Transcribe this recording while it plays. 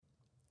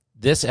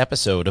This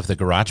episode of the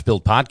Garage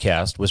Build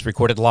Podcast was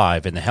recorded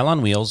live in the Hell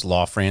on Wheels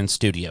Law Fran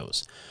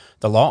Studios.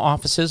 The law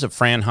offices of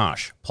Fran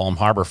Hosh, Palm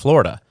Harbor,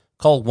 Florida.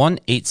 Call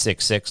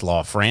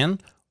 1-866-LAW-FRAN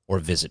or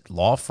visit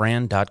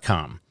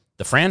lawfran.com.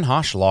 The Fran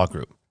Hosh Law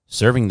Group,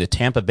 serving the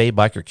Tampa Bay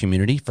biker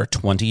community for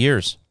 20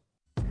 years.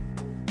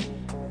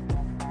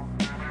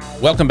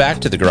 Welcome back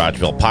to the Garage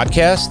Build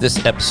Podcast.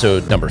 This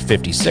episode number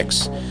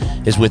 56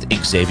 is with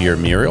Xavier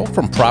Muriel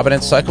from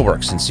Providence Cycle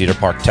Works in Cedar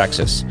Park,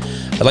 Texas.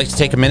 I'd like to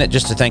take a minute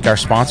just to thank our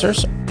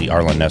sponsors, the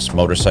Arlen Ness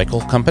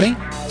Motorcycle Company,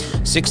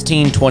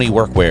 1620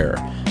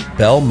 Workwear,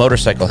 Bell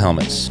Motorcycle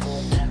Helmets,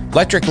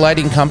 Electric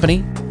Lighting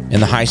Company,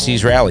 and the High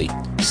Seas Rally.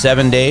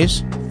 7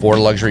 days, 4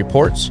 luxury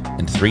ports,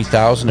 and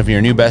 3,000 of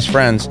your new best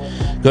friends.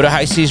 Go to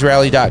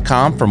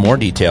highseasrally.com for more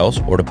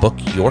details or to book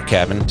your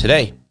cabin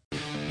today.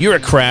 You're a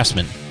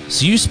craftsman,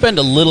 so you spend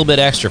a little bit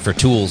extra for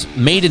tools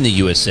made in the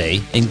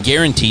USA and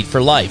guaranteed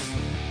for life.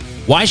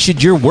 Why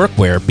should your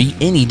workwear be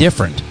any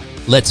different?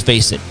 Let's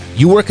face it,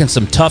 you work in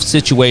some tough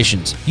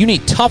situations. You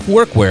need tough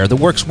workwear that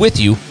works with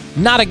you,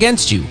 not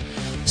against you.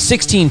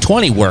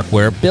 1620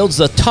 Workwear builds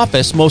the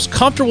toughest, most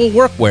comfortable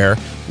workwear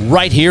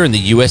right here in the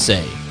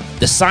USA.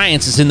 The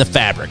science is in the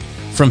fabric,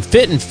 from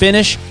fit and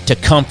finish to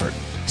comfort.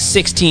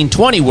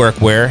 1620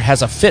 Workwear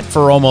has a fit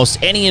for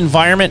almost any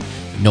environment,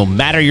 no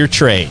matter your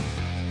trade.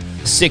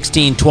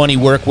 1620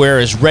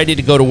 Workwear is ready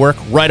to go to work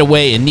right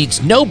away and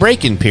needs no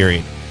break-in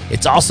period.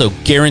 It's also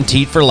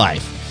guaranteed for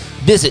life.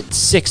 Visit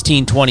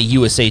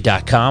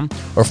 1620usa.com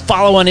or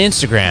follow on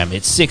Instagram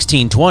at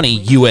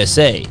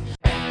 1620USA.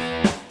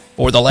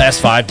 For the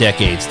last 5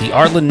 decades, the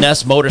Arlen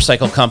Ness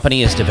Motorcycle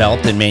Company has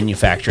developed and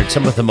manufactured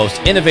some of the most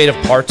innovative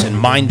parts and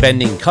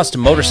mind-bending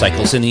custom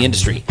motorcycles in the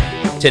industry.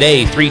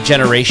 Today, 3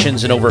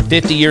 generations and over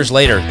 50 years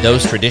later,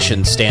 those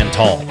traditions stand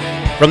tall.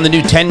 From the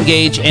new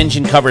 10-gauge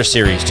engine cover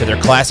series to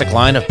their classic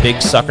line of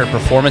Big Sucker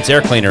performance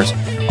air cleaners,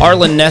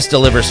 Arlen Ness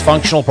delivers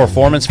functional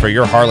performance for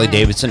your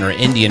Harley-Davidson or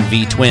Indian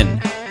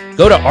V-Twin.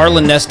 Go to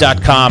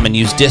arlenness.com and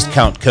use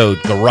discount code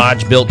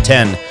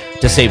GarageBuilt10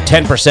 to save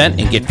 10%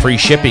 and get free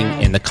shipping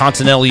in the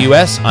continental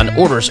U.S. on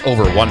orders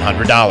over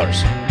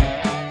 $100.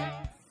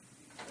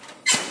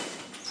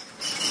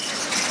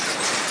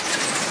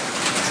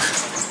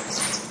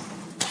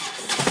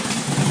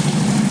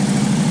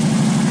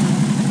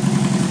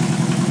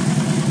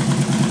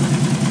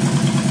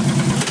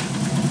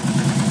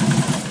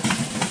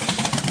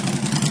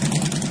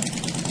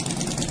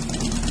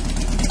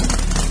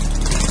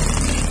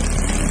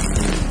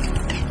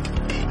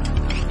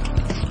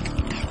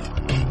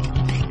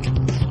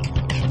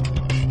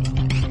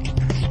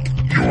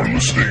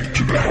 Listening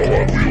to the Hell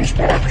on Wheels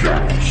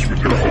podcast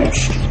with your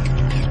host,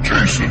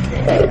 Jason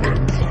Hallman.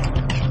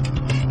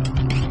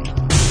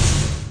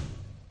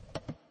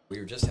 We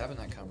were just having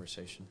that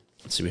conversation.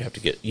 Let's see, we have to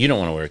get... You don't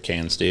want to wear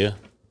cans, do you?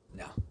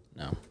 No.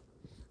 No.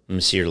 Let me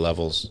see your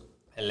levels.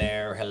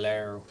 Hello,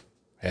 hello.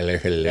 Hello,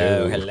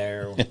 Hello,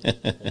 hello.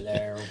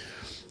 Hello.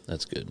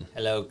 That's good.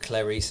 Hello,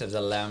 Clarice of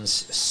the Lambs.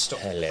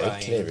 Stop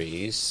crying.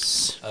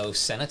 Clarice. Oh,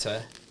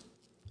 Senator.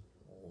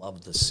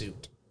 Love the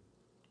suit.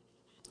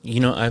 You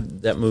know,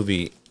 that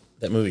movie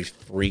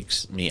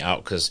freaks me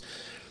out because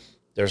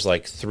there's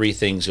like 3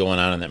 things going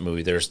on in that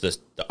movie. There's the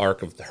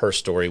arc of her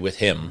story with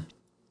him.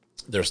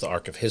 There's the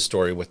arc of his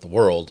story with the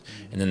world.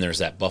 And then there's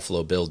that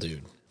Buffalo Bill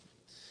dude.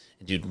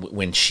 Dude,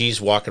 when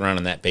she's walking around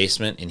in that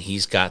basement and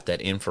he's got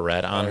that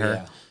infrared on her.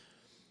 Yeah.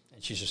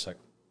 And she's just like,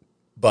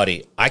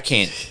 buddy, I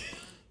can't.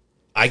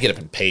 I get up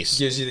and pace.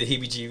 Gives you the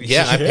heebie-jeebies.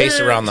 Yeah, I pace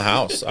around the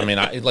house. I mean,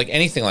 like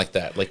anything like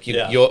that. Like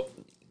you'll.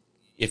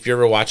 If you're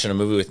ever watching a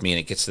movie with me and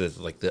it gets to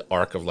the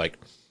arc of like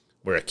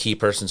where a key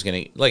person's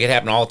gonna, like it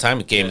happened all the time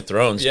with Game of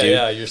Thrones, dude.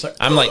 Yeah, you're just like,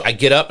 I'm like, I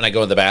get up and I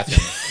go in the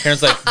bathroom.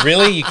 Karen's like,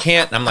 really? You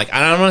can't? And I'm like,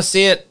 I don't want to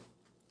see it.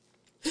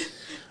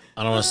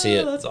 I don't want to see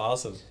it. That's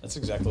awesome. That's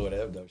exactly what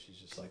Eb does. She's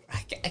just like,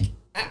 I can't.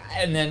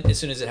 And then as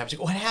soon as it happens, you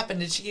go, what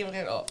happened? Did she give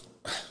it? Oh,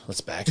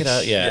 let's back it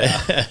up.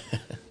 Yeah.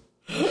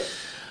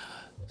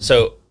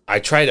 So I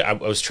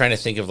was trying to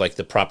think of like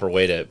the proper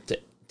way to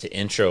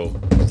intro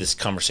this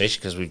conversation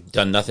because we've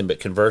done nothing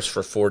but converse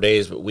for 4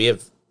 days, but we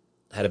have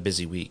had a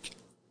busy week.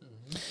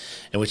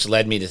 And which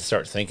led me to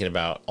start thinking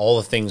about all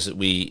the things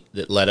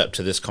that led up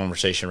to this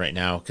conversation right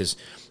now. Because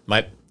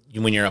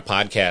when you're a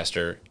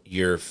podcaster,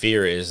 your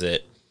fear is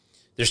that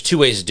there's 2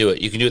 ways to do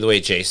it. You can do it the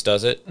way Jace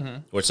does it,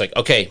 where it's like,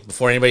 okay,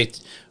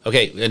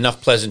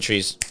 enough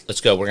pleasantries, let's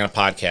go. We're going to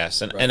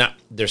podcast. And, right.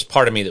 There's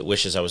part of me that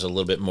wishes I was a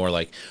little bit more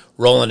like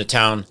roll into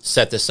town,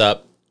 set this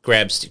up,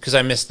 grab Steve, because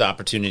I missed the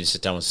opportunity to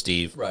sit down with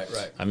Steve. Right.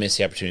 I missed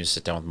the opportunity to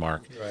sit down with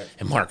Mark. Right.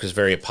 And Mark was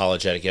very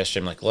apologetic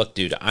yesterday. I'm like, look,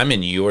 dude, I'm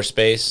in your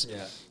space,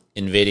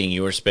 invading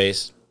your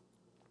space,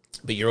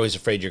 but you're always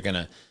afraid you're going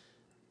to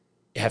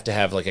have to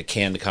have like a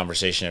canned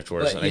conversation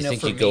afterwards. But, and I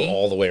think you go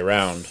all the way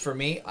around. For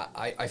me,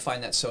 I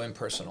find that so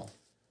impersonal.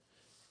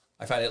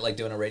 I find it like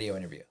doing a radio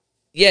interview.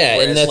 Yeah,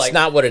 Whereas, and that's like,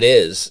 not what it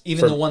is.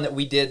 Even the one that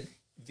we did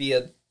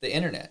via the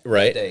internet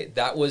right. that day,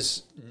 that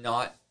was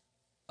not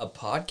a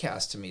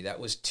podcast to me. That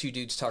was 2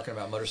 dudes talking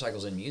about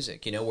motorcycles and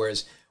music, you know,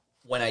 whereas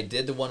when I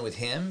did the one with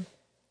him,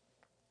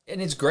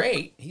 and it's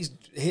great.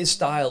 His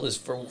style is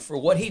for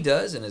what he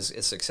does, and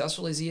as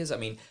successful as he is. I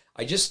mean,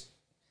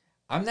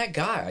 I'm that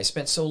guy. I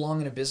spent so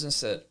long in a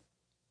business that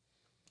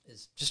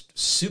is just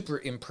super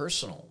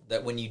impersonal,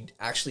 that when you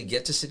actually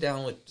get to sit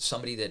down with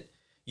somebody that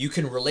you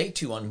can relate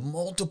to on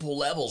multiple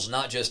levels,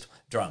 not just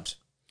drums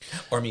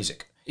or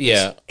music.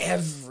 Yeah. It's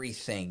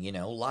everything,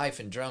 life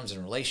and drums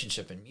and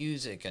relationship and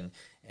music and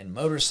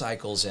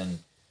motorcycles and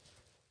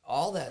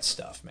all that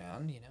stuff,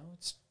 man.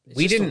 It's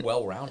we just didn't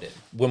well-rounded.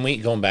 When we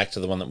going back to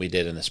the one that we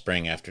did in the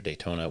spring after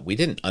Daytona, we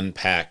didn't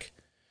unpack.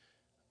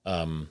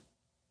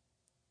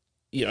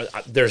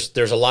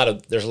 There's a lot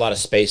of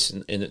space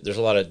and there's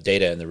a lot of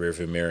data in the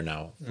rearview mirror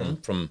now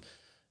from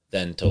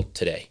then till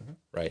today,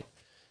 right?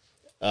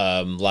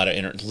 A lot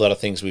of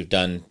things we've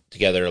done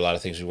together, a lot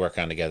of things we work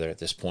on together at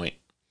this point,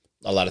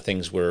 a lot of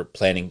things we're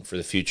planning for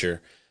the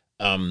future.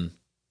 I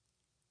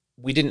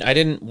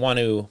didn't want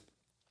to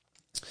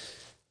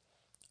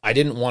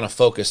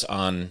focus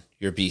on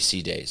your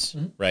BC days,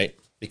 right?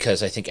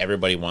 Because I think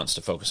everybody wants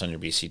to focus on your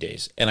BC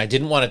days. And I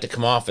didn't want it to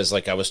come off as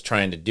like I was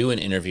trying to do an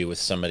interview with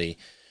somebody.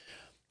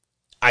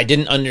 I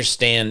didn't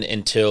understand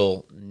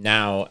until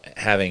now,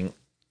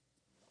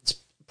 it's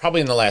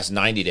probably in the last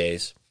 90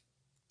 days,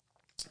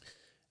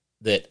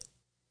 that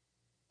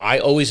I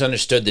always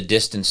understood the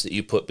distance that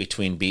you put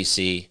between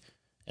BC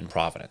and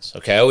Providence.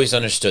 Okay, I always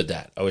understood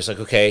that. I was like,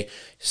 okay,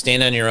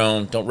 stand on your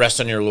own, don't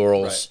rest on your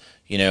laurels,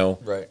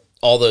 Right.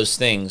 All those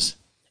things.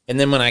 And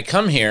then when I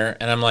come here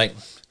and I'm like,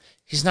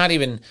 he's not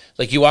even,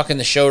 like, you walk in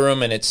the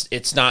showroom and it's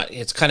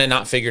kind of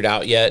not figured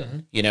out yet,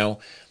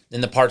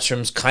 in the parts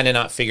room's kind of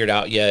not figured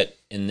out yet,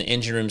 in the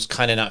engine room's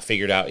kind of not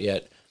figured out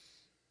yet.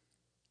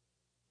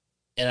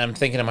 And I'm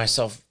thinking to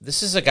myself,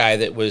 this is a guy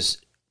that was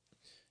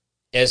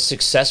as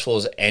successful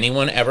as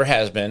anyone ever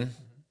has been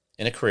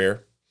in a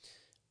career.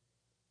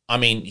 I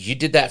mean, you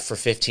did that for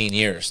 15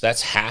 years.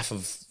 That's half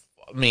of,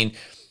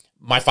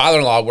 my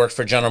father-in-law worked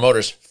for General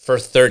Motors for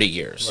 30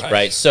 years,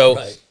 right? So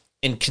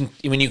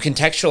when you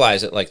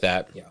contextualize it like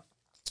that,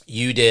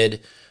 you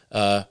did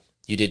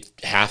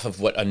half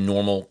of what a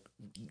normal,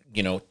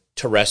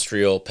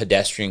 terrestrial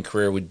pedestrian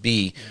career would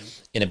be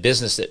in a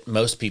business that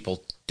most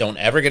people don't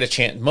ever get a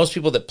chance. Most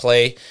people that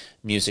play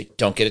music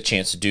don't get a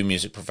chance to do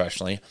music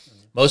professionally.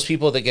 Most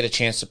people that get a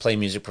chance to play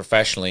music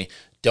professionally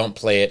don't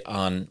play it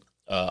on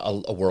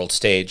a world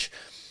stage.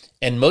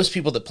 And most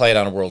people that play it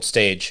on a world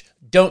stage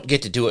don't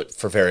get to do it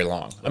for very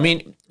long.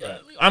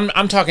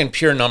 I'm talking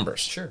pure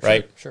numbers,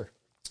 right? Sure.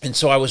 And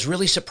so I was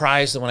really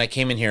surprised that when I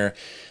came in here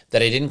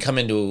that I didn't come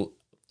into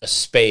a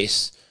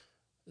space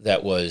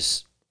that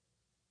was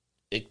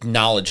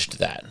acknowledged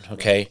that,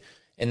 okay?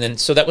 And then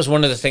so that was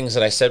one of the things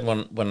that I said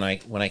when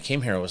I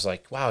came here. I was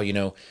like, wow,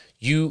 you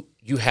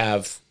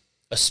have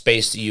a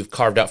space that you've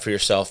carved out for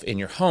yourself in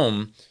your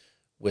home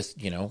with,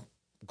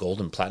 gold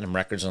and platinum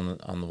records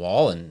on the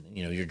wall, and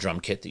your drum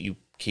kit that you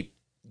keep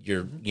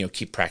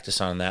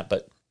practice on that.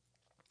 But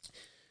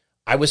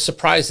I was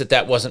surprised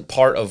that wasn't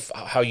part of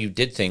how you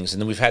did things.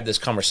 And then we've had this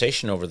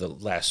conversation over the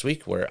last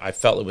week where I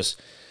felt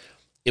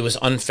it was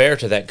unfair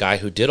to that guy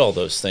who did all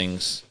those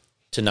things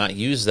to not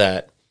use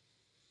that,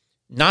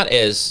 not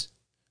as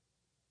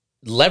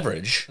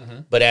leverage,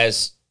 but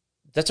as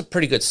that's a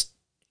pretty good.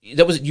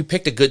 You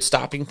picked a good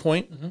stopping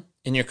point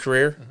in your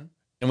career,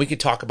 and we could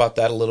talk about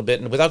that a little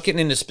bit, and without getting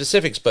into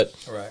specifics. But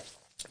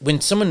when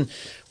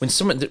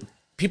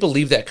people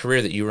leave that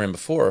career that you were in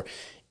before,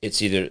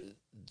 it's either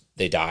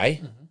they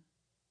die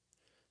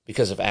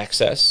because of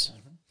access,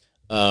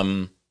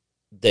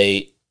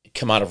 they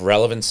come out of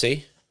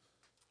relevancy,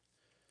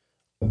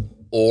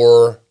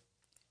 or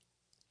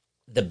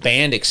the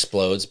band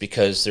explodes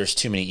because there's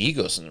too many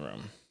egos in the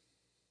room.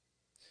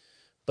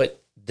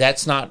 But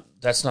that's not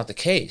the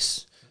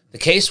case. The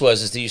case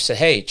is that you said,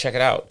 "Hey, check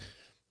it out.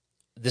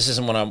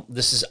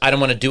 I don't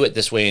want to do it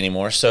this way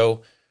anymore.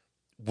 So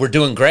we're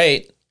doing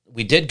great.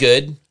 We did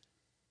good.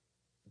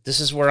 This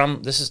is where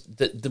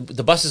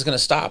the bus is going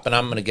to stop, and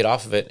I'm going to get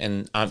off of it,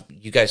 and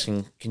you guys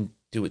can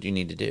do what you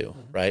need to do,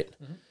 right?"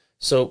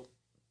 So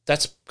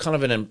that's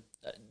kind of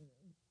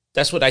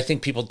that's what I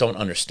think people don't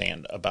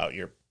understand about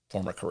your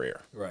former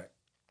career. Right.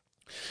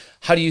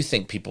 How do you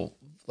think people,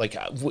 like,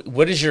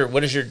 what is your,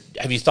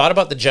 have you thought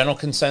about the general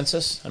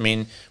consensus? I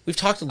mean, we've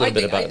talked a little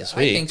bit about it this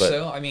week. I think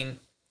so. I mean,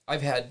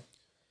 I've had,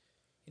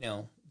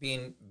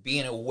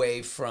 being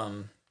away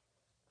from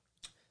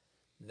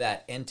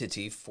that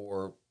entity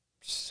for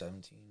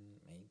 17,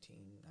 18,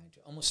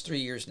 19, almost 3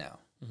 years now.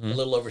 A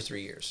little over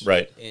 3 years.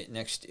 Right. In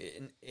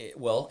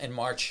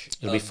March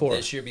It'll be 4.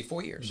 This year, be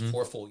 4 years,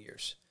 4 full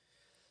years.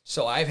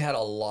 So I've had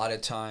a lot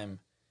of time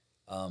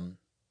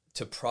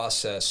to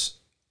process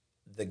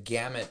the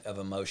gamut of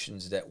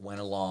emotions that went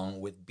along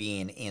with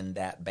being in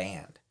that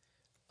band,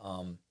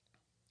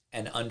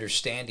 and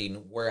understanding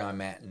where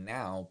I'm at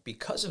now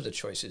because of the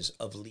choices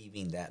of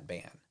leaving that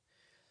band.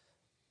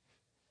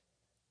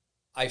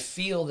 I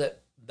feel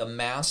that the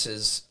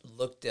masses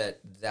looked at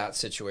that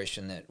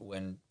situation, that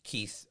when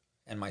Keith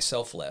and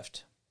myself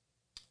left,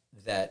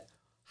 that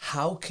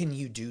how can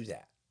you do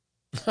that?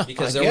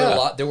 Because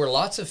there were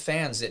lots of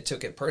fans that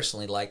took it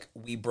personally, like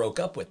we broke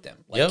up with them.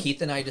 Like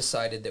Keith and I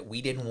decided that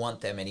we didn't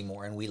want them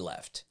anymore, and we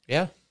left.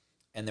 Yeah.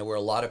 And there were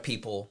a lot of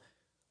people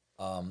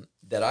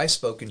that I've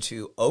spoken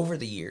to over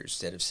the years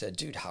that have said,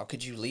 dude, how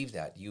could you leave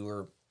that? You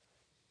were,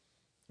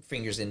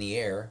 fingers in the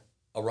air,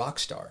 a rock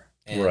star.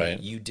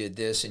 And you did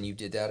this and you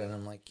did that. And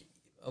I'm like,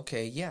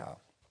 okay, yeah.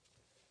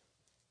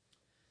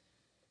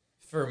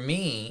 For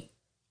me,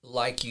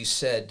 like you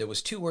said, there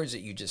was 2 words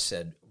that you just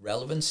said,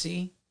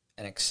 relevancy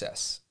and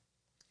excess.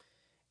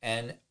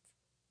 And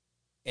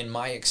in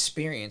my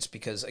experience,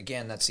 because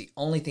again, that's the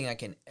only thing I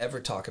can ever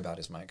talk about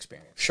is my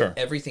experience. Sure.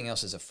 Everything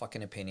else is a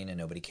fucking opinion and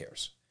nobody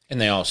cares. And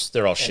they're all shitty.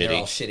 They're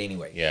all shit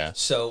anyway. Yeah.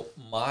 So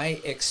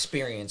my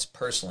experience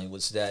personally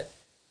was that,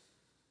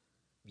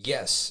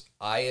 yes,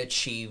 I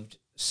achieved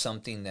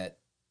something that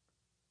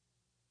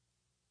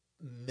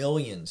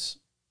millions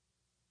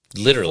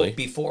literally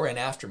before and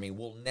after me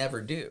will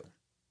never do.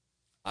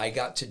 I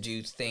got to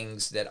do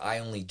things that I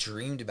only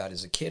dreamed about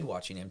as a kid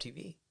watching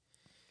MTV.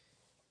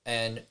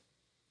 And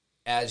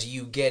as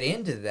you get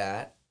into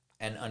that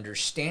and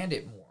understand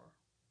it more,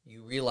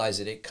 you realize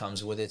that it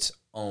comes with its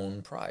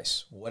own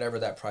price, whatever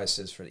that price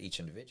is for each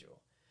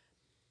individual.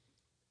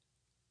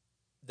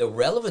 The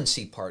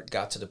relevancy part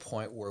got to the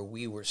point where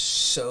we were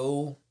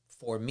so,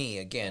 for me,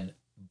 again,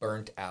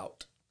 burnt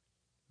out.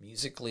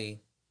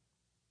 Musically,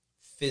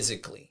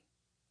 physically.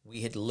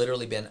 We had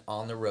literally been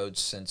on the road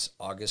since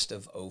August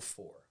of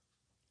 04.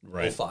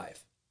 Right.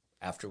 05,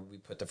 after we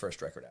put the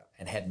first record out,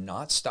 and had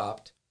not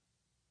stopped.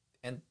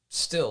 And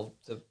still,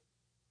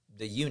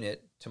 the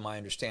unit, to my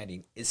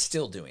understanding, is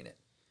still doing it.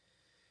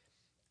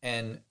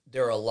 And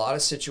there are a lot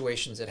of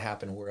situations that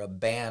happen where a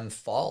band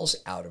falls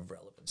out of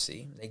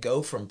relevancy. They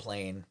go from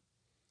playing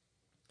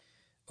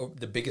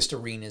the biggest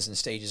arenas and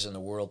stages in the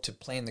world to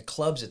playing the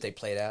clubs that they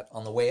played at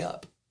on the way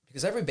up.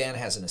 Because every band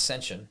has an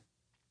ascension,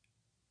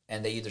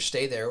 and they either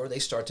stay there or they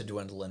start to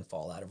dwindle and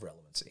fall out of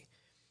relevancy.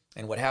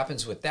 And what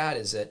happens with that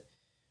is that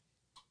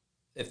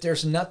if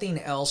there's nothing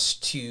else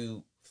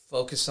to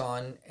focus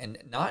on and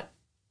not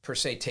per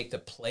se take the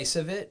place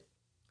of it,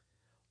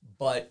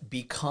 but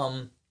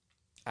become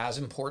as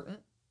important,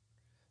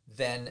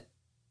 then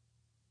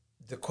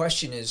the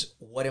question is,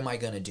 what am I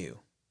going to do?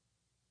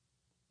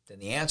 Then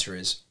the answer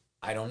is,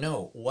 I don't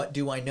know. What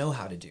do I know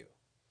how to do?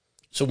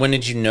 So when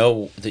did you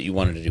know that you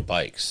wanted to do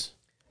bikes?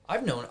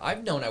 I've known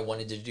I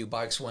wanted to do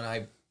bikes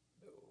when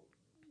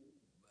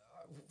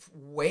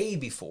way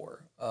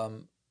before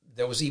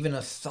there was even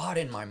a thought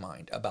in my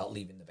mind about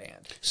leaving the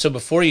band. So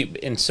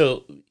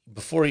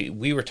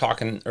we were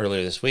talking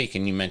earlier this week,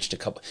 and you mentioned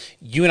a couple.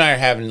 You and I are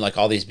having like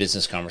all these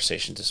business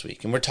conversations this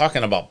week, and we're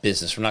talking about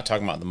business. We're not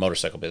talking about the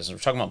motorcycle business.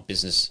 We're talking about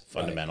business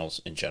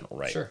fundamentals in general,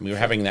 right? Sure. We were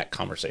having that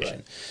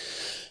conversation,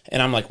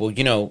 and I'm like, well,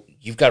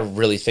 you've got to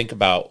really think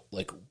about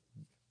like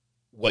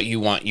what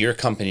you want your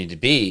company to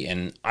be,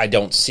 and I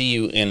don't see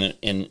you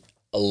in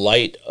a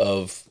light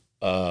of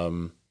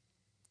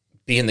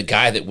being the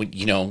guy that would,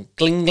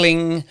 gling,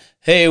 gling,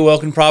 hey,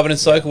 welcome to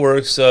Providence Cycle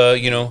Works,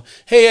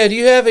 hey, do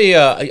you have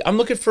I'm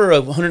looking for a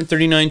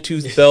 139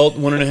 tooth belt,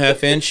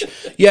 1.5 inch.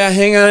 Yeah,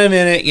 hang on a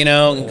minute,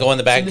 and go in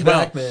the back.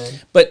 Man.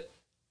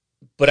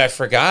 But I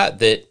forgot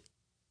that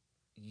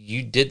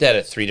you did that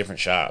at 3 different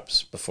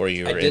shops before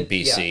you were in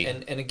BC. Yeah.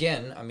 And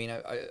again, I mean,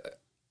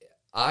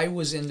 I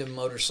was into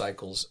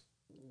motorcycles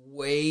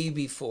way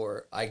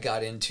before I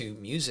got into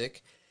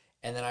music,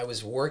 and then I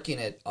was working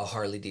at a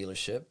Harley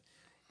dealership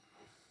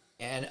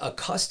and a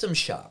custom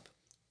shop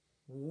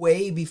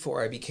way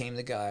before I became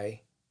the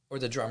guy or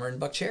the drummer in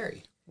Buck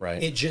Cherry.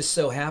 Right. It just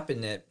so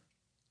happened that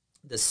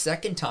the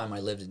second time I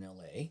lived in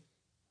LA,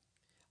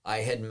 I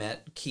had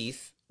met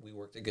Keith. We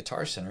worked at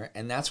Guitar Center,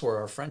 and that's where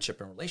our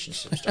friendship and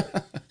relationship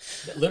started.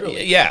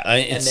 Literally. Yeah.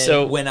 And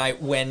then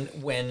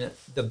when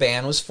the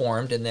band was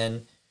formed, and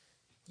then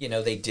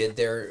they did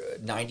their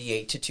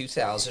 98 to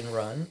 2000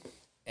 run,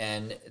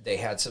 and they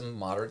had some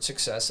moderate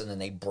success, and then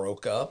they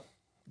broke up.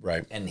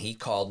 Right. And he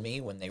called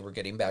me when they were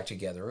getting back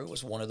together. It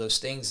was one of those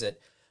things that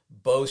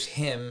both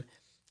him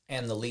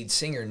and the lead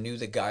singer knew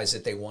the guys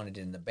that they wanted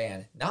in the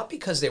band. Not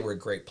because they were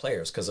great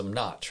players, because I'm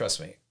not.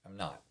 Trust me, I'm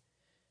not.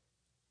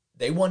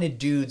 They wanted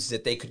dudes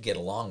that they could get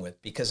along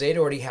with because they'd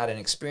already had an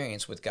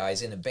experience with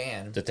guys in a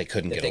band that they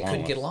couldn't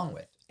get along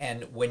with.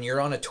 And when you're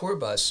on a tour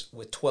bus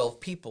with 12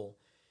 people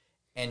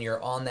and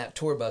you're on that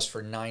tour bus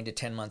for 9 to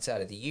 10 months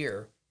out of the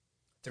year,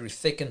 through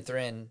thick and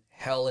thin,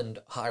 hell and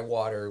high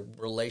water,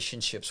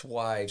 relationships,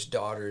 wives,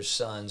 daughters,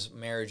 sons,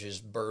 marriages,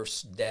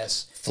 births,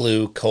 deaths,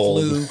 flu,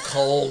 cold.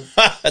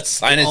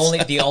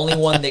 Sinus. The only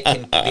one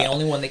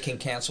that can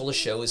cancel a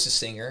show is the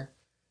singer.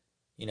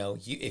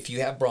 If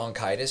you have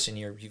bronchitis and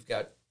you've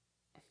got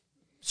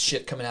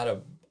shit coming out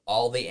of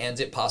all the ends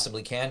it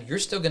possibly can, you're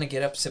still going to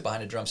get up, sit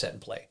behind a drum set,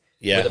 and play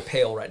with a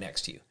pail right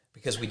next to you,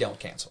 because we don't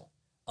cancel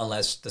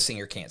unless the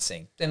singer can't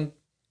sing. Then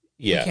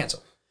we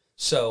cancel.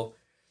 So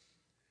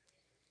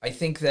I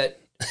think that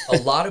a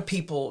lot of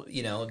people,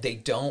 they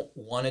don't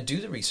want to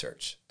do the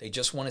research. They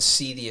just want to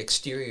see the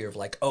exterior of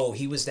like, oh,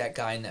 he was that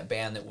guy in that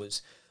band that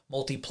was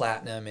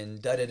multi-platinum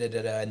and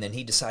da-da-da-da-da. And then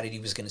he decided he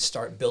was going to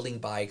start building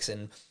bikes.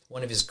 And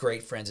one of his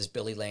great friends is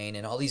Billy Lane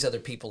and all these other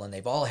people. And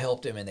they've all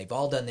helped him and they've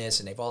all done this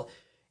and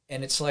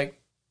and it's like,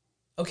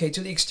 okay,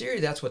 to the exterior,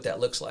 that's what that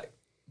looks like.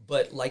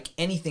 But like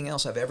anything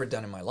else I've ever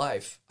done in my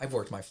life, I've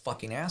worked my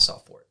fucking ass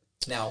off for it.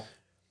 Now,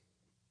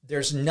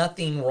 there's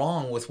nothing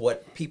wrong with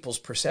what people's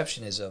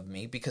perception is of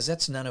me because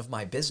that's none of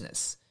my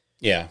business.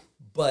 Yeah.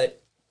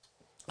 But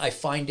I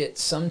find it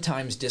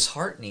sometimes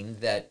disheartening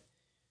that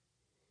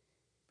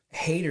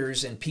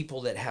haters and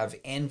people that have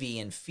envy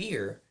and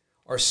fear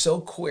are so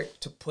quick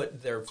to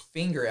put their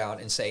finger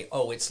out and say,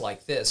 oh, it's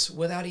like this,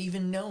 without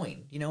even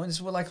knowing. You know, and this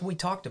is what, like we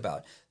talked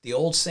about, the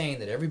old saying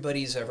that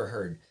everybody's ever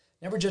heard,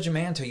 never judge a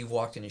man until you've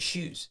walked in his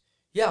shoes.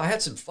 Yeah, I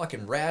had some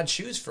fucking rad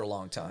shoes for a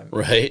long time.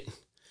 Right.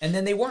 And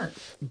then they weren't.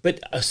 But,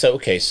 so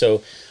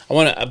I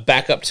want to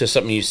back up to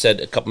something you said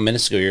a couple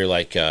minutes ago. You're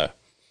like,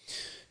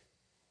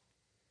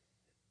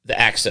 the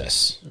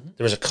access. Mm-hmm.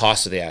 There was a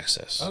cost to the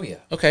access. Oh, yeah.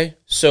 Okay.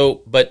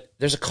 So, but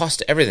there's a cost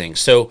to everything.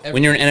 So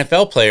when you're an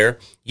NFL player,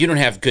 you don't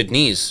have good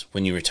knees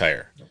when you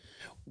retire. Nope.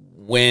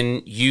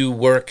 When you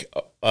work,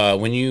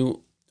 when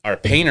you are a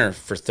painter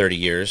for 30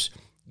 years,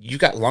 you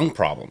got lung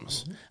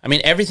problems. Mm-hmm. I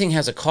mean, everything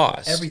has a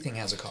cost. Everything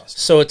has a cost.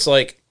 So it's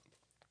like,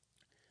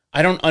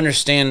 I don't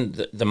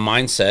understand the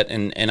mindset,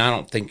 and I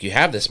don't think you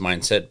have this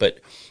mindset, but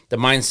the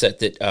mindset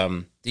that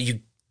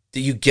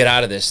you get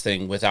out of this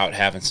thing without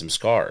having some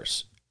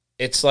scars.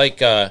 It's like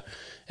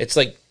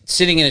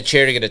sitting in a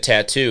chair to get a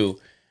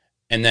tattoo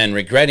and then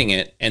regretting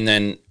it and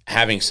then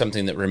having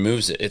something that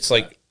removes it. It's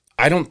like,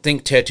 I don't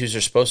think tattoos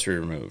are supposed to be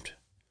removed.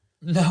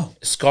 No.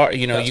 Scar,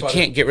 you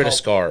can't get rid of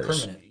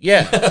scars. Permanent.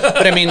 Yeah.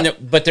 But I mean,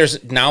 there's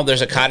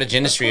a cottage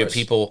industry of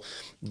people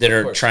that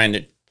are trying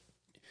to,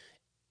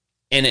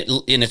 and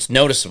it's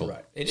noticeable.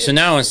 Right. So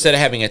now instead of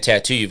having a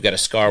tattoo, you've got a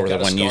scar where the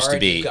one used to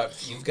be.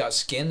 You've got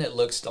skin that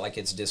looks like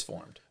it's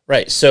disformed.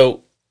 Right.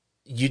 So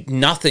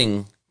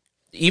nothing.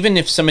 Even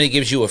if somebody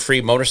gives you a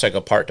free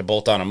motorcycle part to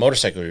bolt on a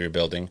motorcycle you're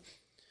building,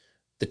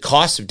 the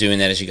cost of doing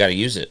that is you got to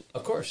use it.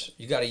 Of course,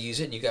 you got to use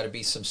it, and you got to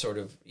be some sort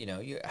of,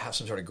 you have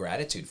some sort of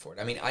gratitude for it.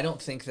 I mean, I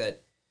don't think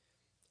that,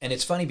 and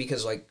it's funny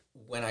because like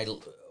when I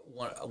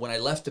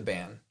left the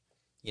band,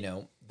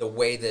 the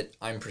way that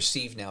I'm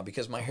perceived now,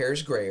 because my hair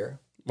is grayer,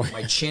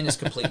 my chin is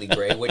completely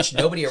gray, which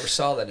nobody ever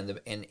saw that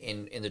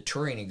in the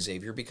touring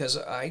Xavier, because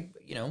I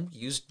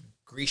used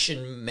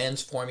Grecian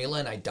men's formula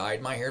and I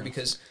dyed my hair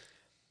because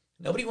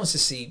nobody wants to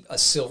see a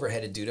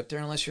silver-headed dude up there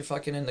unless you're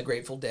fucking in the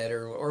Grateful Dead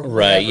or whatever.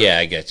 Right, yeah,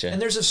 I get you. And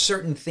there's a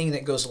certain thing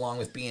that goes along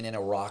with being in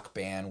a rock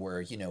band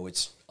where,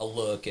 it's a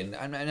look, and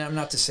I'm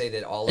not to say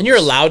that all of and you're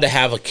allowed to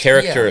have a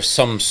character of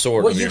some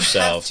sort of Well,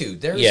 yourself. you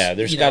have to.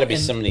 There's got to be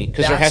somebody,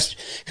 because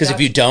if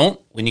you don't,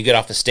 when you get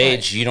off the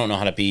stage, you don't know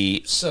how to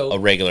be a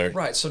regular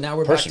Right, so now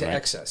we're back to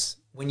excess.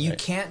 When you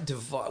can't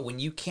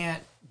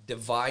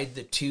divide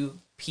the two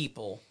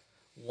people,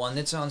 one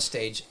that's on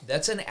stage,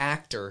 that's an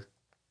actor,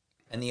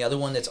 and the other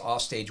one that's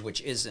off stage,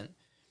 which isn't,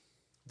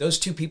 those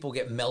two people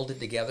get melded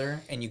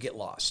together and you get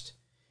lost,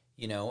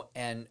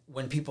 and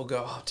when people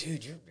go, oh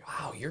dude,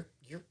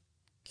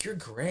 you're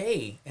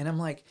gray. And I'm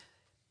like,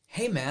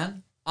 hey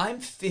man, I'm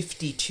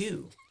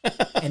 52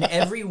 and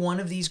every one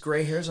of these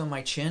gray hairs on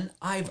my chin,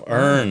 I've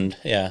earned.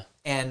 Yeah.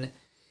 And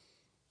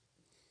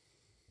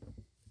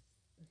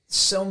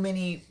so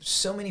many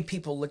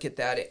people look at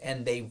that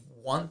and they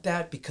want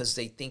that because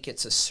they think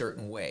it's a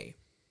certain way.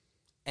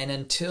 And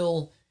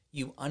until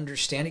you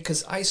understand it,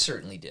 because I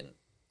certainly didn't.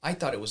 I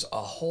thought it was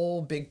a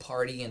whole big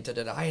party and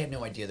da-da-da. I had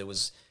no idea there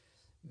was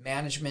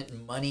management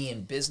and money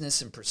and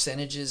business and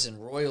percentages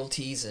and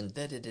royalties and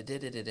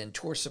da-da-da-da-da-da and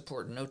tour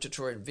support and note to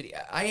tour and video.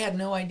 I had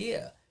no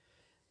idea.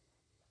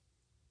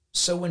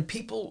 So when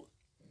people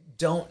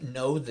don't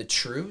know the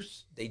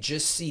truth, they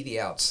just see the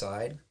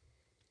outside.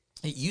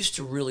 It used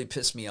to really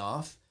piss me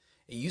off.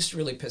 It used to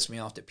really piss me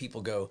off that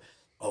people go,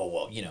 oh,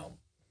 well,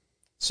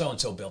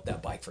 so-and-so built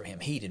that bike for him.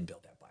 He didn't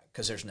build that bike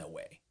because there's no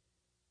way.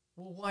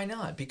 Well, why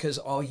not? Because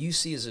all you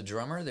see is a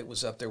drummer that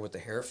was up there with the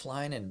hair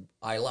flying and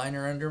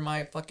eyeliner under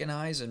my fucking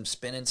eyes and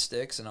spinning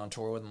sticks and on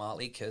tour with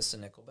Motley, Kiss,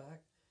 and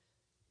Nickelback.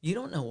 You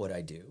don't know what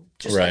I do.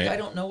 Just like I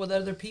don't know what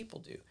other people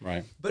do.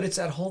 Right. But it's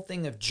that whole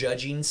thing of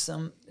judging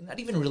not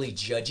even really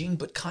judging,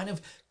 but kind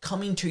of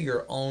coming to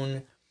your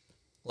own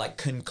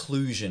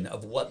conclusion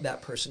of what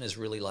that person is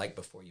really like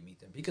before you meet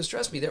them. Because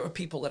trust me, there were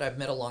people that I've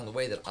met along the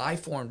way that I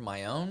formed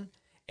my own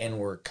and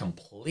were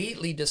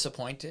completely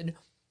disappointed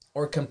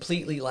or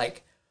completely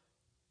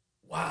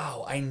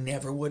wow, I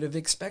never would have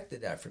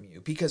expected that from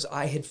you because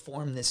I had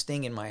formed this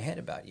thing in my head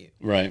about you.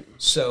 Right.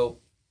 So,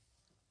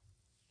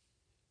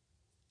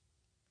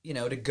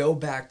 to go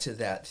back to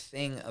that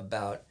thing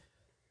about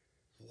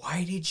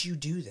why did you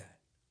do that?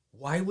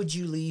 Why would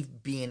you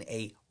leave being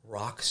a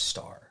rock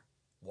star?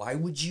 Why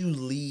would you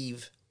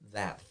leave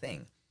that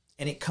thing?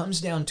 And it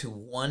comes down to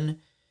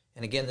one,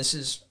 and again, this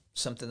is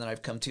something that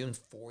I've come to in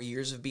 4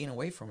 years of being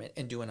away from it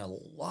and doing a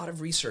lot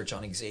of research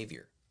on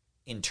Xavier.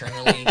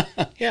 Internally,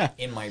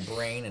 in my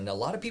brain, and a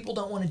lot of people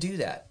don't want to do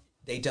that.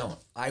 They don't.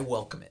 I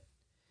welcome it.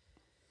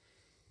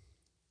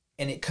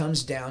 And it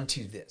comes down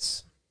to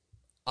this.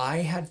 I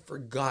had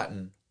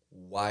forgotten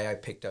why I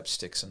picked up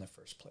sticks in the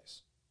first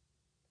place.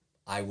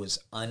 I was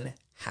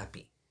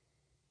unhappy.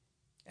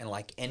 And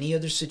like any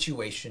other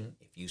situation,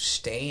 if you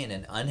stay in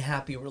an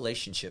unhappy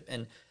relationship,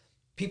 and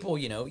people,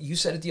 you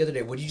said it the other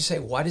day, what did you say?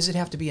 Why does it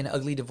have to be an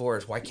ugly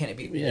divorce? Why can't it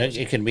be? Yeah,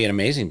 it can be an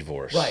amazing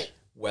divorce. Right.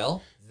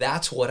 Well,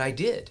 that's what I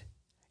did.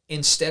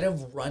 Instead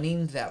of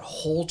running that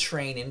whole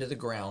train into the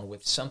ground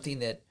with something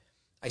that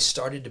I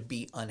started to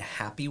be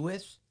unhappy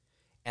with,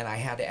 and I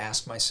had to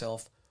ask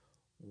myself,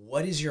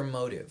 what is your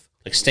motive?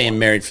 Like staying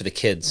married for the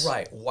kids.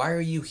 Right. Why are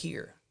you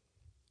here?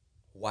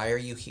 Why are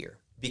you here?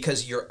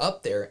 Because you're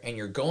up there and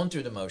you're going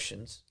through the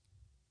motions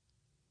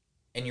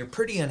and you're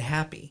pretty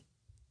unhappy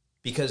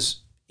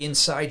because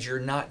inside you're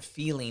not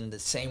feeling the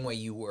same way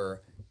you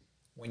were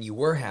when you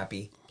were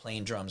happy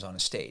playing drums on a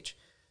stage.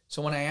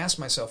 So when I asked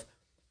myself,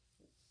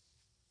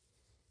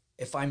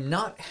 if I'm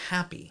not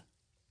happy,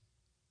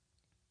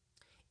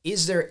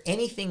 is there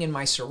anything in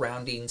my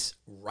surroundings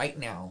right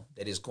now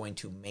that is going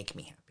to make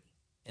me happy?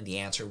 And the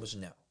answer was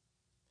no.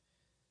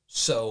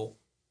 So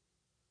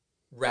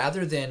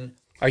rather than...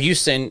 Are you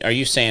saying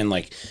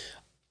like,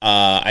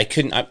 I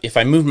couldn't, if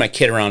I moved my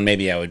kid around,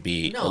 maybe I would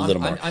be a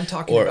little more... I'm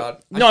talking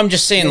about... No, I'm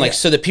just saying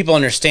so that people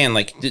understand,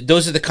 like,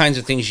 those are the kinds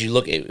of things you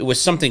look at. It was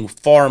something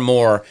far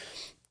more...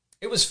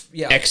 It was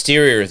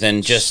exterior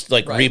than just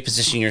like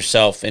repositioning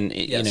yourself, and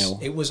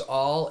it was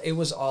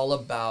all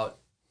about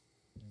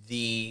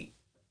the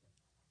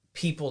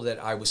people that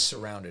I was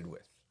surrounded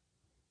with.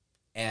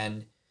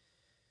 And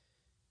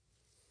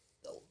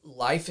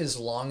life is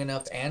long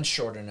enough and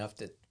short enough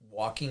that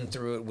walking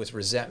through it with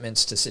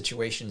resentments to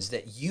situations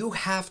that you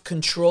have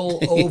control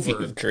over,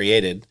 you've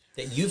created,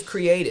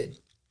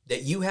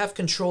 that you have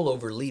control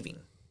over leaving,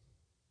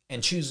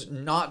 and choose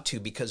not to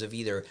because of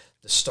either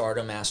the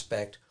stardom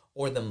aspect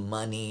or the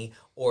money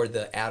or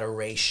the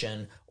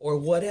adoration or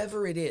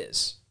whatever it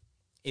is.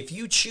 If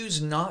you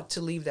choose not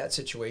to leave that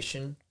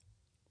situation,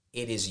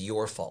 it is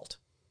your fault.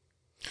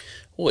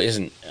 Well,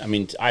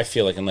 I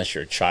feel like unless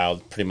you're a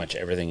child, pretty much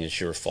everything is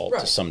your fault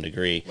to some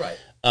degree. Right.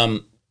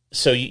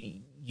 So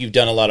you've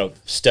done a lot of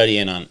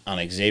studying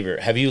on Xavier.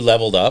 Have you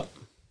leveled up?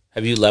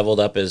 Have you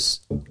leveled up as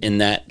in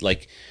that,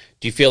 like,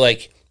 do you feel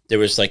like there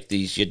was like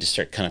these, you had to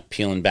start kind of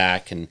peeling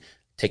back and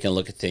taking a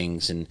look at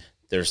things, and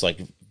there's like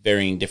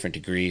varying different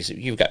degrees.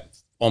 You've got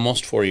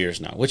almost 4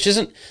 years now, which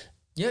isn't,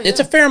 it's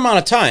a fair amount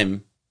of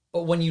time.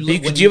 But when you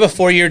look, do you have a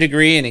 4-year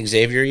degree in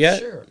Xavier yet?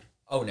 Sure.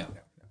 Oh, no.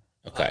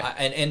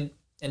 Okay.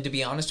 And to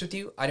be honest with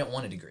you, I don't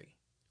want a degree.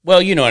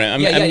 Well, you know what I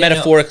mean. I'm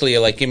metaphorically,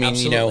 like, I mean,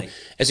 Absolutely.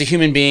 As a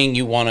human being,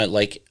 you want to,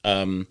 like,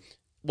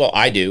 well,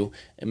 I do.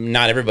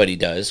 Not everybody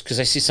does, because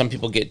I see some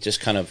people get just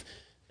kind of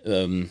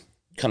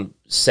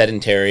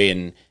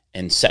sedentary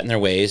and set in their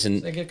ways,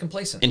 and they get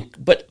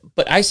complacent. But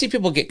I see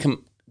people get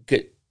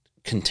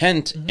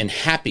content and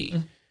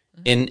happy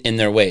in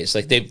their ways.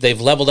 Like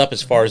they've leveled up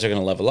as far as they're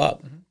going to level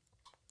up.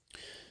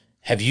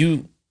 Have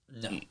you?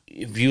 No.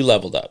 Have you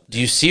leveled up? Do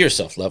you see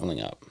yourself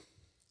leveling up?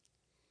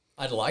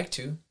 I'd like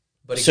to,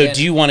 but so again,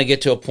 do you want to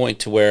get to a point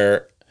to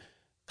where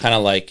kind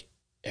of like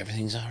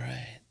everything's all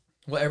right?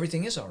 Well,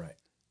 everything is all right.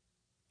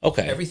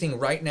 Okay. Everything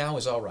right now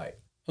is all right.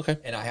 Okay.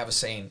 And I have a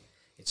saying,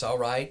 it's all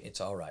right,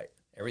 it's all right.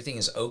 Everything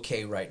is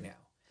okay right now.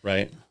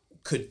 Right.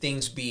 Could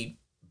things be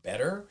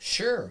better?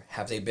 Sure.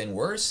 Have they been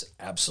worse?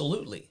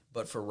 Absolutely.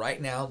 But for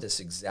right now, this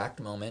exact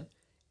moment,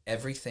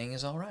 everything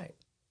is all right.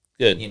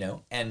 Good.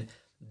 And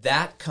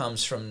that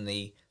comes from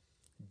the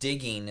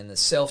digging and the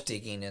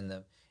self-digging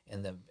and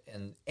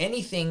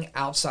anything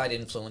outside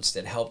influence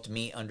that helped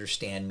me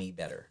understand me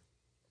better.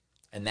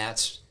 And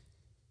that's,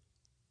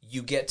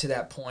 you get to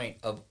that point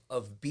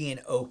of being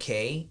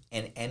okay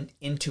and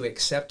into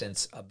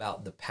acceptance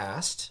about the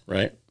past.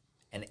 Right.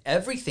 And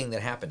everything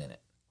that happened in it.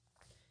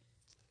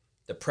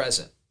 The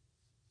present.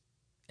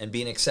 And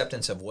being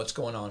acceptance of what's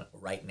going on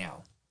right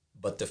now.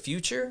 But the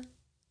future,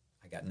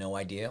 I got no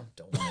idea.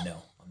 Don't want to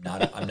know.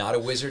 I'm not a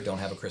wizard. Don't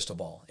have a crystal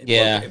ball.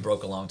 It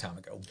broke a long time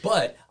ago.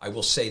 But I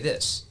will say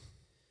this,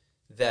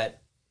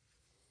 that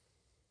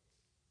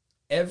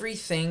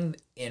everything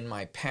in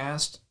my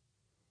past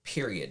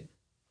period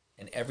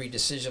and every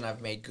decision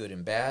I've made, good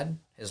and bad,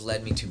 has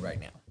led me to right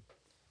now.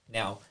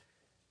 Now,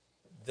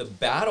 the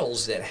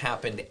battles that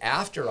happened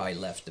after I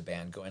left the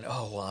band, going,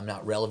 oh, well, I'm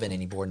not relevant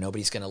anymore.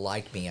 Nobody's going to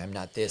like me. I'm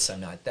not this. I'm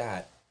not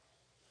that,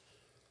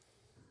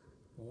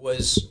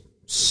 was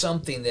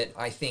something that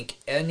I think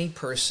any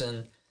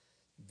person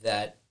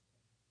that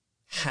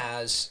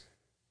has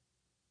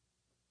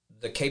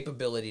the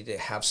capability to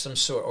have some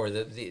sort, or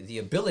the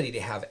ability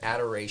to have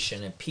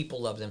adoration and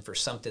people love them for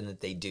something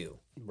that they do.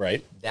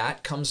 Right.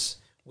 That comes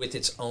with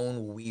its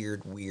own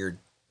weird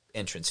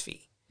entrance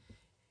fee.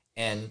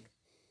 And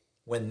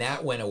when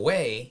that went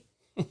away,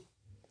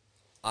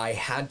 I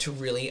had to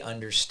really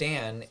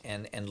understand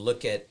and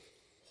look at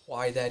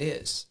why that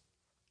is.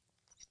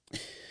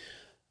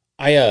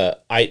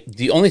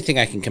 The only thing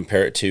I can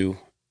compare it to,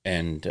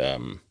 and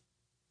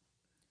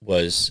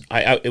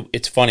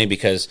it's funny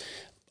because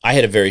I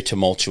had a very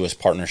tumultuous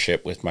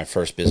partnership with my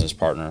first business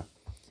partner,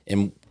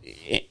 and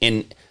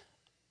and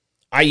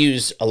I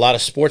use a lot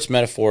of sports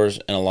metaphors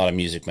and a lot of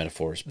music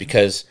metaphors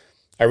because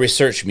I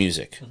research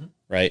music,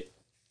 right?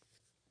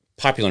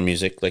 Popular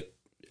music, like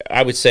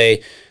I would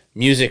say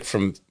music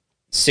from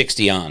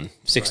 60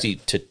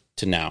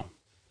 to now.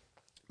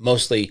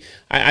 Mostly,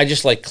 I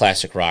just like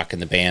classic rock and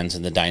the bands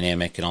and the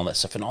dynamic and all that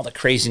stuff and all the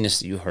craziness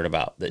that you heard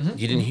about that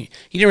you didn't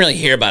really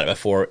hear about it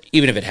before,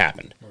 even if it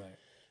happened.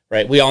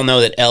 Right? We all know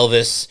that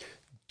Elvis,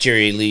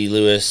 Jerry Lee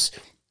Lewis,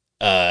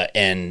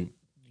 and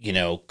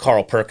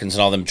Carl Perkins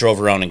and all them drove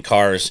around in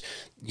cars,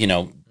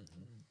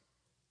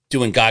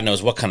 doing God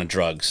knows what kind of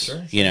drugs,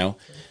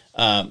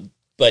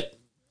 but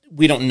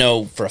we don't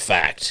know for a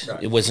fact.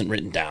 Right. It wasn't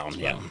written down.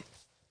 Right.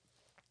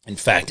 In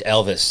fact,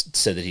 Elvis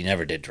said that he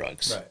never did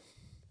drugs. Right.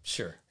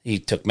 Sure. He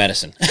took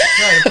medicine.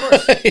 Right, of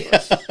course.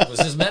 It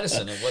was his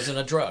medicine. It wasn't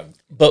a drug.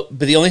 But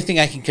the only thing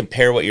I can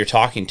compare what you're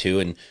talking to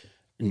and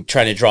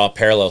trying to draw a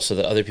parallel so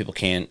that other people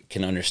can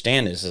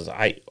understand is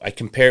I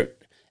compare,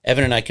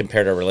 Evan and I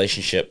compared our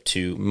relationship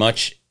to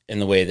much in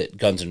the way that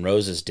Guns N'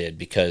 Roses did,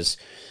 because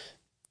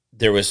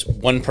there was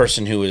one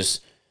person who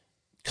was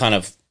kind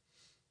of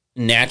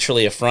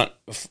naturally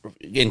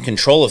in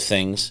control of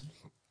things,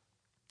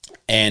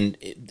 and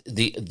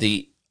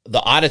the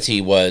oddity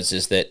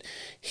is that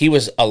he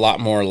was a lot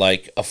more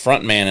like a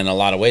front man in a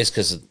lot of ways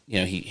because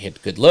he had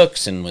good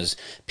looks and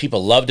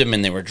people loved him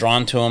and they were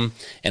drawn to him,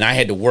 and I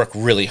had to work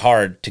really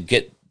hard to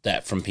get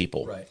that from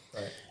people. Right.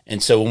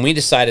 And so when we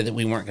decided that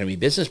we weren't going to be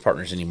business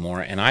partners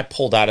anymore, and I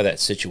pulled out of that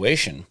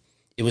situation,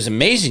 it was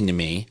amazing to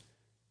me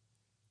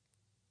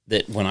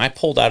that when I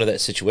pulled out of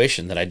that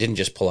situation, that I didn't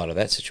just pull out of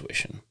that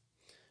situation.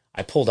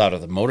 I pulled out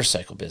of the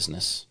motorcycle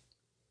business,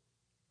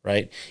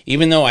 right?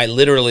 Even though I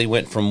literally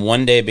went from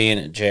one day being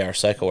at JR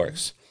Cycle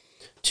Works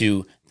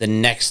to the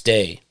next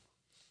day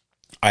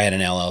I had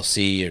an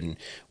LLC and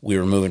we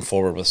were moving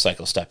forward with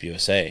Cycle Stop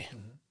USA.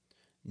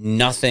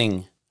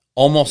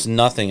 Almost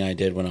nothing I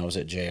did when I was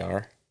at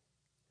JR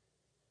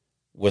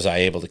was I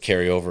able to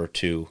carry over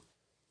to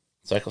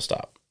Cycle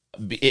Stop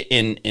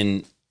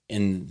in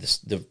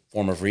the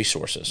form of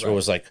resources. Right. It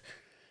was like,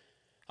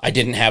 I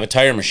didn't have a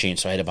tire machine,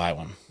 so I had to buy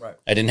one. Right.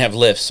 I didn't have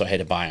lifts, so I had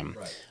to buy them.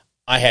 Right.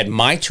 I had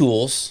my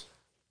tools,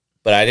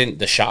 but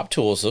the shop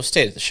tools, those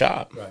stayed at the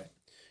shop. Right.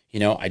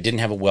 I didn't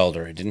have a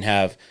welder.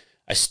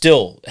 I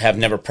still have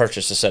never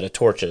purchased a set of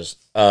torches.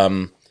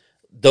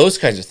 Those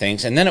kinds of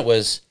things. And then it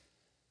was,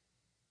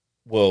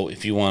 well,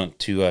 if you want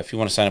to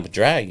sign up with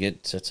Drag,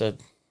 it's a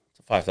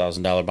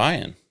 $5,000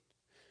 buy-in.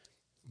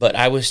 But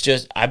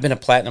I've been a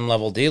platinum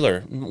level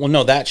dealer. Well,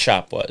 no, that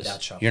shop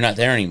was. You're not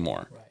there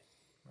anymore.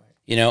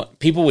 Right.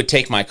 People would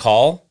take my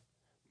call,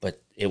 but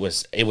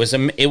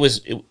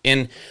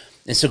and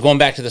so going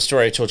back to the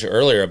story I told you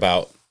earlier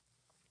about,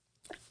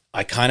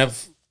 I kind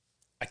of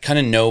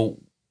know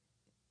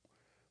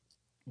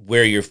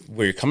where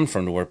you're coming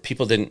from, to where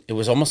it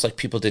was almost like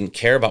people didn't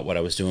care about what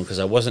I was doing because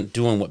I wasn't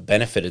doing what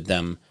benefited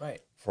them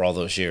for all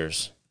those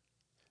years.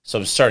 So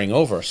I'm starting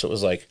over. So it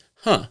was like,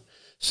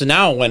 So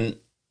now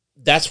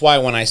that's why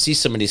when I see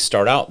somebody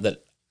start out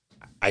that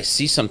I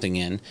see something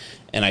in,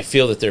 and I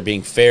feel that they're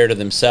being fair to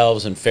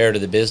themselves and fair to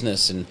the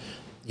business, and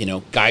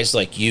guys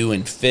like you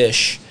and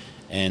Fish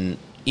and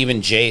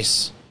even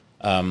Jace,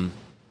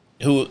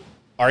 who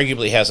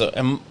arguably has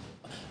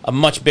a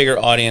much bigger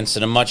audience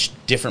and a much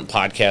different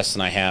podcast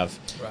than I have.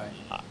 Right.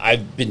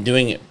 I've been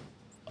doing it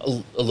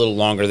a little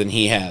longer than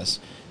he has,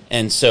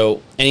 and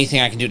so anything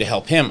I can do to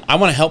help him, I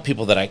want to help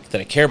people that I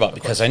care about,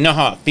 because I know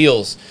how it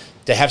feels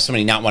to have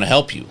somebody not want to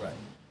help you.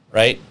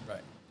 Right.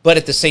 But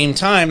at the same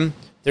time,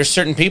 there's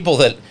certain people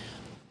that,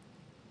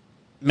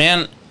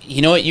 man,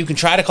 you know what? You can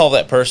try to call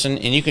that person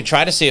and you can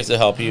try to see if they'll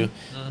help you,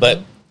 but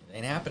it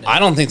ain't happening. I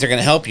don't think they're going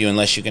to help you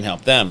unless you can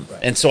help them. Right.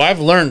 And so I've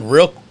learned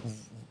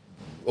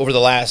over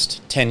the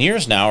last 10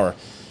 years now, or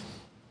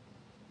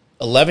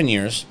 11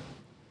 years,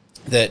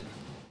 that,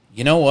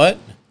 you know what?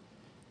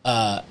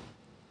 There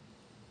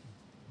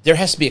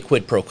has to be a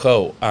quid pro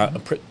quo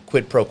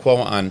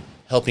on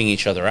helping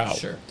each other out.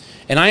 Sure.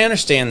 And I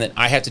understand that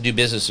I have to do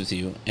business with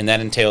you, and that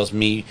entails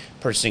me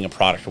purchasing a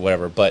product or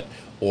whatever,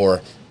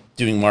 or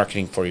doing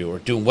marketing for you, or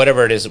doing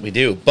whatever it is that we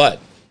do. But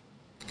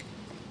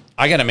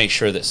I got to make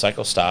sure that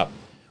Cycle Stop,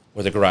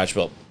 or the Garage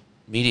Built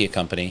Media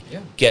Company,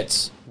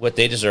 gets what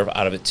they deserve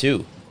out of it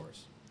too. Of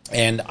course.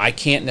 And I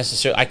can't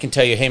necessarily. I can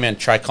tell you, hey man,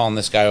 try calling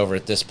this guy over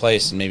at this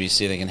place and maybe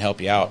see if they can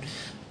help you out.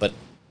 But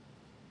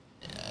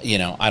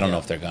I don't know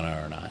if they're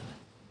gonna or not.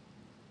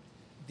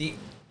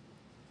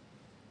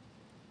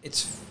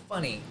 It's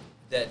funny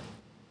that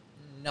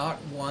not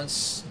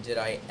once did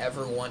I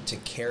ever want to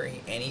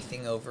carry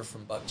anything over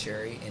from Buck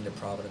Cherry into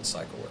Providence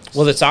Cycle Works.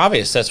 Well, that's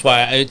obvious. That's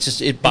why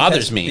it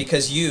bothers me.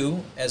 Because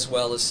you, as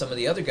well as some of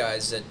the other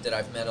guys that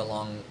I've met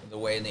along the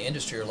way in the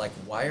industry, are like,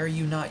 why are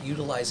you not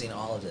utilizing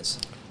all of this?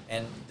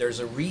 And there's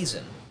a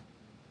reason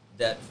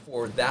that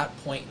for that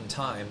point in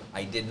time,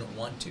 I didn't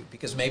want to.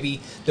 Because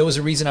maybe there was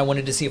a reason I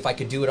wanted to see if I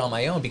could do it on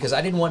my own, because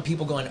I didn't want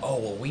people going, oh,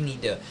 well, we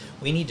need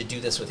to do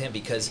this with him,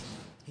 because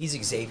he's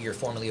Xavier,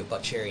 formerly of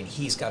Buck Cherry, and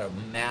he's got a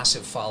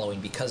massive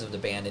following because of the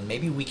band, and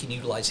maybe we can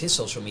utilize his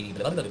social media.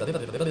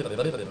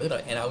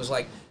 And I was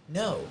like,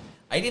 no,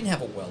 I didn't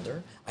have a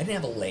welder. I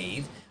didn't have a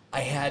lathe. I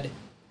had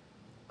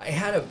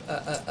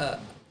a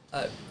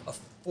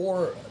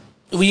four.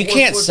 Well, you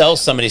can't sell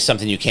somebody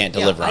something you can't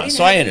deliver on,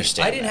 so I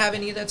understand. I didn't have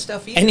any of that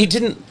stuff either. And you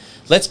didn't.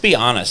 Let's be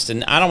honest,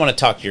 and I don't want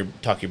to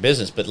talk your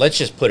business, but let's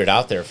just put it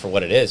out there for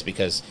what it is,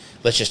 because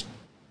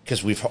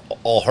we've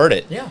all heard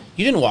it. Yeah.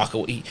 You didn't walk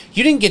away.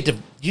 You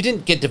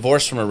didn't get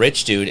divorced from a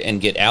rich dude and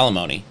get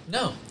alimony.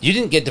 No. You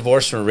didn't get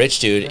divorced from a rich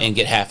dude and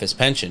get half his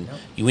pension.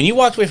 No. When you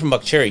walked away from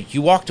Buck Cherry,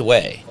 you walked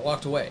away. I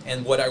walked away,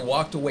 and what I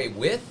walked away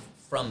with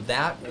from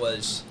that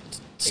was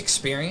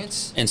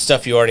experience and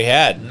stuff you already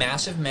had,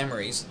 massive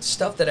memories,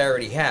 stuff that I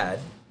already had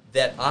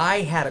that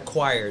I had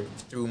acquired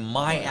through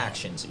my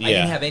actions. I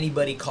didn't have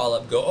anybody call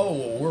up and go, oh,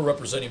 well, we're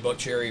representing Buck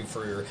Cherry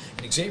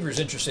and Xavier's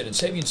interested in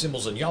Sabian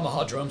cymbals and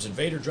Yamaha drums and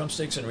Vader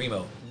drumsticks and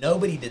Remo.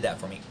 Nobody did that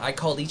for me. I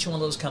called each one of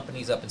those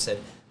companies up and said,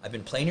 I've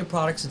been playing your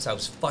product since I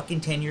was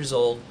fucking 10 years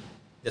old.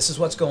 This is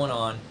what's going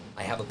on.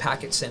 I have a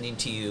packet sending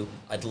to you.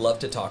 I'd love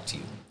to talk to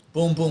you.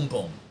 Boom, boom,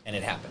 boom. And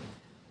it happened.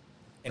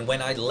 And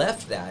when I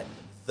left that,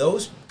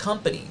 those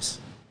companies,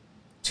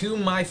 to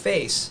my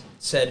face,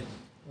 said,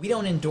 we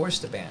don't endorse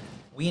the band.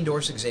 We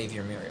endorse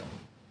Xavier Muriel,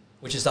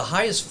 which is the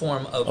highest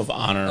form of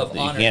honor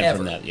ever.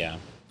 From that, yeah.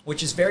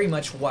 Which is very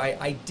much why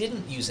I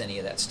didn't use any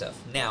of that stuff.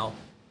 Now,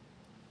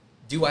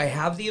 do I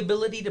have the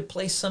ability to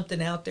place something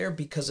out there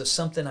because of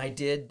something I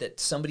did that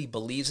somebody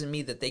believes in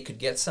me that they could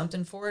get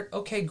something for it?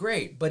 Okay,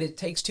 great. But it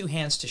takes two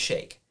hands to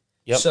shake.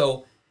 Yep.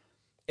 So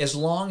as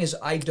long as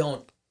I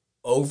don't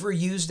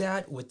overuse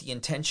that with the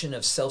intention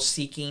of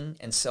self-seeking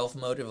and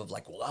self-motive of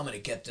like, well, I'm going to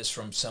get this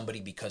from somebody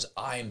because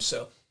I'm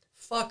so...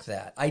 Fuck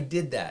that. I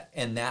did that.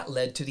 And that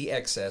led to the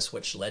excess,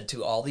 which led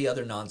to all the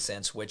other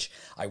nonsense, which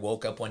I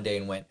woke up one day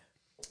and went,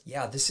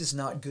 yeah, this is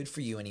not good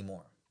for you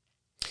anymore.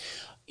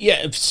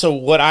 Yeah, so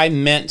what I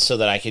meant, so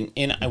that I can,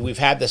 and we've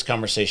had this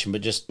conversation,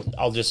 but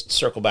I'll just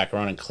circle back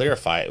around and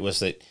clarify it, was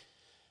that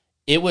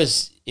it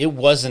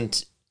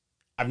wasn't,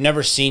 I've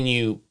never seen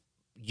you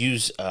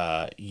use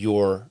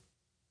your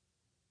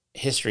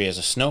history as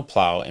a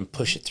snowplow and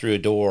push it through a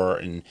door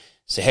and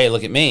say, hey,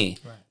 look at me.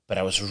 Right. But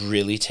I was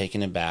really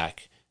taken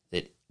aback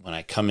when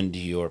I come into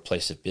your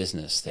place of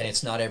business, and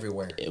it's not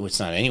everywhere. It's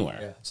not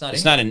anywhere. Yeah,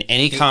 it's not in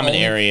any common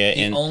area.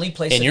 The only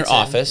place in your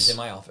office is in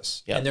my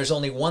office, yep. And there's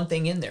only one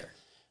thing in there,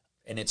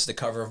 and it's the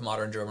cover of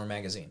Modern Drummer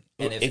magazine,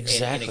 and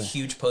exactly in a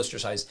huge poster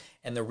size.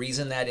 And the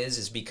reason that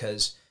is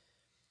because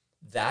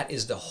that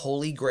is the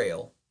holy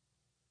grail.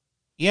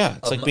 Yeah,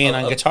 it's like being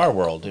on Guitar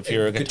World if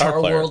you're a guitar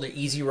player. Guitar World, or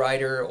Easy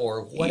Rider,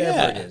 or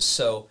whatever it is.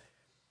 So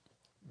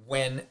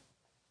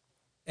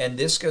and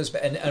this goes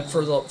back, and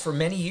for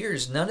many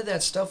years, none of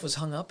that stuff was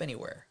hung up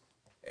anywhere,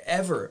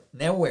 ever,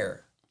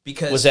 nowhere.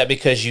 Because was that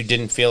because you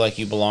didn't feel like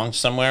you belonged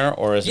somewhere,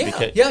 or is it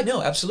because? Yeah,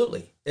 no,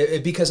 absolutely.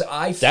 Because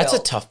I felt that's a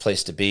tough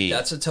place to be.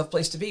 That's a tough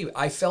place to be.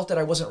 I felt that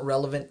I wasn't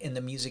relevant in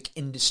the music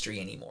industry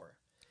anymore,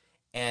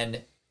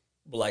 and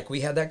like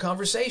we had that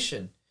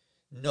conversation.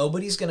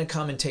 Nobody's going to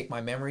come and take my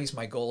memories,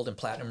 my gold and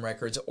platinum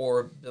records,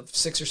 or the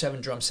 6 or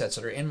 7 drum sets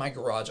that are in my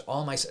garage.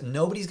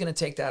 Nobody's going to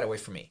take that away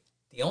from me.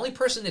 The only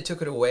person that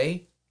took it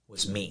away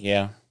was me.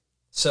 Yeah.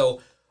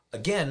 So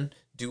again,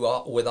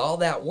 with all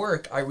that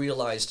work, I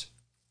realized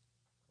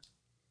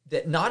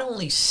that not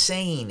only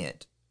saying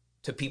it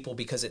to people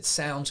because it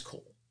sounds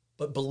cool,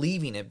 but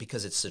believing it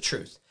because it's the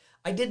truth.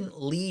 I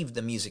didn't leave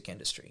the music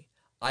industry.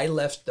 I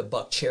left the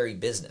Buck Cherry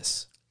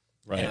business.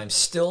 Right. And I'm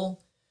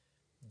still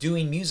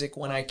doing music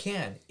when I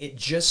can. It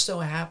just so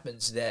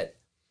happens that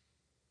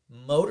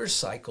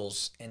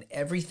motorcycles and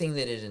everything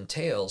that it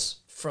entails,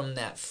 from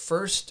that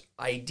first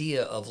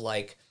idea of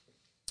like,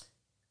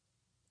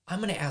 I'm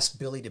going to ask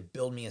Billy to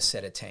build me a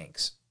set of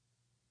tanks.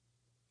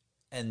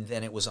 And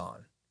then it was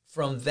on.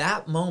 From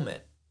that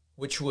moment,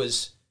 which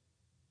was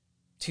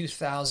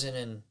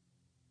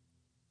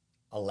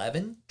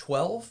 2011,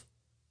 12,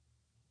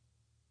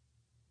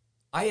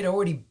 he had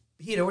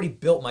already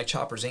built my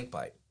Choppers Ink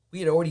bike. We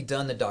had already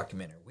done the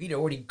documentary. We'd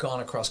already gone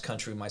across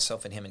country,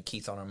 myself and him and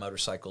Keith, on our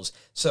motorcycles.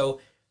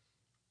 So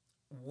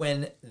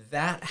when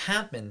that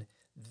happened,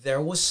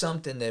 there was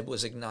something that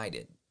was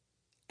ignited.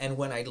 And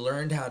when I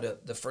learned how to,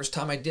 the first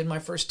time I did my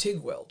first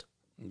TIG weld,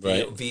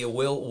 right, via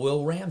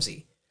Will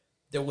Ramsey,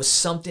 there was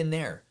something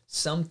there.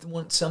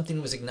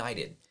 Something was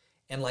ignited.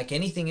 And like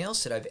anything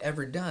else that I've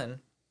ever done,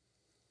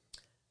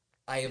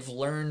 I have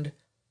learned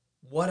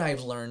what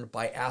I've learned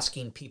by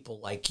asking people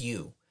like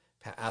you,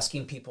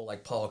 asking people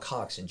like Paul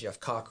Cox and Jeff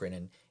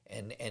Cochran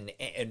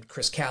and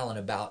Chris Callan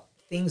about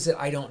things that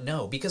I don't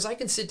know. Because I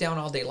can sit down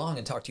all day long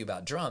and talk to you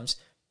about drums,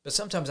 but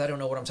sometimes I don't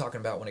know what I'm talking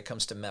about when it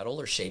comes to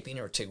metal or shaping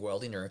or TIG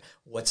welding or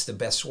what's the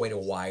best way to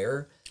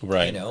wire.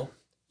 Right. You know?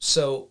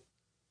 So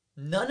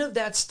none of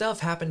that stuff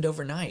happened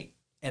overnight.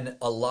 And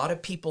a lot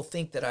of people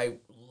think that I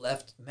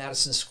left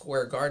Madison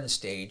Square Garden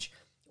stage,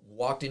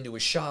 walked into a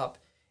shop,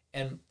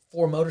 and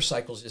 4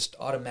 motorcycles just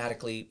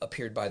automatically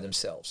appeared by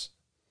themselves.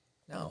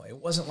 No, it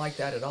wasn't like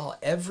that at all.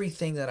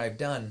 Everything that I've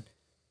done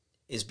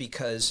is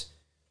because,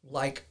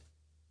 like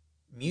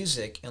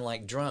music and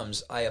like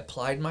drums, I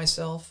applied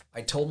myself.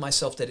 I told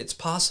myself that it's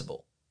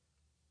possible.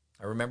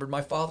 I remembered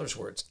my father's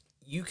words.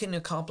 You can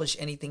accomplish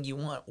anything you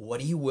want.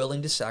 What are you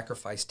willing to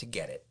sacrifice to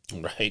get it?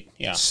 Right.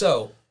 Yeah.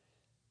 So,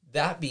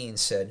 that being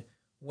said,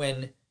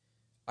 when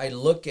I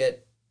look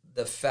at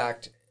the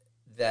fact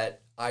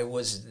that I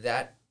was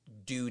that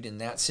dude in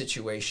that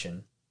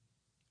situation,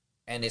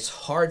 and it's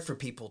hard for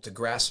people to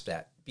grasp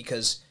that,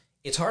 because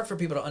it's hard for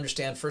people to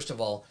understand, first of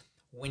all,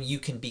 when you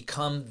can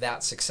become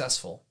that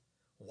successful,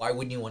 why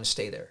wouldn't you want to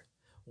stay there?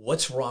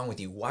 What's wrong with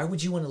you? Why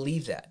would you want to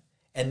leave that?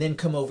 And then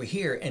come over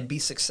here and be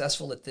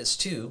successful at this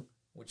too,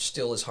 which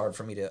still is hard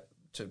for me to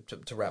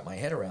wrap my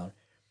head around.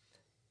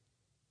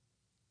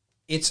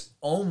 It's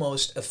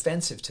almost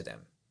offensive to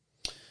them.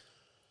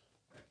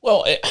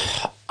 Well,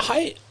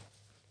 high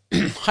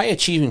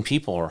achieving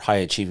people are high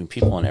achieving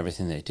people in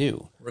everything they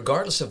do,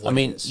 regardless of what. I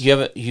mean, it is.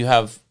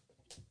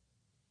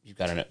 you've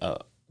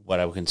got what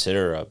I would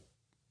consider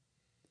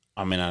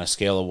on a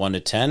scale of 1 to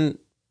 10,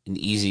 an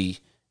easy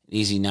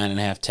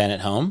 9.5, 10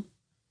 at home.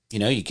 You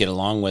know, you get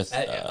along with.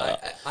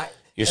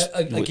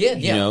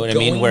 Again, you know what I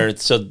mean? Where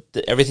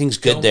everything's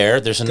good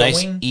there. There's a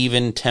nice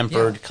even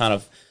tempered kind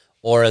of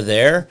aura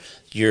there.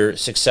 You're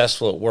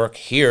successful at work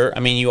here. I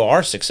mean, you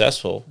are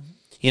successful.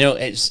 You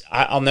know,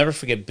 I'll never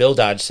forget. Bill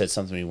Dodge said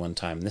something to me one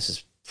time. This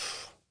is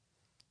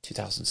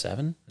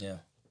 2007. Yeah,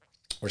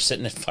 we're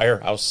sitting at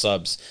Firehouse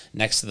Subs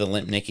next to the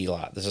Limp Nicky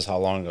lot. This is how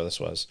long ago this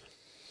was.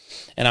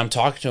 And I'm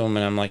talking to him,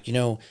 and I'm like, you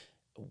know,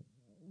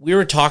 we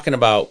were talking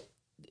about.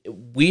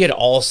 We had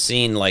all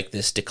seen like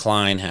this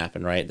decline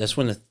happen, right? That's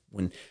when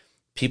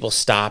people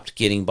stopped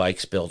getting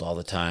bikes built all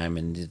the time,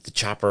 and the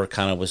chopper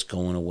kind of was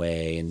going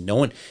away, and no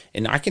one.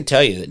 And I can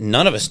tell you that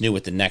none of us knew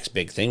what the next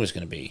big thing was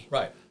going to be.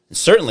 Right. And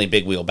certainly,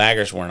 big wheel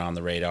baggers weren't on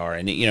the radar,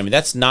 and you know, I mean,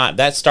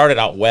 that started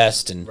out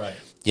west, and right.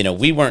 You know,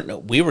 we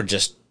were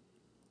just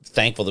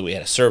thankful that we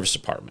had a service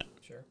department.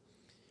 Sure.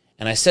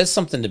 And I said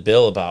something to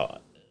Bill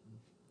about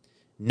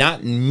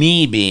not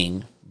me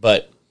being,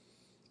 but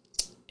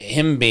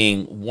him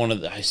being one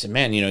of the. I said,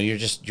 man, you know,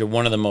 you're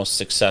one of the most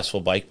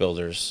successful bike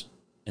builders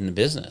in the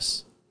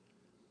business.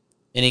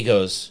 And he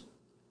goes,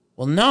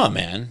 well, no,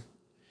 man.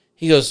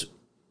 He goes,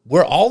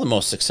 we're all the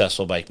most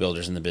successful bike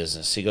builders in the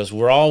business. He goes,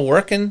 we're all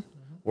working,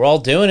 we're all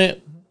doing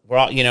it, we're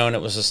all, you know. And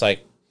it was just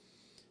like,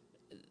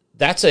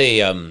 that's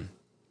a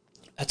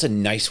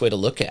nice way to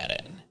look at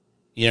it.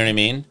 You know what I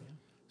mean?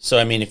 So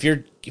I mean, if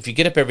you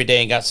get up every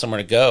day and got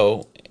somewhere to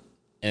go,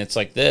 and it's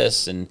like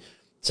this, and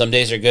some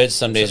days are good,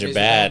 some days are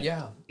bad.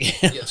 Yeah.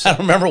 I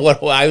remember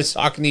what I was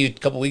talking to you a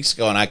couple weeks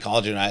ago, and I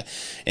called you,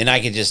 and I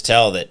could just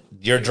tell that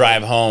your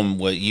drive home,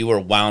 you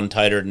were wound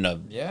tighter than a.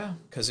 Yeah,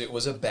 because it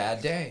was a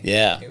bad day.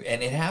 Yeah,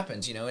 and it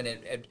happens, you know.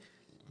 And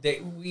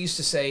we used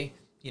to say,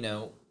 you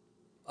know,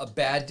 a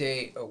bad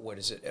day. What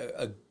is it?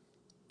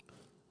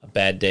 A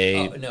bad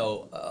day.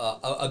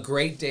 A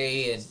great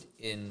day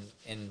in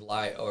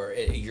life, or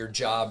your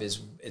job is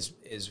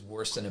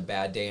worse than a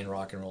bad day in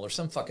rock and roll, or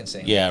some fucking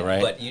saying. Yeah, like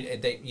right. But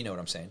you know what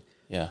I'm saying.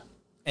 Yeah,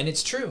 and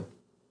it's true,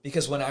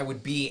 because when I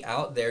would be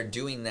out there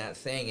doing that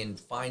thing and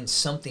find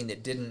something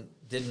that didn't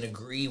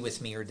agree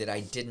with me or that I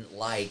didn't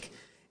like,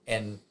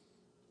 and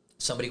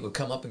somebody would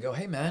come up and go,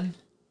 "Hey, man,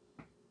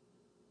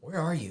 where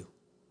are you?"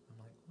 I'm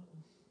like,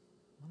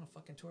 "I'm on a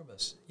fucking tour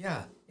bus."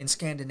 Yeah, in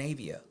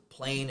Scandinavia,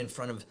 playing in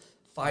front of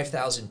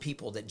 5,000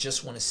 people that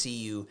just want to see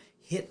you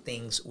hit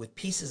things with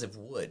pieces of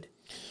wood.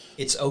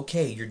 It's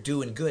okay. You're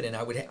doing good. And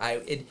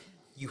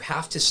you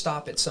have to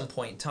stop at some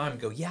point in time and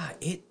go, yeah,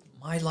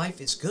 my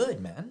life is good,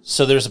 man.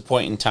 So there's a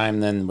point in time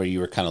then where you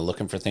were kind of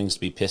looking for things to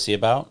be pissy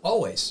about?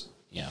 Always.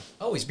 Yeah.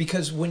 Always.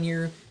 Because when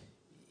you're,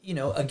 you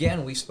know,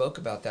 again, we spoke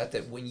about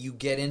that when you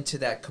get into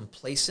that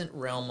complacent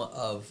realm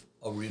of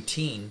a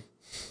routine,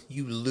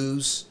 you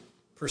lose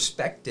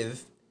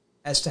perspective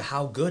as to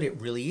how good it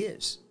really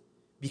is.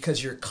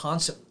 Because you're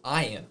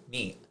constantly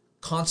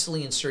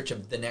in search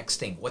of the next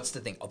thing. What's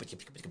the thing?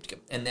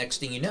 And next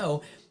thing you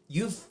know,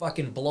 you've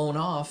fucking blown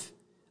off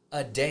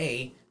a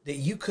day that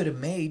you could have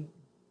made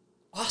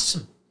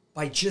awesome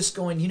by just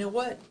going, you know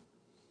what?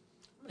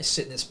 I'm going to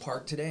sit in this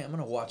park today. I'm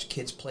going to watch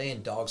kids play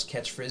and dogs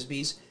catch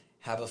Frisbees,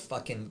 have a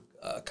fucking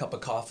cup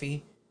of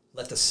coffee,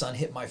 let the sun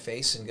hit my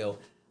face and go,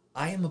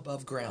 I am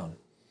above ground,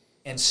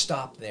 and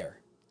stop there.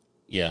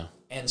 Yeah.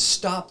 And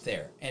stop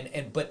there.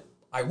 But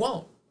I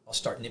won't. I'll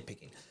start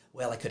nitpicking.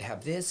 Well, I could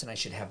have this, and I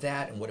should have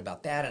that, and what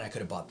about that? And I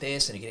could have bought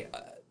this, and again,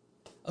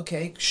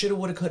 okay, shoulda,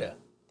 woulda, coulda.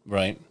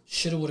 Right.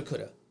 Shoulda, woulda,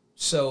 coulda.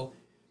 So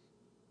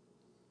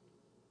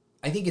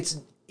I think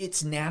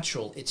it's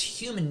natural. It's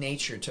human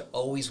nature to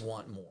always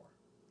want more.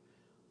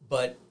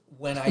 But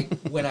when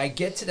I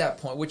get to that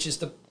point, which is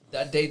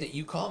that day that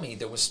you call me,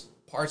 there was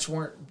parts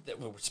that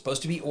were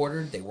supposed to be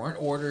ordered, they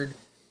weren't ordered.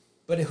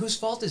 But whose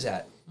fault is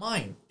that?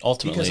 Mine.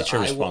 Ultimately, it's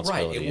your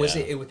responsibility.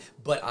 Right.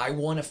 But I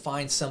want to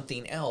find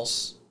something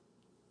else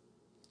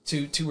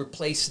to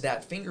replace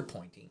that finger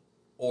pointing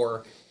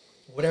or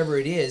whatever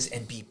it is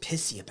and be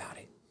pissy about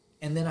it.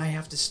 And then I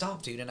have to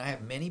stop, dude. And I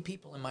have many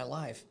people in my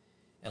life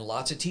and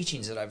lots of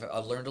teachings that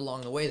I've learned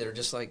along the way that are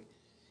just like,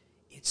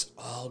 it's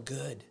all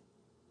good.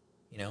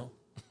 You know,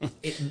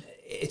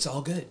 it's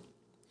all good.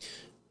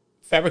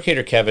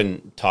 Fabricator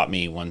Kevin taught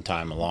me one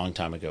time, a long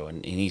time ago,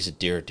 and he's a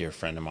dear, dear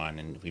friend of mine,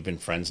 and we've been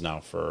friends now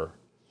for,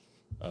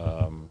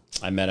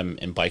 I met him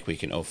in Bike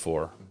Week in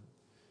 2004,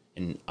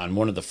 and on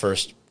one of the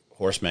first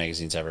horse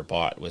magazines I ever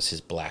bought was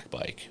his black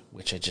bike,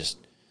 which I just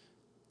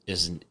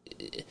isn't,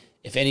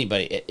 if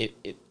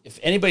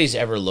anybody's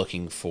ever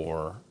looking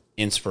for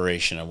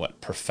inspiration on what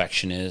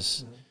perfection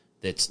is,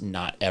 that's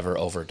not ever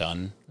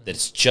overdone,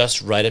 that's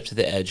just right up to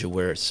the edge of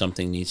where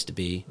something needs to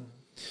be,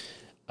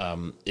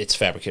 it's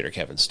Fabricator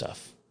Kevin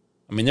stuff.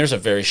 I mean, there's a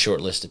very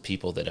short list of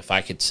people that if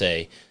I could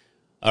say,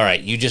 all right,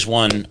 you just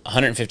won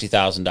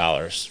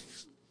 $150,000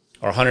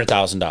 or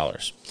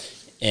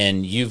 $100,000,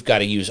 and you've got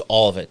to use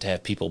all of it to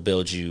have people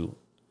build you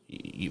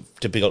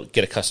to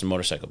get a custom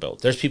motorcycle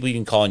built. There's people you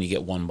can call and you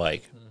get one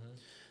bike.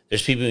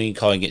 There's people you can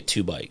call and get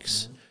two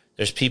bikes.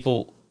 There's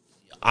people.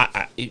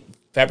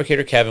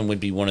 Fabricator Kevin would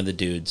be one of the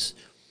dudes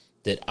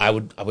that I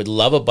would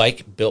love a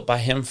bike built by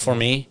him for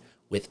me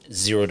with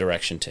zero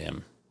direction to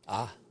him.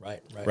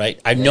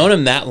 Right. I've known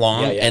him that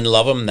long and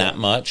love him that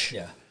much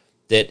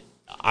that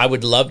I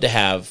would love to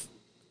have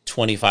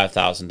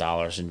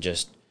 $25,000 and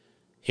just,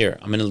 here,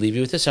 I'm going to leave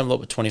you with this envelope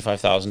with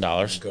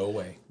 $25,000. Go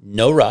away.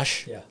 No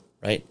rush. Yeah.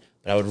 Right?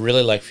 But I would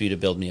really like for you to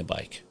build me a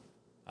bike.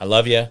 I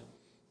love you.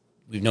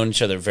 We've known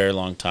each other a very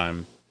long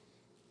time.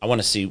 I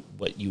want to see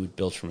what you would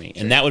build for me.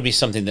 Sure. And that would be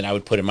something that I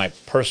would put in my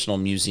personal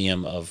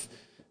museum of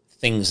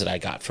things that I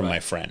got from my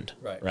friend.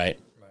 Right.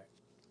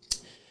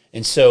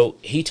 And so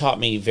he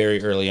taught me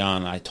very early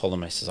on. I told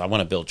him, I says, I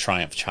want to build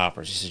Triumph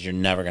choppers. He says, you're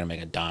never going to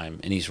make a dime.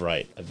 And he's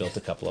right. I built a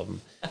couple of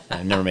them. And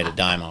I've never made a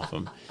dime off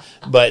them.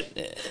 But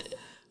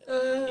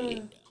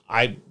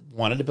I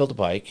wanted to build a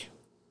bike.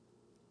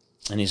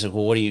 And he said,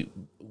 well,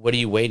 what are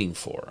you waiting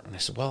for? And I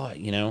said, well,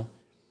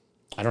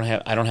 I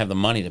don't have the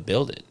money to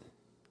build it.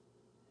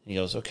 And he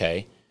goes,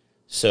 okay.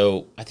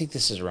 So I think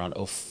this is around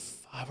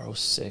 05 or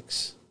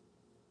 06.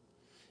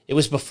 It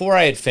was before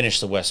I had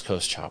finished the West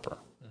Coast chopper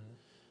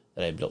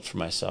that I built for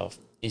myself.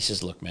 He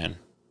says, look, man,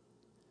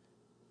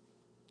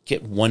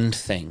 get one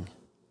thing.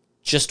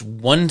 Just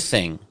one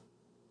thing.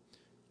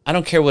 I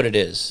don't care what it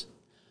is.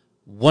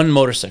 One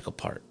motorcycle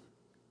part.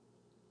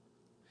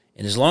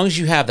 And as long as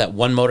you have that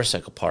one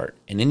motorcycle part,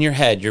 and in your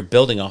head you're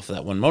building off of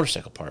that one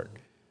motorcycle part,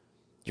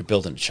 you're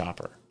building a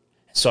chopper.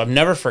 So I've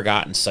never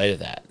forgotten sight of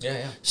that.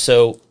 Yeah.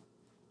 So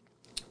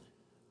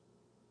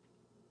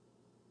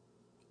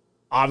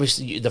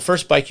obviously the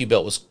first bike you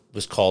built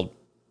was called,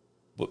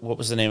 what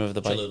was the name of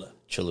the bike?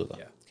 Cholula.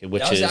 Yeah. Okay,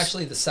 that was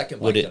actually the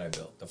second bike that I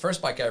built. The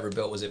first bike I ever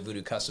built was at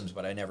Voodoo Customs,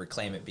 but I never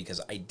claim it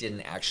because I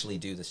didn't actually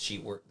do the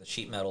sheet work, the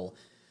sheet metal,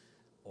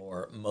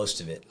 or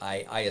most of it.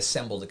 I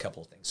assembled a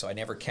couple of things, so I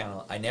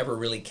never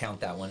really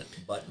count that one.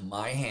 But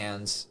my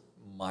hands,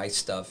 my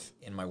stuff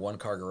in my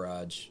one-car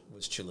garage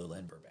was Cholula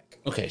and Burbank.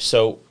 Okay,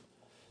 so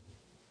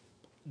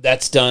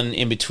that's done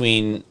in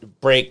between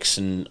breaks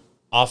and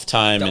off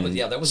time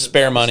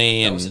spare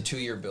money. That was a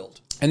 2-year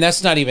build, and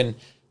that's not even.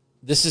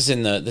 This is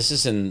in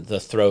the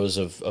throes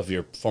of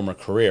your former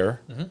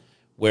career,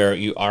 where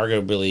you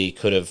arguably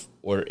could have,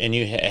 and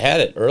you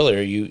had it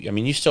earlier.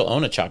 You still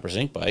own a Choppers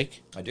Inc.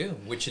 bike. I do,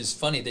 which is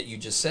funny that you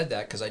just said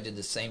that because I did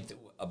the same thing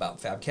about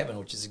Fab Kevin,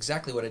 which is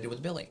exactly what I did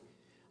with Billy.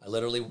 I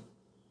literally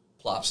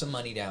plopped some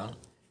money down.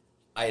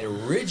 I had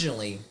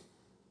originally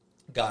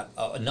got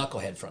a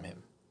knucklehead from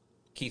him.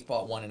 Keith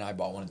bought one and I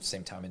bought one at the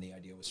same time, and the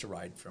idea was to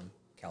ride from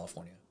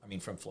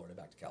Florida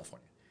back to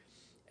California.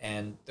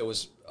 And there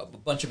was a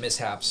bunch of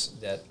mishaps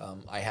that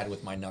I had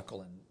with my knuckle,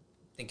 and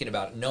thinking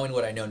about it, knowing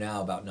what I know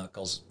now about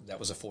knuckles, that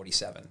was a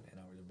 47, and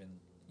I would have been,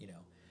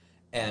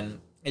 and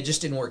it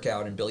just didn't work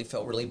out, and Billy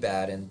felt really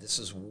bad, and this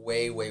is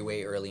way, way,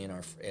 way early in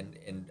our,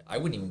 and I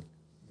wouldn't even,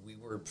 we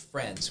were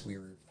friends, we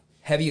were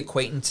heavy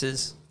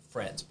acquaintances,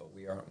 friends, but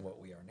we aren't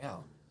what we are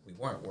now. We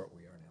weren't what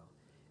we are now.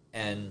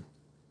 And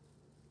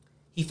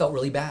he felt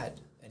really bad,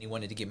 and he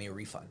wanted to give me a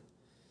refund.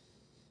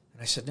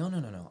 And I said, no,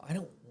 I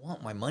don't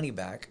want my money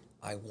back.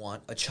 I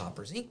want a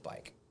Choppers Inc.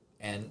 bike.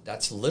 And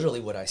that's literally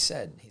what I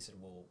said. He said,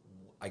 well,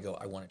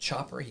 I want a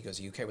chopper. He goes,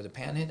 are you okay with a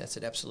panhead? I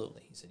said,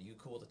 absolutely. He said, you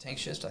cool with a tank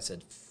shift? I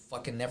said,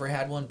 fucking never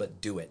had one, but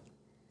do it.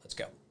 Let's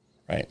go.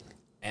 Right.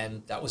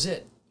 And that was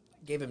it.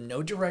 I gave him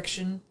no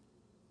direction,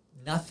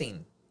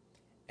 nothing.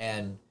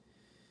 And,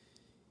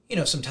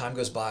 some time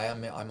goes by,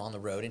 I'm on the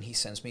road, and he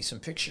sends me some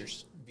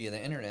pictures via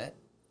the internet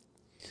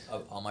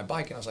on my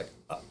bike. And I was like,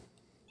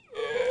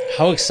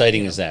 how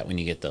exciting is that when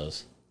you get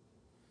those?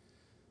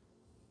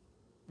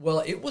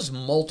 Well, it was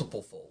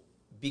multiple-fold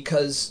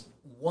because,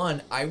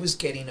 one, I was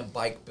getting a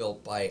bike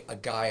built by a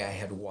guy I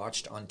had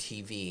watched on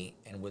TV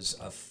and was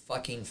a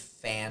fucking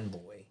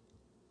fanboy.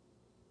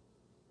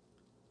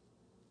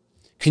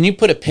 Can you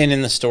put a pin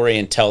in the story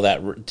and tell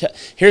that?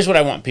 Here's what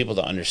I want people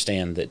to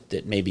understand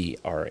that maybe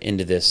are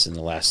into this in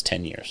the last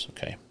 10 years,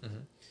 okay? Mm-hmm.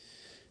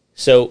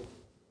 So,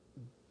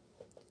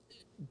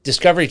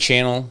 Discovery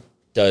Channel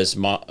does,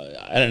 and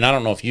I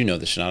don't know if you know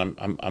this or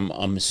not,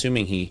 I'm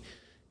assuming he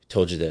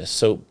told you this.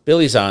 So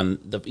Billy's on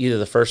either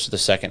the first or the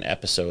second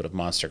episode of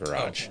Monster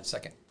Garage. Oh,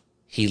 second.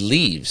 He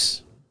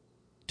leaves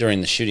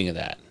during the shooting of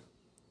that.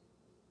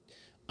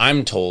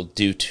 I'm told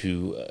due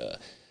to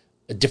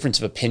a difference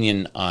of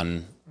opinion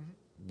on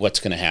what's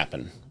going to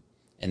happen.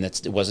 And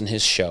it wasn't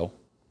his show.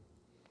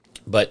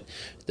 But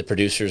the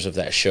producers of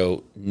that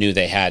show knew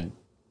they had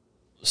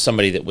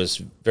somebody that was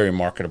very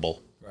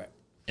marketable, right,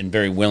 and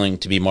very willing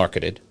to be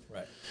marketed.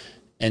 Right.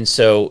 And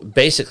so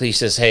basically he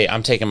says, hey,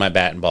 I'm taking my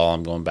bat and ball.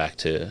 I'm going back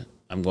to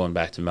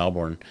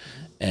Melbourne.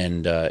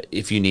 And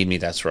if you need me,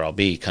 that's where I'll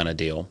be, kind of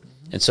deal.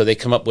 Mm-hmm. And so they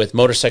come up with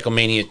Motorcycle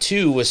Mania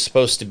 2 was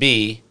supposed to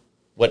be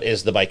what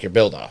is the Biker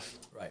Build-Off.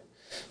 Right.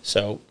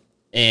 So,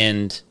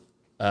 and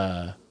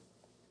the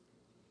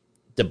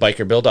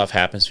Biker Build-Off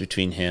happens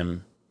between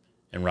him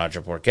and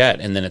Roger Bourget,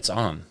 and then it's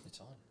on.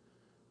 It's on.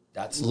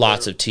 That's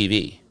lots of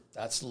TV.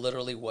 That's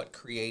literally what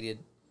created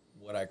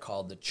what I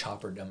call the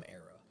chopperdom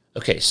era.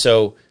 Okay,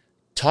 so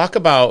talk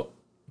about,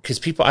 because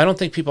I don't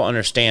think people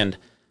understand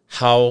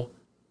how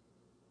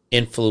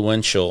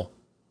influential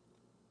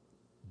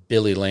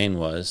Billy Lane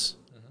was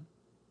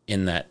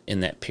in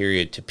that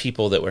period to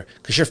people that were,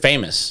 because you're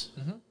famous.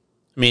 Mm-hmm.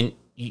 I mean,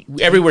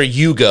 everywhere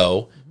you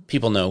go,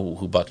 people know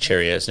who Buck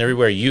Cherry is, and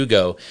everywhere you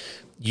go,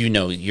 you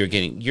know you're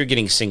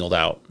getting singled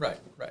out. Right.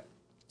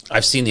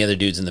 I've seen the other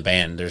dudes in the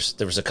band.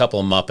 There was a couple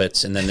of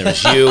Muppets, and then there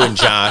was you and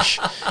Josh,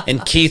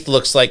 and Keith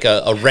looks like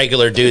a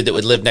regular dude that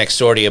would live next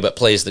door to you but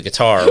plays the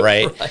guitar,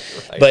 right? right.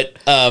 But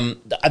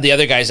the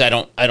other guys I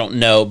don't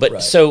know.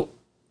 But So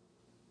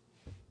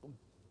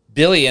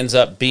Billy ends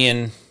up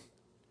being,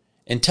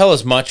 and tell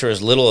as much or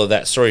as little of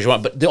that story as you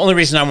want. But the only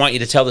reason I want you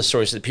to tell the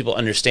story is so that people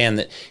understand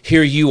that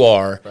here you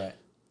are,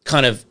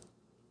 kind of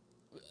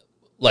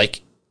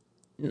like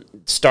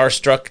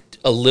starstruck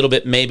a little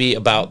bit maybe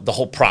about the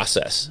whole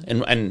process,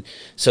 and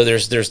so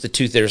there's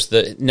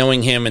the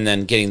knowing him and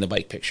then getting the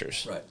bike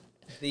pictures.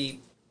 Right.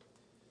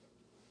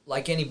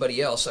 Like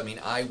anybody else, I mean,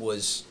 I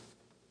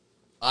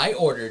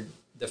ordered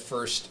the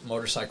first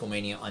Motorcycle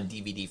Mania on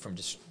DVD from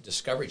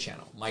Discovery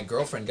Channel. My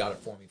girlfriend got it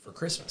for me for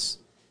Christmas.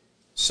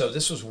 So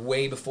this was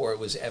way before it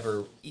was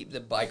ever, the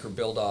Biker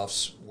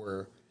Build-Offs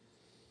were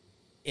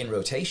in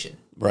rotation.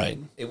 Right.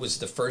 It was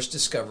the first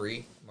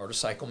Discovery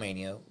Motorcycle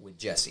Mania with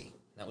Jesse.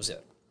 That was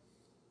it.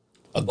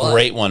 A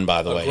great one,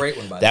 by the way. Great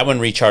one, by the way. That one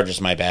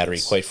recharges my battery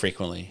quite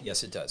frequently.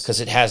 Yes, it does. Because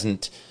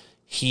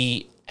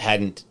he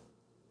hadn't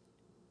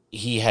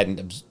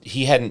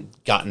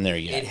gotten there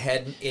yet.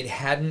 It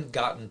hadn't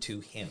gotten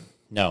to him.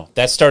 No,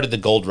 that started the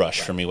gold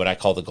rush for me. What I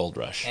call the gold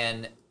rush.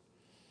 And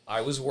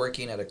I was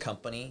working at a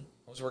company.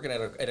 I was working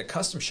at a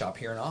custom shop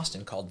here in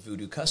Austin called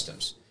Voodoo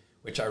Customs.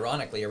 Which,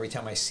 ironically, every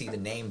time I see the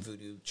name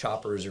Voodoo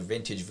Choppers or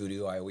Vintage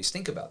Voodoo, I always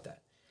think about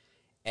that.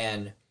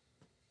 And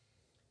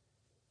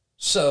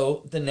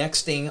so the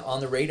next thing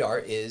on the radar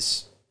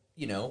is,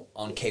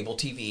 on cable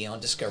TV, on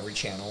Discovery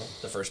Channel,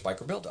 the first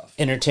Biker Build-Off.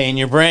 Entertain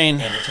your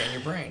brain.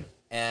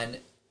 And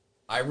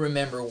I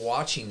remember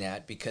watching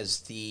that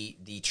because the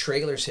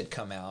trailers had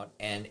come out,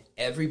 and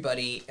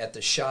everybody at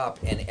the shop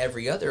and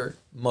every other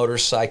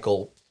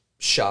motorcycle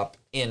shop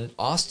in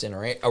Austin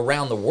or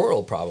around the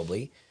world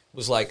probably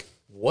was like,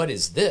 what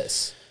is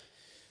this?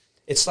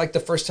 It's like the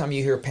first time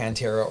you hear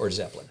Pantera or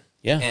Zeppelin.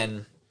 Yeah.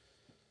 And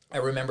I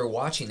remember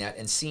watching that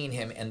and seeing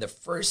him, and the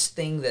first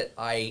thing that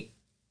I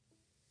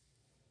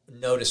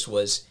noticed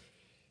was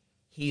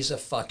he's a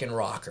fucking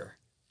rocker.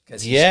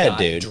 Because he's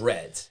got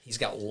dreads. He's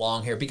got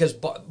long hair. Because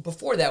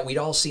before that, we'd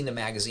all seen the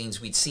magazines.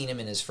 We'd seen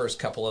him in his first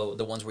couple of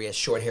the ones where he has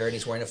short hair and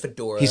he's wearing a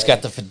fedora. He's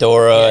got the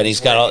fedora and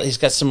he's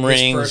got some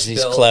rings.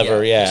 He's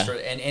clever,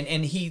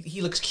 And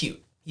he looks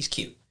cute. He's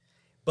cute.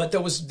 But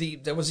there was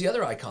the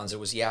other icons. There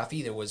was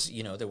Yaffe. There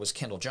was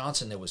Kendall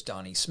Johnson. There was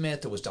Donnie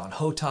Smith. There was Don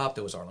Hotop.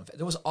 There was Arlen.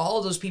 There was all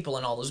of those people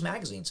in all those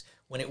magazines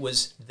when it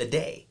was the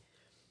day.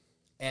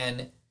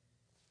 And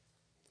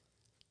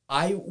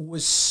I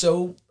was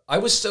so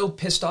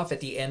pissed off at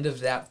the end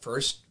of that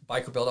first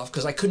Biker Build-Off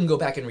because I couldn't go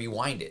back and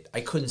rewind it.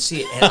 I couldn't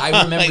see it. And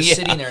I remember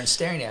sitting there and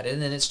staring at it,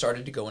 and then it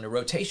started to go into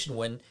rotation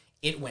when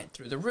it went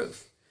through the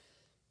roof.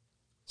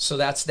 So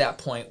that's that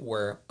point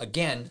where,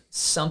 again,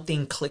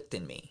 something clicked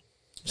in me.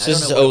 So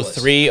this is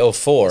 03,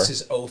 04. This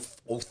is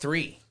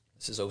 03.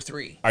 This is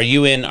 03. Are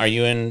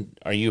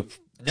you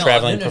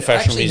traveling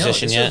professional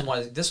musician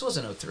yet? This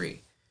wasn't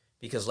 03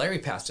 because Larry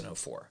passed in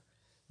 04.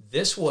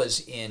 This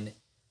was in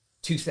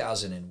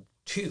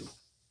 2002.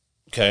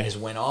 Okay. Is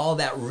when all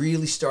that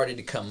really started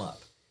to come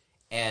up.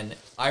 And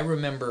I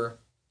remember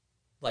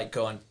like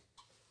going,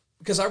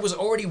 because I was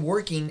already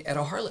working at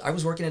a Harley. I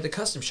was working at a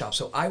custom shop,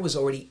 so I was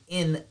already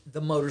in the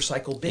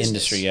motorcycle business.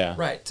 Industry, yeah.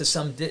 Right, to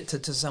some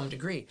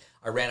degree.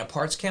 I ran a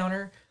parts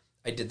counter.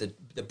 I did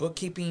the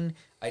bookkeeping.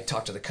 I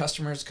talked to the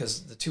customers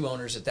because the two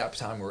owners at that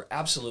time were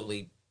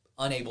absolutely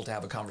unable to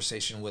have a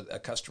conversation with a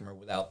customer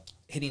without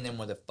hitting them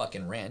with a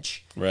fucking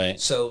wrench. Right.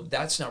 So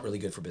that's not really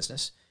good for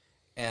business.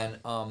 And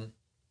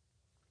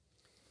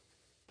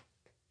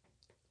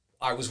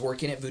I was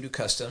working at Voodoo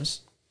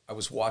Customs. I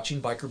was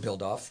watching Biker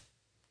Build-Off.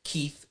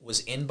 Keith was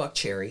in Buck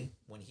Cherry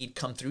when he'd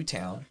come through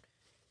town.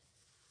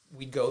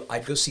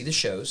 I'd go see the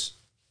shows,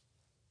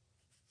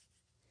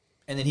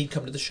 and then he'd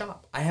come to the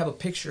shop. I have a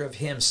picture of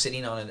him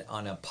sitting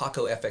on a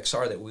Paco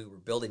FXR that we were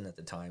building at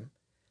the time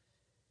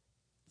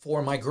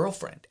for my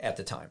girlfriend at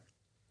the time.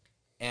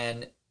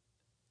 And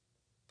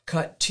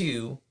cut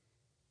to,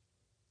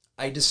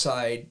 I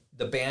decide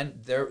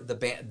that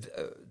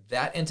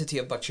entity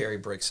of Buck Cherry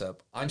breaks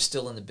up. I'm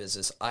still in the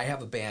business. I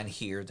have a band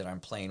here that I'm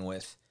playing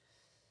with.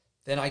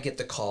 Then I get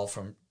the call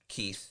from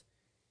Keith.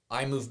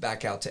 I move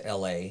back out to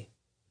LA.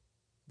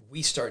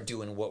 We start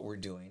doing what we're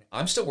doing.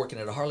 I'm still working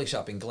at a Harley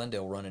shop in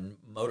Glendale running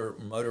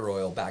motor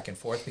oil back and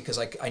forth because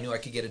I knew I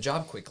could get a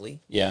job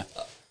quickly. Yeah.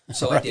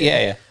 So I did.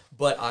 Yeah.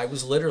 But I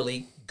was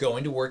literally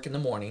going to work in the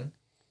morning.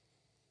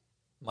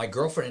 My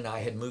girlfriend and I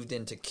had moved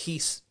into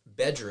Keith's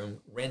bedroom,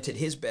 rented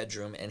his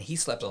bedroom, and he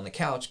slept on the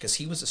couch because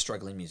he was a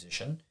struggling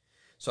musician.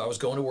 So I was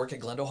going to work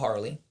at Glendale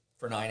Harley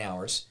for 9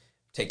 hours,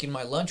 taking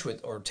my lunch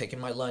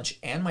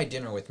and my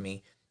dinner with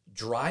me,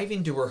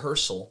 driving to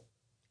rehearsal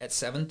at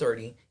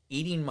 7:30,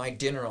 eating my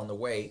dinner on the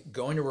way,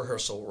 going to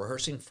rehearsal,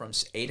 rehearsing from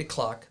 8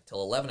 o'clock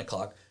till 11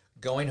 o'clock,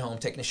 going home,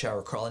 taking a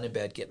shower, crawling in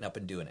bed, getting up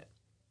and doing it.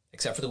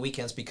 Except for the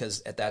weekends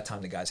because at that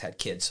time the guys had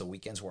kids, so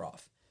weekends were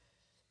off.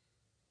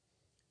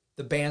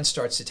 The band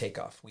starts to take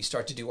off. We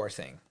start to do our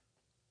thing.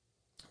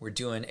 We're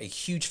doing a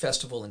huge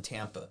festival in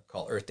Tampa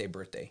called Earth Day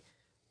Birthday.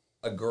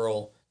 A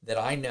girl that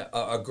I know,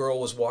 a girl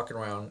was walking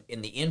around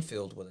in the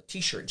infield with a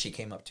T-shirt, and she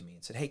came up to me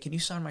and said, "Hey, can you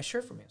sign my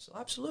shirt for me?" I said,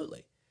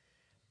 "Absolutely."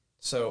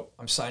 So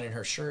I'm signing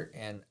her shirt,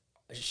 and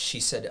she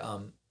said,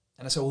 and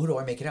I said, "Well, who do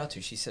I make it out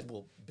to?" She said,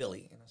 "Well,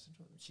 Billy." And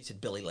she said,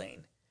 "Billy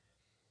Lane."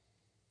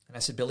 And I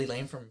said, "Billy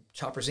Lane from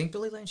Choppers Inc.,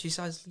 Billy Lane?" She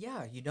says,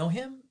 "Yeah, you know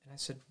him?" And I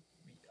said,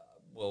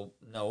 "Well,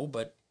 no,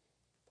 but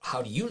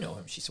how do you know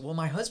him?" She said, "Well,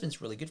 my husband's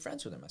really good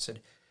friends with him." I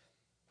said,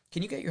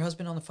 "Can you get your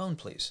husband on the phone,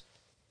 please?"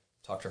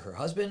 Talked to her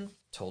husband,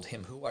 told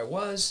him who I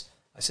was.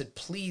 I said,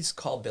 "Please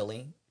call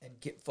Billy and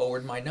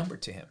forward my number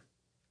to him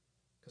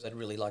because I'd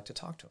really like to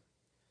talk to him."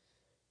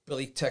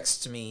 Billy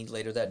texts me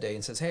later that day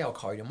and says, "Hey, I'll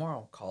call you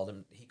tomorrow." Called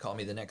him. He called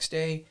me the next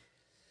day.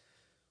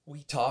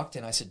 We talked,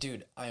 and I said,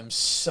 "Dude, I am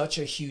such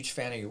a huge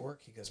fan of your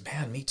work." He goes,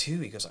 "Man, me too."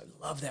 He goes, "I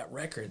love that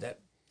record. That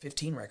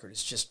 15 record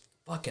is just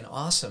fucking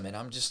awesome." And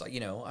I'm just like,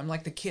 I'm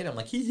like the kid. I'm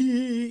like,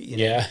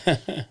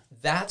 Yeah.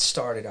 That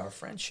started our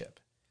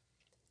friendship.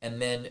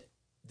 And then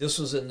this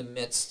was in the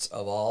midst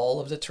of all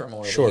of the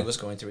turmoil that he was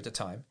going through at the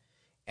time.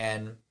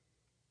 And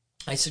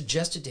I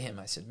suggested to him,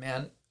 I said,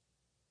 "Man,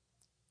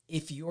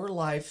 if your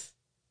life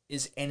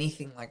is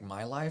anything like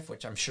my life,"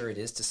 which I'm sure it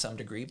is to some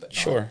degree, but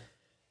not,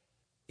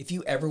 if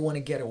you ever want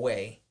to get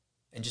away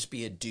and just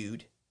be a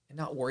dude and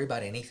not worry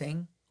about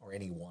anything or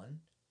anyone,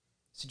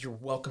 I said, "You're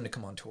welcome to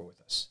come on tour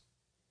with us."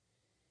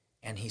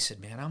 And he said,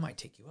 "Man, I might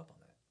take you up on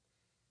that."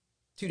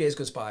 2 days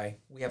goes by.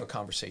 We have a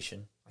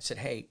conversation. I said,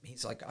 "Hey,"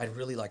 he's like, "I'd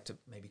really like to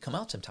maybe come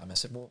out sometime." I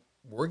said, "Well,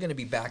 we're going to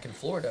be back in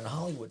Florida, in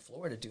Hollywood,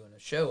 Florida, doing a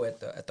show at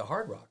the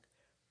Hard Rock.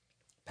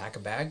 Pack a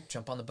bag,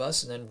 jump on the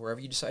bus, and then wherever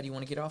you decide you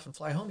want to get off and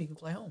fly home, you can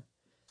fly home."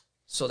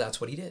 So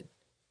that's what he did.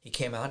 He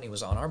came out and he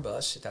was on our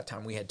bus. At that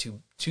time, we had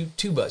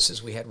two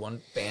buses. We had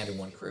one band and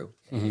one crew.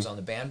 And he was on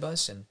the band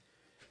bus, and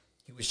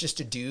he was just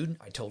a dude.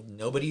 I told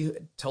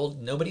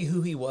nobody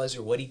who he was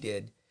or what he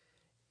did.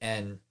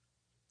 And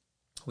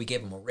we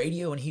gave him a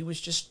radio, and he was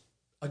just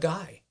a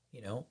guy,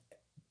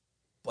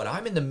 But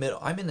I'm in the middle.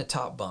 I'm in the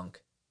top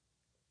bunk,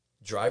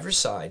 driver's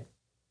side,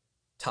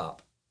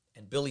 top,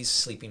 and Billy's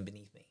sleeping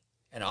beneath me.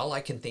 And all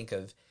I can think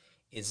of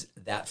is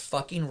that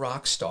fucking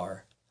rock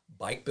star,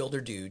 bike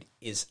builder dude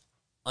is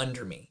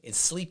under me, is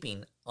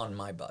sleeping on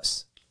my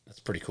bus. That's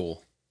pretty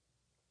cool.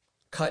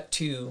 Cut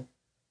to,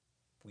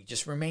 we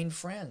just remained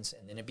friends.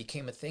 And then it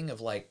became a thing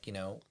of like,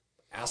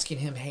 asking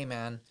him, "Hey,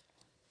 man,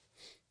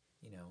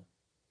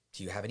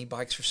 do you have any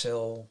bikes for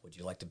sale? Would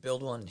you like to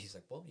build one?" And he's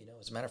like, "Well,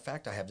 as a matter of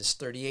fact, I have this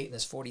 38 and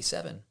this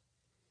 47.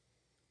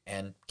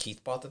 And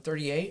Keith bought the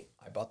 38.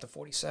 I bought the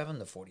 47.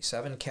 The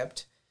 47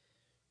 kept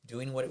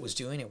doing what it was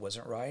doing. It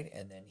wasn't right.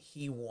 And then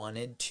he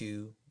wanted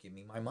to give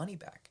me my money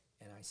back.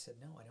 And I said,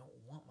 "No, I don't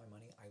want my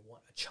money. I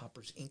want a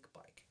Choppers Inc.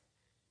 bike."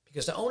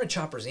 Because to own a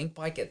Choppers Inc.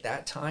 bike at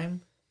that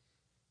time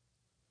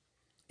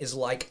is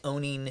like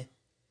owning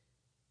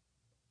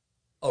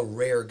a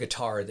rare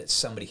guitar that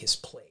somebody has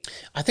played.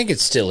 I think it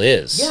still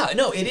is. Yeah,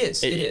 no, it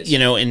is. It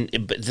is.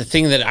 But the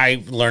thing that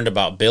I learned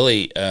about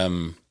Billy,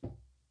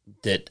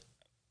 that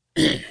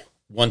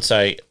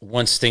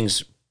once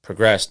things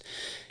progressed,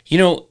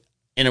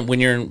 and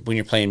when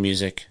you're playing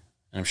music,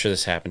 and I'm sure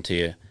this happened to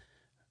you,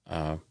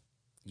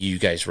 you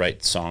guys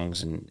write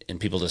songs and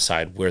people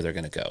decide where they're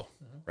going to go,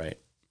 right?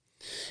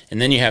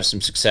 And then you have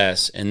some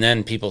success, and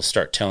then people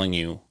start telling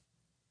you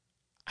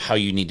how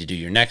you need to do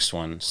your next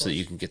one so that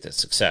you can get that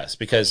success.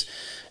 Because,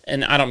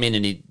 and I don't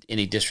mean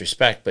any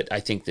disrespect, but I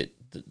think that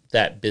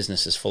that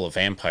business is full of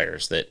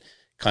vampires that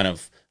kind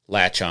of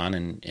latch on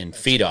and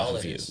feed off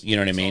of you. You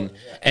know what I mean?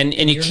 And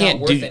you can't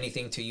not worth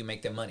anything till you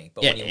make the money.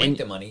 But when you make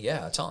the money,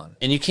 it's on.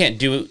 And you can't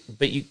do it,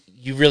 but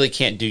you really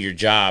can't do your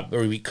job,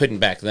 or we couldn't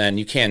back then.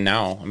 You can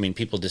now. I mean,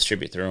 people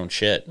distribute their own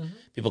shit,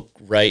 People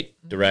write,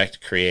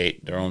 direct,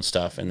 create their own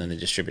stuff, and then they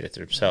distribute it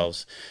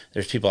themselves.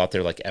 There's people out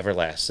there like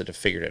Everlast that have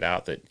figured it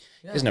out that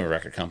doesn't have a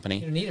record company.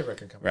 You don't need a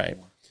record company Right.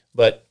 anymore.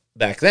 But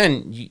back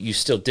then, you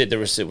still did. It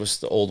was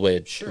the old way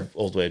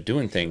of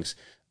doing things.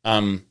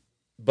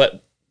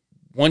 But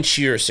once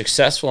you're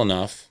successful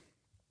enough,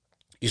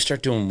 you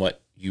start doing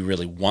what you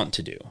really want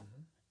to do.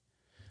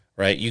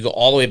 Right? You go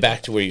all the way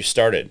back to where you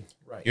started.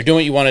 Right. You're doing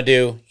what you want to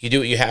do. You do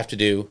what you have to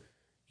do.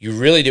 You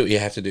really do what you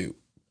have to do.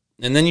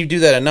 And then you do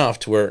that enough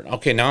to where,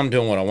 okay, now I'm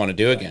doing what I want to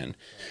do again.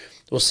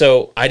 Well,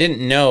 so I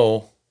didn't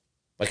know,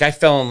 like I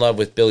fell in love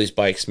with Billy's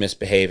Bikes,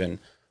 Misbehavin',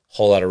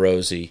 Whole Lotta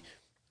Rosie.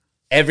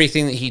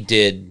 Everything that he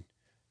did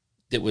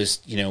that was,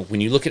 when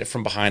you look at it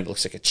from behind, it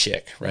looks like a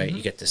chick, right?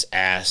 You get this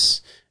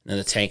ass, and then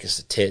the tank is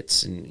the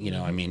tits. And,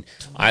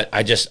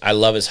 I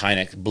love his high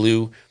neck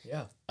blue.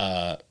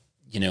 Yeah.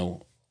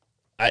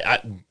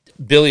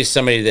 Billy's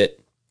somebody that,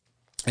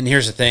 and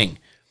here's the thing,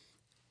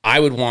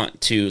 I would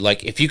want to,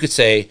 like, if you could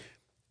say,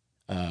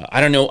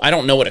 I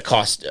don't know what it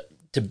costs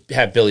to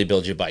have Billy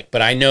build you a bike,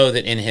 but I know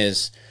that in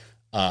his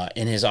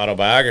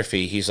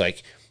autobiography, he's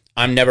like,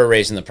 I'm never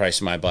raising the price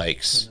of my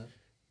bikes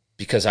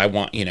because I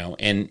want,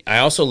 and I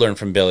also learned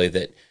from Billy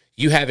that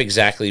you have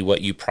exactly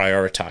what you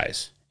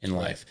prioritize in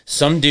life.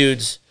 Some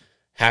dudes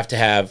have to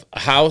have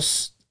a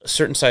house, a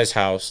certain size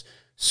house,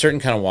 certain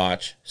kind of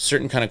watch,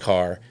 certain kind of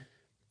car,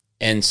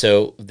 and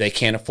so they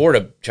can't afford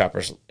a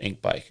Choppers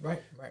Inc. bike.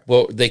 Right.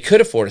 Well, they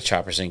could afford a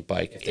Choppers Inc.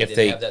 bike if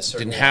they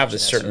didn't have the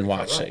certain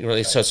watch. Right.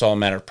 Really, so it's all a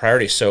matter of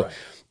priority. So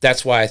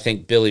that's why I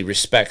think Billy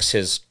respects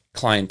his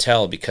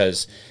clientele,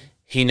 because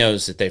he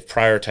knows that they've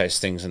prioritized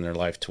things in their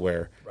life to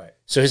where. Right.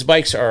 So his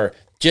bikes are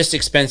just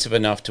expensive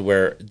enough to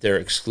where they're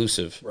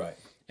exclusive. Right.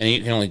 And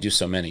you can only do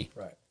so many.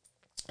 Right.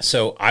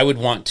 So I would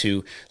want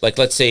to, like,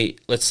 let's say,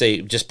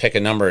 just pick a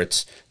number.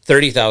 It's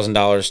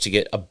 $30,000 to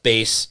get a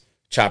base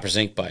Choppers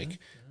Inc. bike.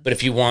 But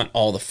if you want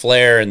all the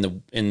flair and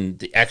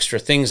the extra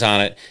things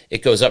on it,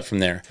 it goes up from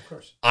there. Of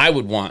course. I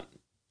would want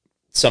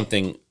a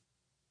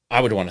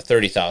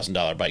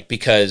 $30,000 bike,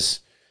 because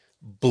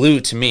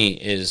blue to me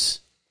is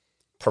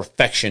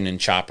perfection in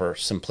chopper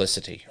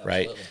simplicity,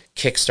 right?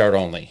 Kickstart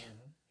only,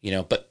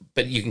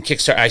 but you can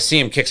kickstart. I see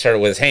him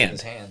kickstart with his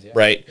hands,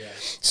 right? Yeah.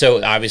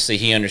 So obviously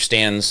he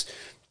understands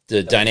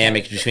the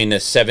dynamic between a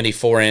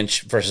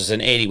 74-inch versus an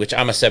 80, which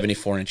I'm a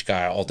 74-inch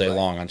guy all day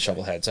long on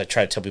shovel heads. I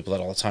try to tell people that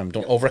all the time.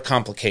 Don't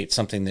overcomplicate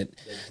something that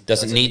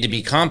doesn't need to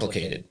be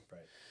complicated.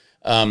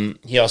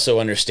 He also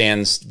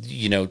understands,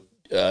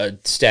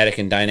 static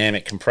and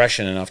dynamic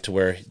compression enough to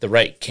where the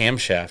right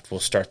camshaft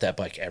will start that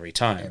bike every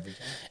time.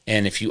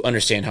 And if you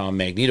understand how a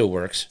magneto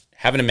works,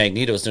 having a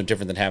magneto is no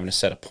different than having a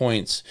set of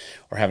points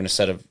or having a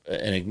set of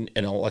an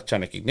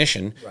electronic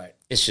ignition. Right.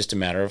 It's just a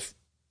matter of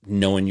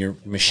knowing your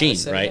machine,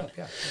 right?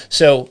 Yeah.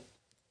 So,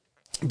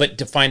 but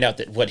to find out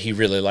that what he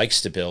really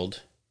likes to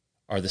build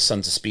are the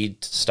Sons of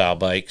Speed style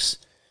bikes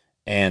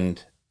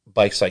and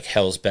bikes like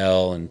Hell's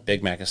Bell and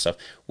Big Mac and stuff,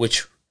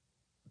 which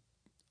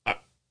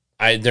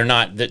they're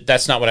not,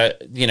 that's not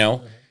what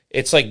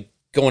it's like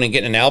going and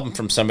getting an album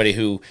from somebody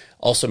who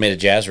also made a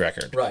jazz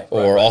record,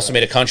 or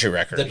made a country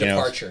record. The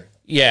departure.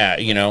 Yeah,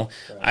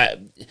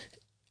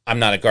 I'm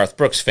not a Garth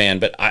Brooks fan,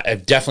 but I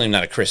definitely am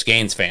not a Chris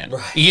Gaines fan.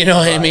 Right. You know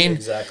what I mean?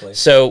 Exactly.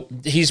 So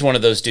he's one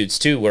of those dudes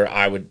too, where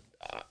I would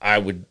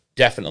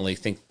definitely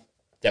think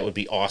that would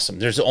be awesome.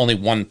 There's only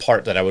one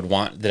part that I would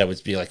want, that I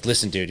would be like,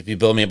 listen, dude, if you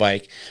build me a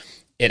bike,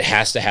 it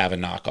has to have a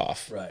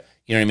knockoff. Right.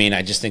 You know what I mean?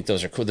 I just think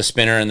those are cool. The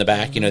spinner in the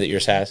back, that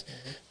yours has.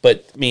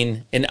 But I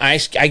mean, and I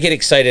get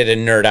excited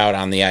and nerd out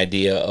on the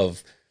idea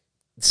of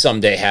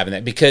someday having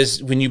that,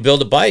 because when you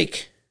build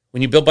bikes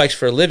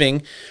for a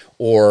living,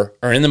 or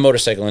are in the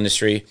motorcycle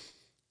industry,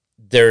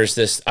 there's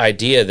this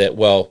idea that,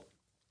 well,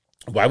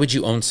 why would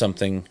you own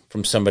something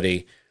from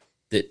somebody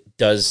that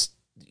does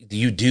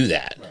you do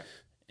that? Right.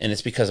 And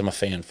it's because I'm a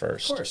fan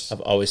first. Of course.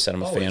 I've always said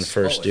I'm a fan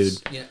first, dude.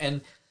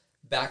 And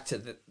back to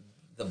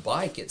the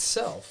bike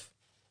itself,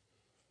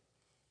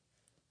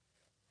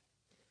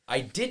 I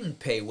didn't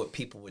pay what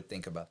people would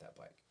think about that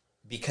bike,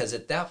 because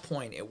at that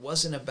point, it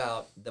wasn't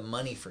about the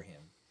money for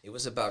him. It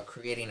was about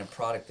creating a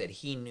product that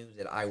he knew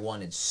that I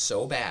wanted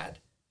so bad.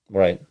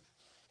 Right.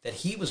 That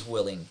he was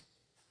willing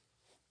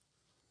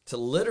to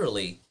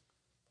literally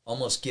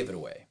almost give it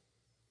away,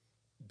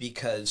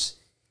 because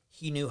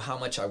he knew how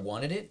much I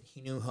wanted it.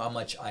 He knew how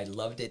much I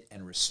loved it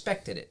and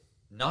respected it.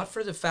 Not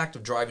for the fact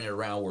of driving it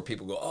around where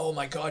people go, oh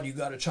my God, you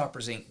got a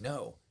Choppers Inc.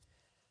 No.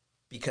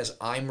 Because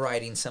I'm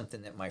riding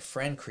something that my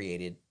friend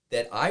created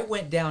that I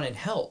went down and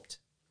helped.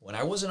 When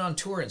I wasn't on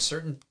tour in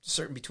certain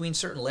between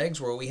certain legs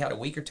where we had a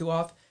week or two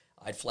off,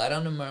 I'd fly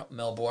down to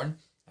Melbourne,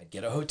 I'd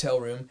get a hotel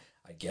room,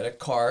 I'd get a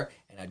car,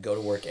 and I'd go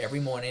to work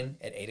every morning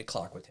at 8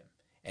 o'clock with him.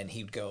 And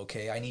he'd go,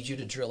 okay, I need you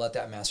to drill out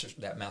that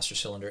master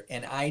cylinder.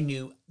 And I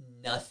knew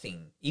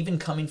nothing. Even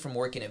coming from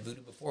working at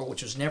Voodoo before,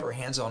 which was never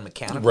hands-on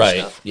mechanical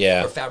stuff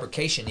or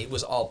fabrication. It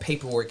was all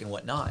paperwork and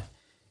whatnot.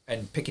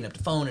 And picking up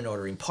the phone and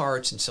ordering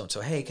parts and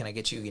so, hey, can I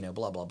get you,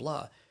 blah, blah,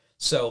 blah.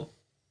 So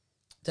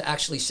to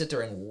actually sit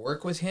there and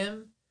work with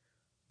him,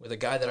 with a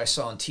guy that I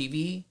saw on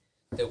TV,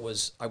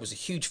 that I was a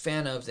huge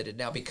fan of, that had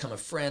now become a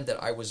friend,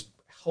 that I was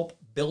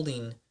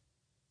building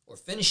or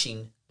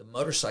finishing the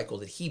motorcycle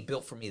that he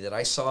built for me, that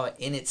I saw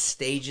in its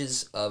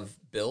stages of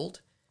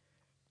build,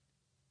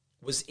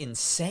 was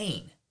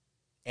insane.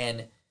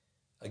 And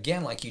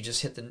again, like you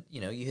just hit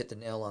the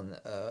nail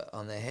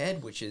on the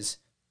head, which is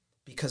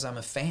because I'm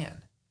a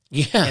fan.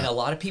 Yeah. And a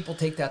lot of people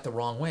take that the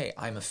wrong way.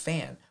 I'm a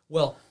fan.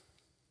 Well,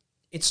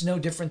 it's no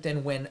different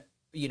than when,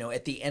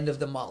 at the end of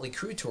the Motley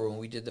Crue tour, when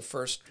we did the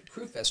first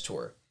Crue Fest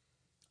tour,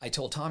 I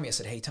told Tommy, I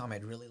said, hey, Tommy,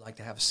 I'd really like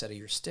to have a set of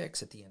your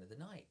sticks at the end of the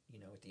night,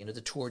 at the end of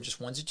the tour,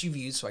 just ones that you've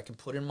used so I can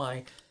put in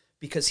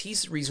because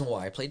he's the reason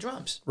why I play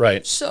drums.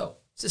 Right. So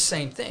it's the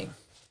same thing.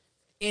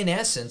 In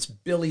essence,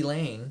 Billy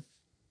Lane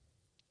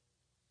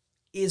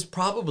is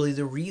probably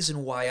the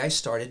reason why I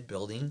started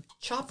building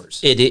choppers.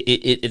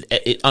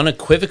 It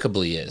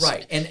unequivocally is.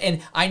 Right.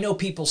 And I know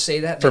people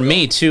say that. For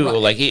me, too, right,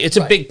 like, it's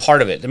a big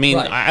part of it. I mean,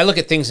 right. I look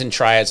at things in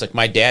triads, like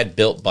my dad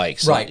built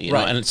bikes. Right,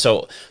 and, and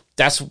so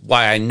that's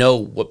why I know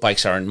what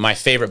bikes are. And my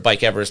favorite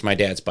bike ever is my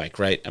dad's bike,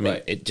 right? I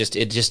mean, it just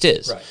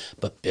is. Right.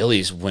 But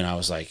Billy's, when I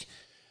was like,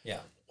 yeah,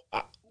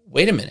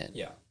 wait a minute.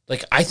 Yeah.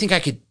 Like, I think I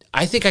could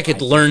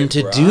learn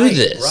to do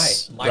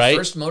this. Right. My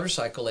first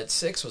motorcycle at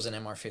 6 was an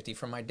MR50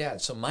 from my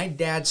dad. So my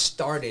dad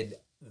started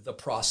the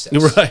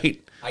process.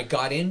 Right. I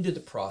got into the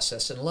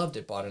process and loved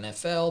it. Bought an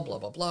FL, blah,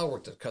 blah, blah.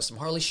 Worked at a custom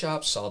Harley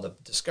shop. Saw the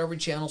Discovery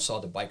Channel. Saw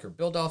the biker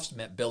build-offs.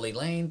 Met Billy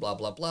Lane, blah,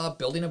 blah, blah.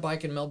 Building a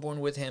bike in Melbourne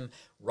with him.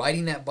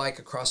 Riding that bike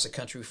across the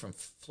country from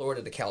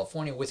Florida to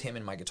California with him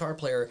and my guitar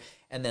player.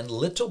 And then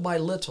little by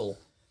little,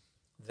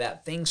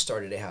 that thing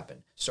started to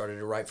happen. Started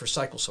to write for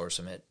Cycle Source.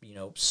 I met,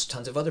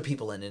 tons of other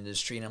people in the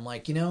industry. And I'm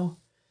like, I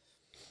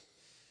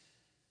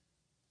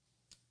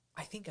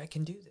think I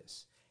can do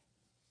this.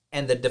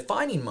 And the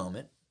defining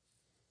moment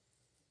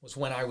was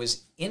when I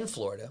was in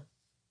Florida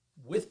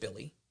with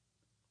Billy,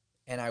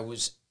 and I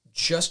was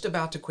just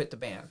about to quit the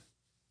band.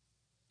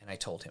 And I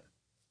told him.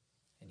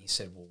 And he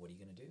said, well, what are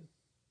you going to do?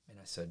 And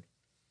I said,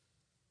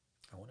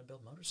 I want to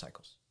build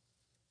motorcycles.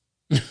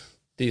 Did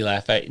he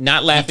laugh at you?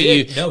 Not laugh at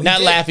you. No,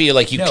 not laugh at you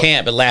like you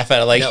can't, but laugh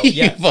at it like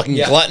you fucking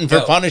glutton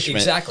for punishment.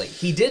 Exactly.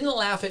 He didn't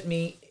laugh at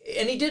me,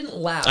 and he didn't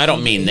laugh. I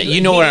don't mean that.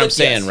 You know what I'm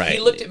saying, right? He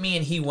looked at me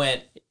and he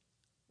went,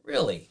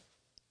 really?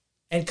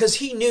 And because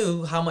he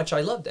knew how much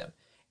I loved them.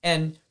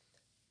 And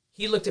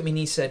he looked at me and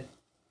he said,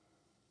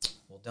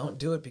 well, don't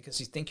do it because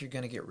you think you're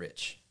going to get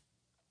rich.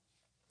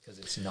 Because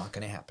it's not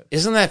going to happen.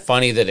 Isn't that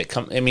funny that it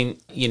comes? I mean,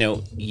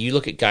 you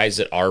look at guys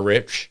that are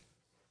rich,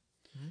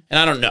 and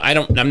I don't know.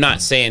 I'm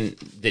not saying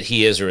that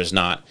he is or is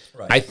not.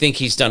 Right. I think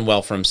he's done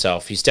well for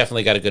himself. He's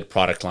definitely got a good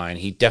product line.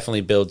 He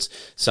definitely builds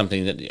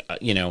something that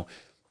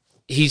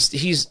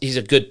he's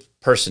a good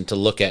person to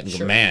look at and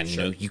go, man,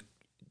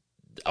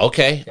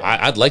 okay, yeah.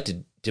 I'd like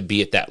to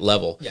be at that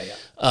level. Yeah.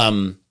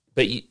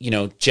 But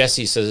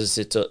Jesse says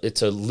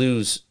it's a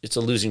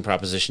losing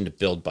proposition to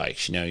build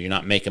bikes. You're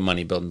not making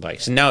money building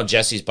bikes. And now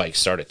Jesse's bikes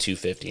start at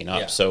 $250 and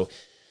up. Yeah. So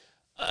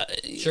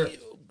sure.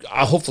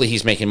 Hopefully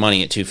he's making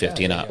money at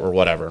 $250 and up or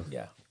whatever.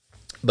 Yeah.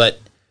 But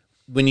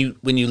when you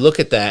look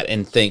at that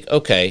and think,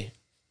 okay,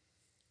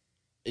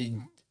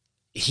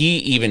 he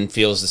even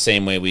feels the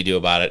same way we do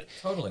about it.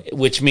 Totally.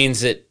 Which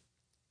means that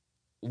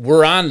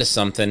we're on to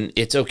something.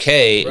 It's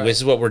okay. Right. This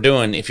is what we're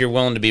doing. If you're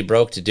willing to be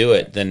broke to do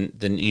it, then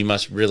you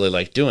must really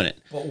like doing it.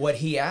 But what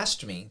he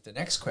asked me, the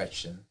next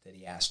question that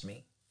he asked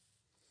me,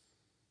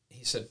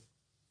 he said,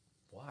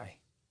 why?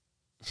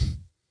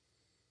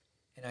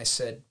 And I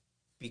said,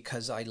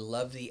 because I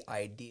love the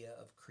idea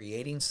of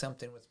creating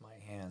something with my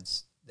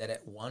hands that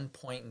at one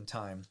point in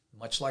time,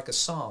 much like a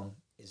song,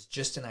 is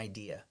just an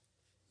idea.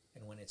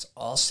 And when it's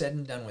all said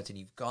and done with it,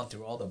 you've gone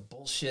through all the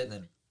bullshit and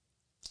then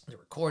the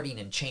recording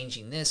and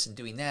changing this and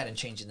doing that and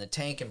changing the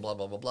tank and blah,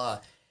 blah, blah, blah.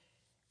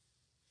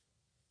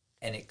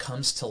 And it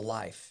comes to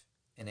life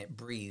and it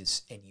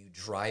breathes and you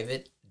drive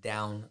it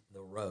down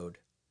the road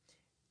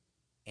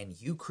and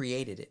you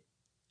created it.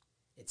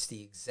 It's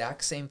the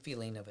exact same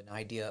feeling of an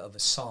idea of a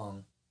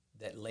song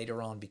that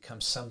later on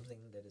becomes something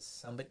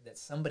that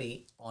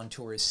somebody on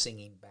tour is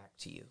singing back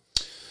to you.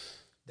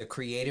 The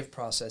creative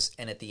process,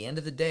 and at the end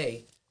of the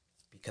day,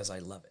 because I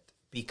love it.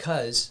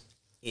 Because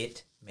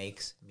it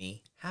makes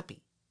me happy.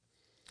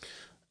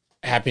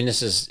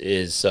 Happiness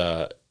is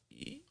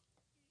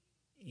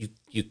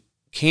you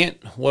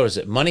can't, what is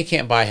it? Money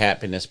can't buy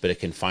happiness, but it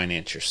can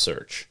finance your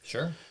search.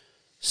 Sure.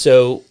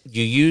 So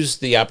you use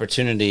the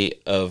opportunity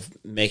of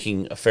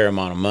making a fair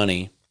amount of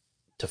money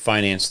to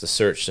finance the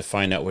search to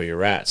find out where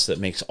you're at. So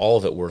that makes all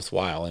of it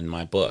worthwhile in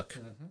my book.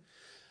 Mm-hmm.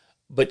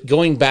 But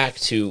going back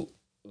to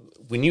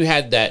when you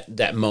had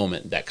that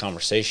moment, that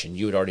conversation,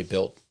 you had already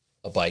built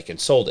a bike and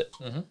sold it.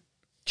 Mm-hmm.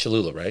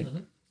 Cholula, right?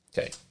 Mm-hmm.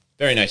 Okay.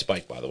 Very nice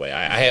bike, by the way.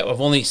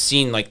 I've only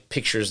seen like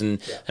pictures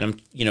and I'm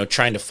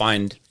trying to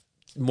find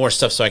more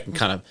stuff so I can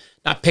kind of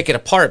not pick it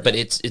apart, but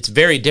it's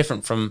very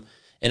different from,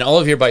 and all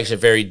of your bikes are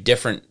very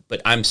different,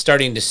 but I'm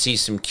starting to see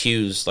some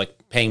cues, like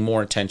paying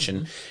more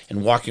attention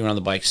and walking around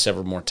the bike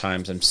several more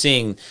times.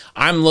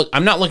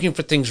 I'm not looking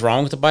for things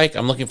wrong with the bike.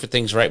 I'm looking for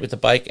things right with the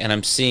bike, and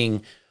I'm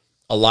seeing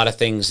a lot of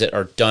things that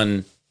are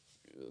done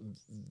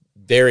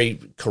very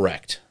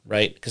correct,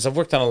 right? Because I've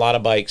worked on a lot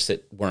of bikes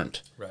that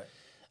weren't. Right.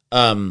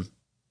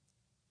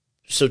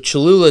 So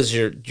Cholula's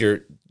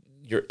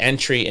your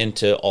entry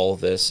into all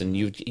of this, and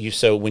you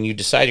so when you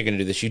decide you're going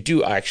to do this, you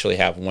do actually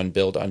have one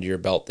build under your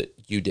belt that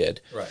you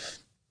did. Right.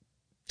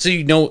 So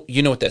you know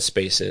what that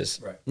space is.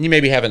 Right. You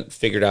maybe haven't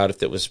figured out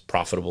if it was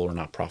profitable or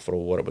not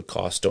profitable, what it would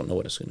cost. Don't know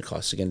what it's going to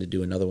cost again to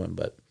do another one,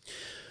 but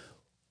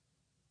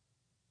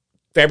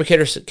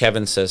fabricator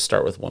Kevin says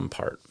start with one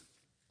part.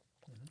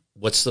 Mm-hmm.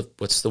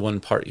 What's the one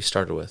part you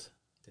started with?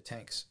 The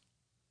tanks.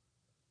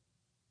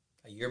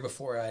 A year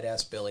before, I'd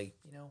asked Billy,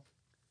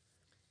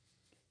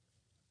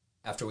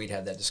 after we'd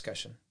had that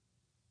discussion,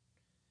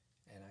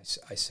 and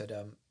I said,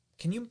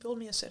 can you build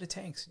me a set of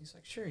tanks? And he's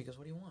like, sure. He goes,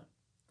 what do you want?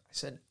 I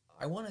said,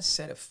 I want a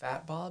set of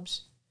fat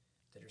bobs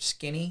that are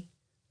skinny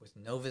with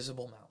no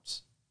visible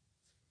mounts.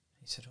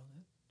 He said,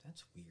 oh,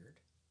 that's weird.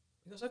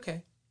 He goes,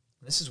 okay.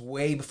 And this is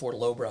way before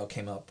Lowbrow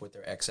came up with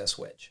their XS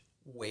wedge.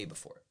 Way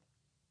before it.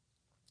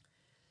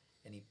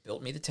 And he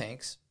built me the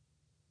tanks.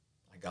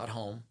 I got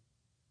home.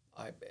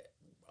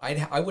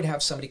 I would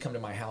have somebody come to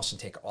my house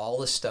and take all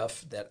the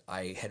stuff that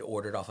I had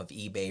ordered off of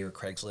eBay or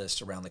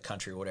Craigslist around the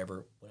country or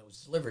whatever. When it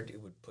was delivered,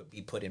 it would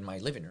be put in my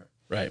living room.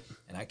 Right.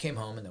 And I came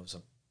home and there was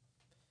a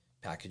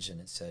package and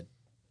it said,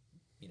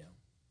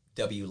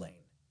 W Lane.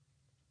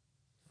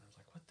 And I was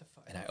like, what the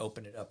fuck? And I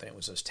opened it up and it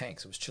was those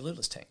tanks. It was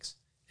Cholula's tanks.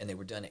 And they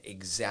were done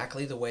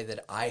exactly the way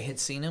that I had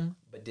seen them,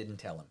 but didn't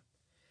tell him.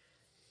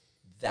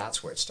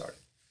 That's where it started.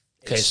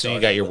 Okay, so you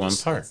got your one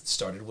part. It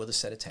started with a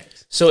set of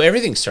tanks. So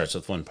everything starts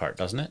with one part,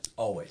 doesn't it?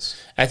 Always.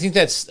 I think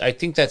that's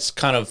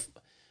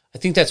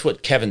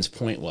what Kevin's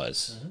point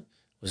was. Mm-hmm.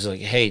 Was like,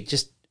 hey,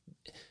 just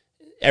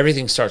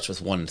everything starts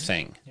with one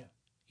thing.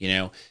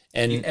 Yeah.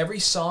 And every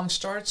song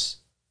starts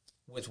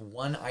with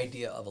one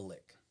idea of a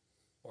lick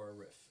or a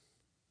riff.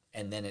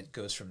 And then it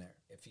goes from there.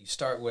 If you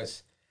start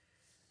with,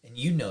 and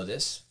you know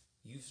this,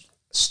 you've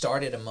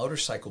started a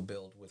motorcycle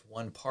build with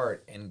one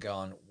part and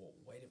gone,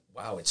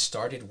 wow, it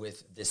started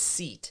with this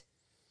seat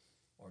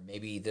or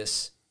maybe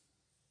this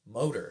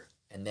motor,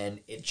 and then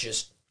it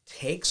just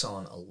takes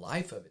on a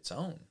life of its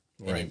own.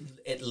 Right. And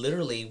it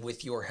literally,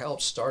 with your help,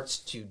 starts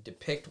to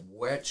depict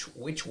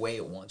which way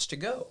it wants to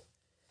go,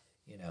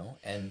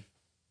 and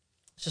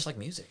it's just like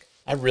music.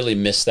 I really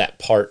miss that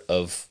part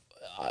of,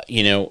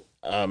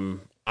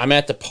 I'm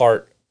at the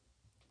part,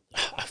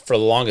 for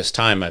the longest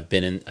time I've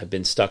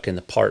been stuck in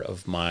the part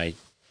of my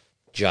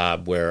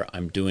job where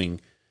I'm doing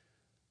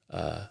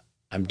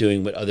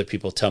what other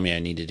people tell me I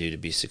need to do to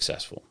be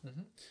successful.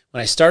 Mm-hmm.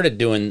 When I started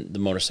doing the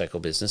motorcycle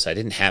business, I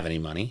didn't have any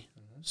money.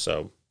 Mm-hmm.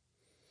 So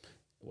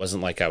it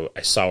wasn't like I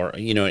saw her,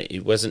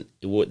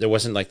 there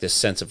wasn't like this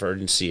sense of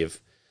urgency of,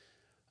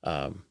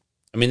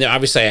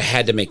 obviously I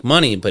had to make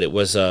money, but it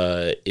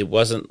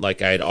wasn't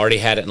like I had already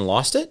had it and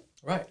lost it.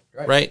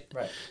 Right.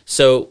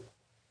 So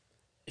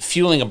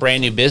fueling a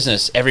brand new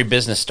business, every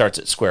business starts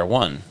at square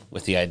one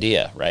with the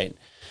idea. Right.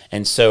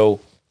 And so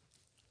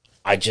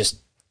I just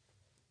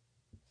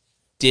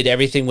did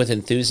everything with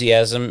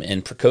enthusiasm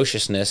and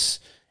precociousness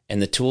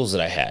and the tools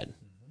that I had.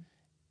 Mm-hmm.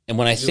 And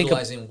when I think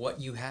utilizing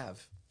what you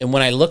have, and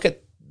when I look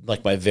at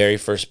like my very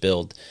first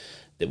build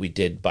that we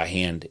did by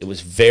hand, it was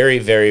very,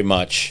 very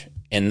much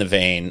in the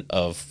vein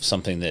of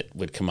something that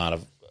would come out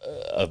of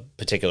a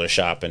particular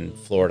shop in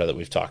Florida that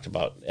we've talked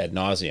about ad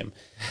nauseum.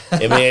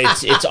 I mean,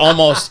 it's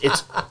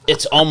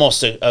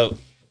almost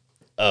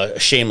a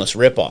shameless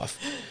ripoff.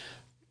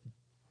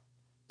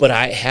 But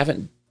I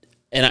haven't.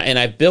 And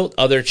I've built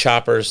other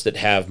choppers that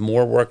have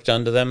more work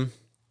done to them,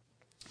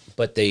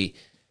 but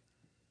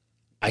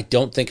I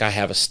don't think I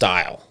have a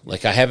style.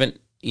 Like I haven't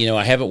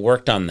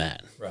worked on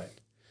that. Right.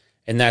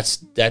 And that's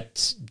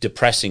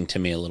depressing to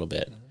me a little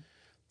bit. Mm-hmm.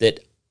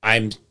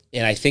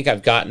 I think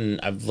I've gotten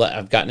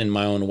in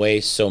my own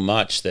way so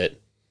much that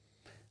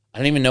I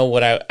don't even know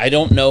what I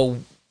don't know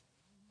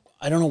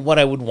what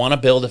I would want to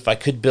build if I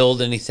could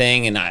build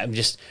anything. And I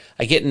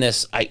get in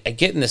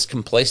this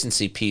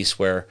complacency piece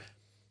where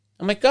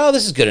I'm like, oh,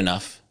 this is good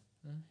enough.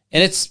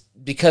 And it's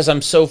because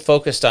I'm so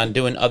focused on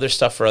doing other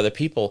stuff for other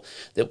people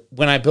that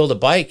when I build a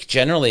bike,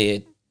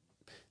 generally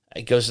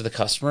it goes to the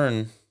customer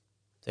and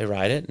they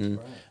ride it and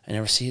I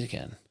never see it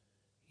again.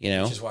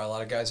 Which is why a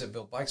lot of guys that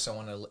build bikes don't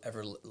want to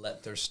ever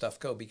let their stuff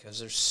go because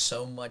there's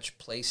so much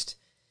placed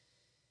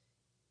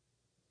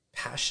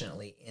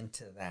passionately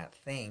into that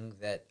thing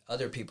that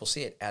other people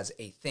see it as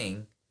a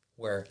thing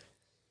where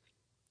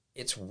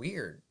it's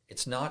weird.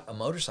 It's not a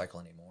motorcycle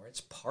anymore. It's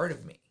part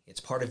of me. It's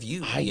part of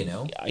you,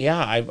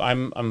 Yeah,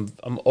 I'm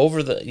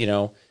over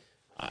the,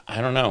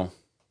 I don't know.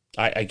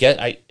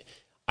 I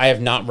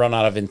have not run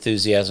out of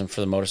enthusiasm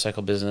for the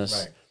motorcycle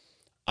business.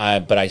 Right.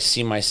 But I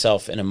see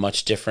myself in a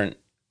much different,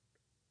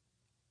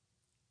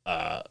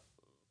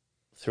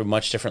 through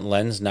much different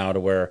lens now to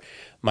where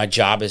my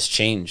job has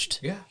changed.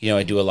 Yeah.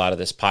 I do a lot of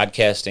this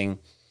podcasting.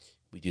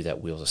 We do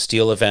that Wheels of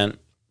Steel event.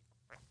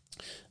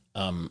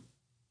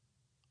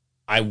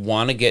 I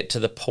want to get to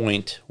the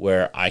point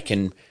where I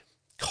can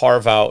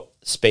carve out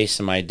space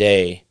in my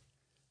day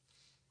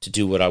to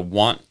do what I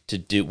want to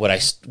do,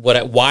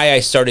 why I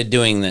started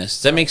doing this.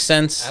 Does that make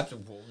sense?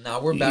 Absolutely. Now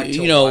we're back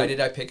to why did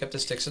I pick up the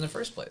sticks in the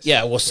first place?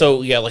 Yeah. Well, so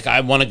like I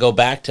want to go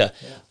back to,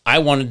 I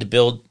wanted to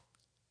build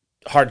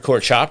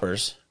hardcore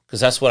choppers because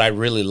that's what I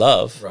really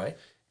love. Right.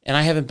 And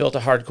I haven't built a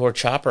hardcore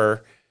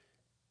chopper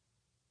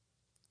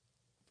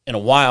in a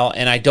while,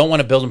 and I don't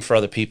want to build them for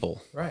other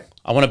people. Right.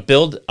 I want to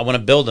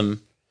build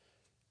them,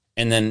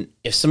 and then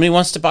if somebody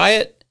wants to buy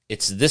it,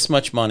 it's this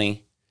much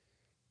money.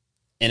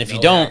 And if you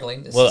don't,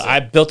 well,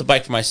 I built a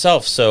bike for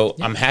myself, so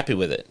I'm happy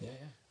with it. Yeah.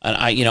 And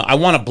I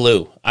want a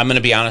blue. I'm going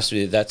to be honest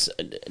with you. That's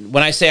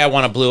when I say I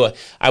want a blue,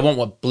 I want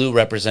what blue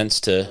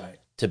represents to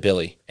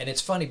Billy. And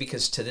it's funny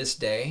because to this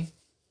day,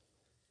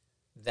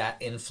 that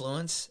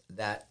influence,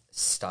 that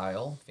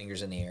style,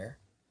 fingers in the air,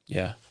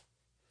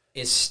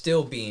 is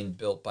still being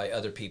built by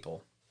other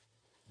people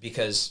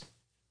because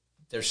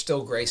they're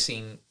still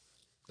gracing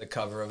the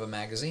cover of a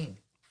magazine.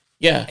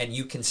 Yeah. And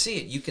you can see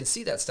it. You can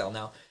see that style.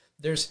 Now,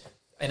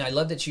 and I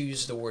love that you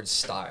use the word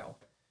style.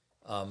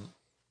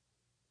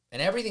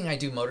 And everything I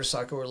do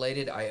motorcycle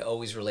related, I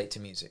always relate to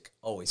music.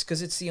 Always.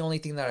 Because it's the only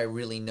thing that I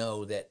really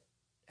know that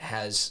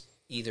has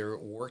either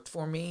worked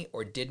for me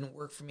or didn't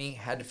work for me,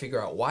 had to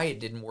figure out why it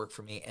didn't work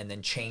for me, and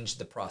then change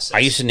the process. I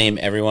used to name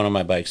every one of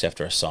my bikes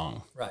after a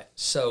song. Right.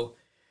 So,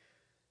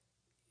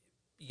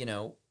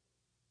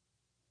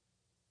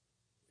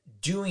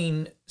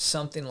 doing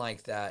something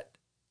like that,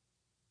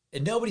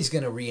 and nobody's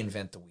going to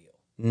reinvent the wheel.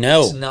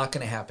 No. It's not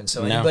going to happen.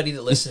 So anybody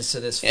that listens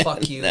to this,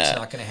 fuck you, it's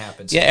not going to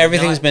happen. So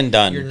everything's been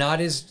done. You're not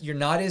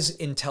as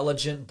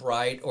intelligent,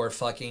 bright, or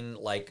fucking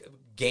like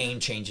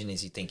game-changing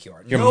as you think you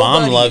are. Your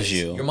mom loves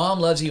you. Your mom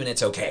loves you, and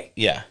it's okay.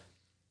 Yeah.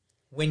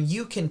 When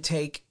you can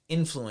take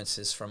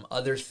influences from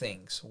other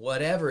things,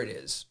 whatever it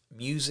is,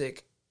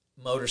 music,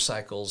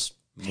 motorcycles,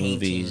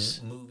 painting,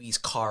 movies,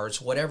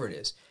 cars, whatever it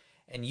is,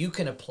 and you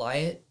can apply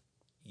it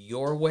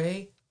your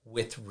way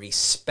with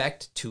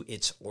respect to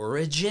its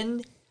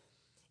origin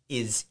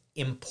is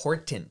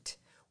important.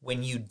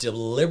 When you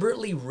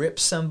deliberately rip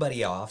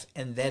somebody off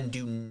and then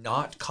do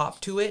not cop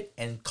to it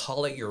and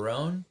call it your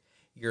own,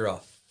 you're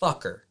a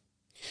fucker.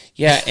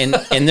 Yeah, and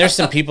there's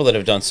some people that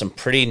have done some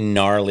pretty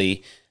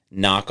gnarly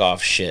knockoff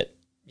shit.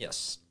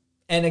 Yes.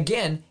 And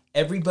again,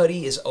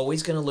 everybody is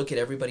always going to look at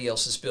everybody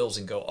else's bills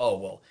and go, oh,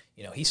 well,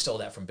 he stole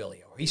that from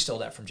Billy, or he stole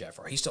that from Jeff,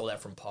 or he stole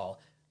that from Paul.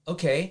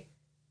 Okay,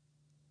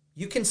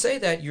 you can say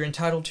that. You're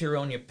entitled to your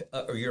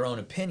own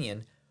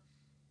opinion.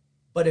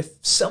 But if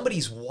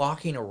somebody's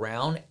walking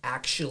around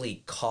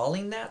actually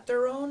calling that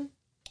their own,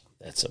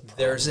 that's a problem.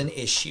 There's an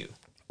issue.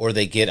 Or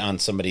they get on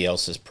somebody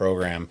else's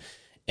program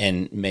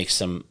and make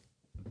some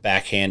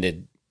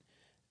backhanded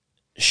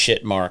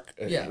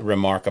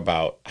remark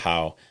about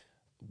how,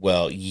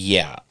 well,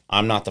 yeah,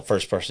 I'm not the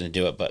first person to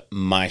do it, but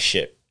my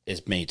shit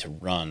is made to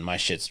run. My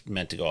shit's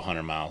meant to go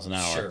 100 miles an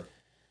hour. Sure.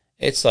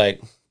 It's like,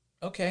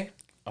 okay,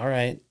 all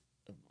right.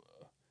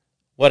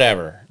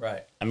 Whatever.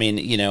 Right. I mean,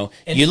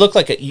 you look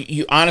like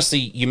you honestly,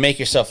 you make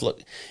yourself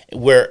look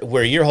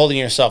where you're holding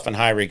yourself in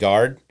high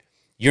regard.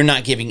 You're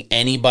not giving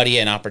anybody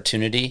an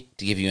opportunity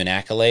to give you an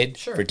accolade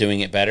for doing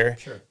it better.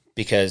 Sure.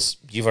 Because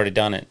you've already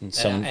done it.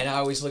 And I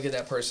always look at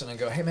that person and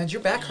go, hey man,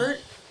 your back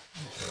hurt?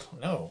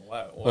 No.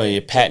 Why? Well,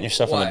 you're patting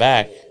yourself on the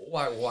back.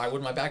 Why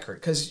would my back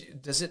hurt? Because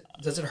does it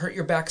hurt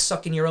your back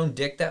sucking your own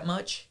dick that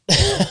much?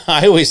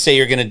 I always say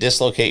you're going to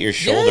dislocate your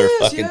shoulder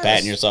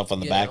patting yourself on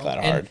the back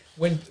that hard.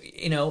 When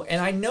and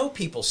I know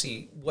people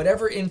see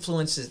whatever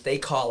influences they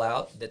call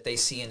out that they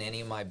see in any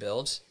of my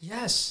builds.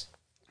 Yes,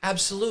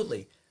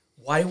 absolutely.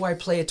 Why do I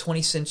play a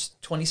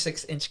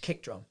 26-inch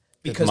kick drum?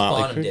 Because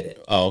Bonham did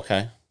it. Oh,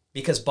 okay.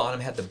 Because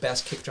Bonham had the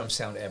best kick drum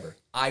sound ever.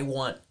 I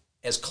want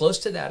as close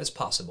to that as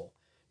possible.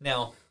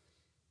 Now,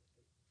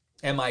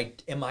 am I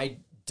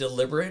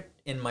deliberate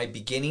in my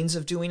beginnings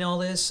of doing all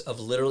this, of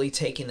literally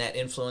taking that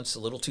influence a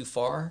little too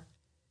far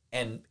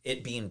and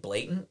it being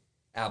blatant?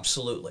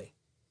 Absolutely.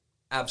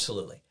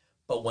 Absolutely.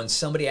 But when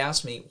somebody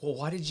asks me, well,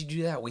 why did you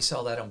do that? We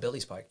saw that on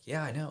Billy's bike.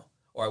 Yeah, I know.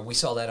 Or we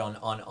saw that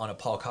on a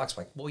Paul Cox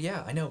bike. Well,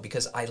 yeah, I know,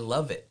 because I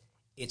love it.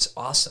 It's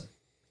awesome.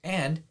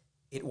 And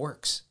it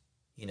works.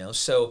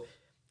 So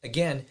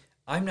again,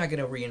 I'm not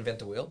going to reinvent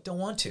the wheel. Don't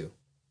want to.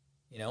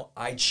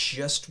 I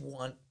just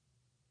want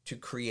to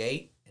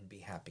create and be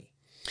happy.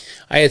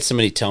 I had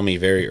somebody tell me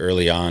very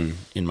early on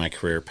in my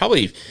career,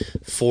 probably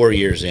 4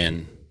 years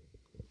in,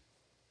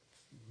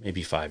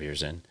 maybe 5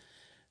 years in,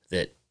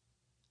 that,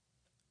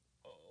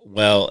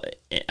 well,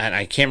 and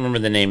I can't remember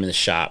the name of the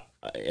shop,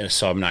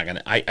 so I'm not going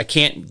to, I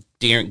can't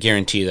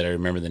guarantee that I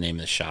remember the name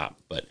of the shop,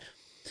 but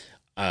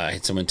I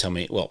had someone tell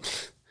me, well,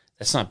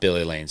 that's not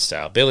Billy Lane's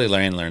style. Billy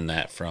Lane learned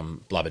that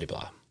from blah, blah,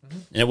 blah. Mm-hmm.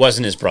 And it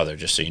wasn't his brother,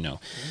 just so you know.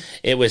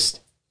 Mm-hmm.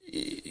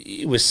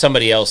 It was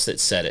somebody else that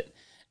said it.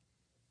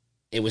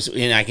 It was,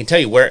 and I can tell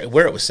you where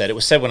it was said. It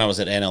was said when I was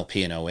at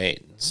NLP in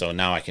 2008. So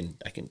now I can,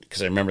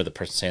 because I remember the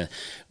person saying,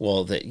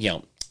 well,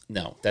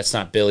 no, that's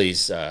not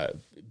Billy's,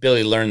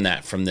 Billy learned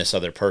that from this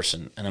other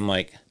person. And I'm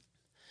like,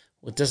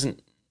 well,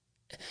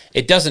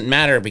 it doesn't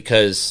matter,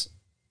 because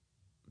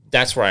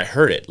that's where I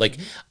heard it. Like,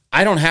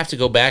 I don't have to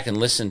go back and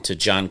listen to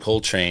John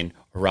Coltrane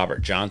or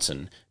Robert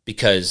Johnson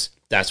because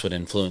that's what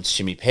influenced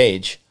Jimmy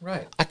Page.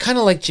 Right. I kind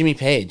of like Jimmy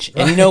Page.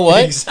 And you know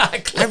what?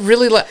 Exactly. I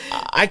really like,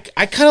 I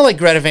kind of like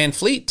Greta Van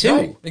Fleet too.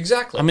 Right.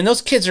 Exactly. I mean,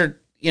 those kids are,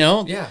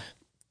 yeah.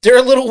 They're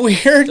a little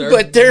weird,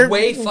 but they're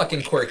way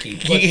fucking quirky.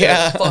 But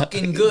they're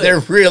fucking good. They're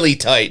really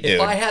tight, dude.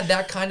 If I had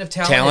that kind of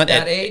talent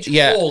at that age,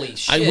 holy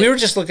shit. We were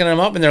just looking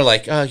them up, and they're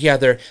like,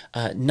 they're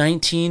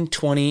 19,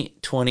 20,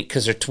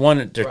 because they're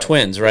twins, right? They're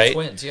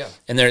twins, yeah.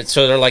 And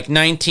they're like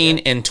 19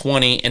 and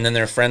 20, and then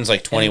their friend's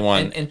like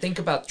 21. And think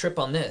about Trip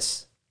on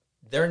this.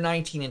 They're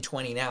 19 and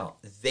 20 now.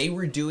 They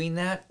were doing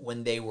that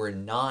when they were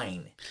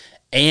 9.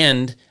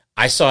 And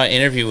I saw an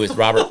interview with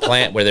Robert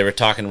Plant where they were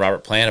talking to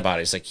Robert Plant about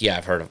it. He's like, yeah,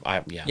 I've heard of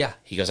Yeah.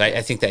 He goes,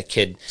 I think that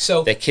kid.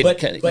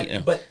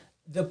 But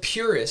the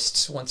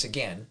purists, once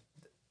again,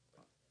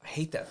 I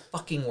hate that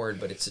fucking word,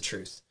 but it's the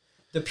truth.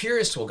 The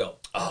purists will go,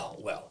 oh,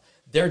 well,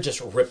 they're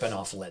just ripping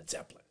off Led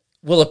Zeppelin.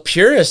 Well, a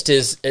purist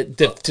is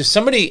to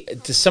somebody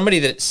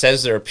that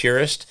says they're a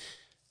purist.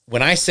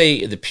 When I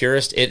say the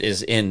purist, it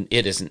is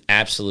an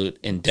absolute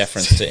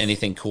indifference to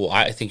anything cool.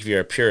 I think if you're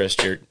a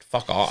purist, you're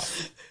fuck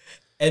off.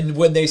 And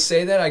when they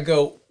say that, I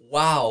go,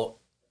 wow,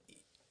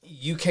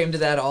 you came to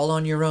that all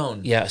on your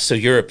own. Yeah, so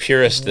you're a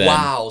purist then.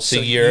 Wow, so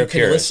you're a can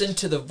purist. Listen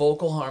to the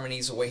vocal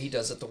harmonies, the way he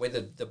does it, the way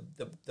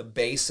the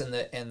bass and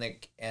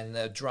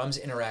the drums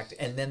interact,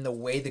 and then the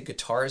way the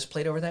guitar is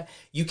played over that.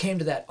 You came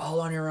to that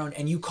all on your own,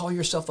 and you call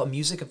yourself a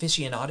music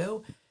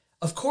aficionado?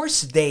 Of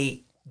course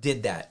they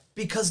did that.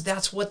 Because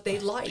that's what they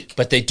like.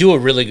 But they do a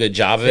really good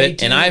job of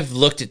it. And I've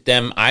looked at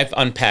them. I've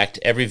unpacked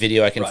every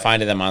video I can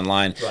find of them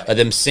online of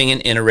them singing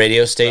in a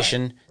radio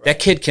station. Right. That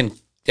kid can.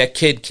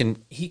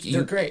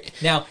 They're great.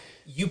 Now,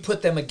 you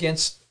put them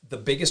against the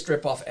biggest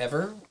ripoff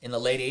ever in the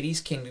late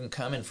 80s, Kingdom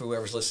Come. And for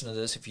whoever's listening to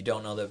this, if you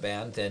don't know that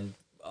band, then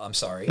I'm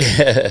sorry.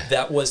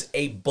 That was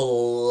a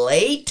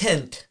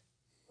blatant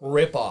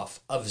ripoff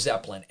of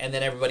Zeppelin. And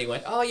then everybody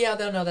went, oh, yeah,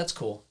 no, that's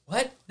cool.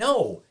 What?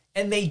 No.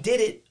 And they did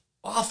it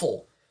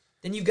awful.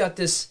 Then you've got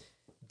this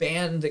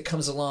band that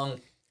comes along.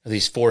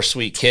 These 4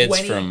 sweet kids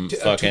from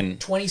fucking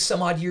 20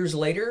 some odd years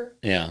later.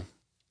 Yeah.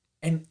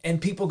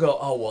 And people go,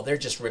 oh, well, they're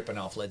just ripping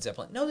off Led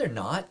Zeppelin. No, they're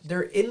not.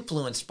 They're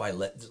influenced by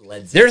Led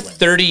Zeppelin. They're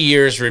 30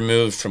 years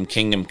removed from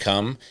Kingdom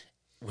Come,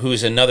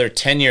 who's another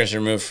 10 years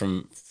removed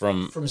from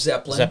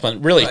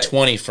Zeppelin. Really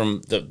 20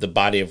 from the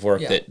body of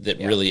work that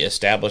really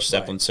established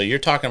Zeppelin. So you're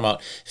talking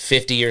about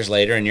 50 years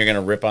later, and you're going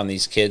to rip on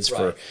these kids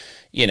for...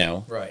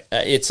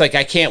 it's like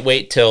I can't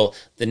wait till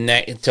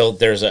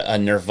there's a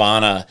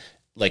Nirvana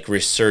like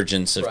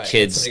resurgence of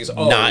kids goes,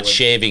 not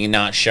shaving and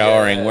not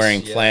showering,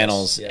 wearing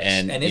flannels,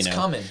 and it's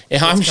coming.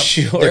 I'm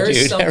sure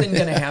there's something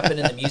going to happen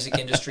in the music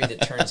industry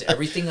that turns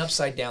everything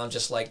upside down,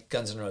 just like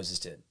Guns N' Roses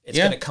did. It's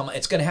going to come.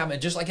 It's going to happen,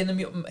 just like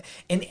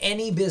in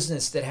any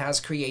business that has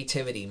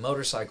creativity,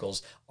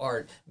 motorcycles,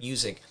 art,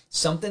 music.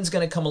 Something's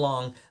going to come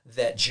along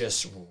that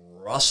just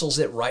rustles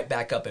it right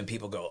back up, and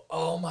people go,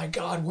 oh my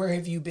God, where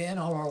have you been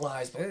all our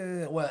lives?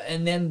 Well,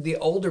 and then the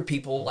older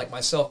people like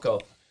myself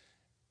go,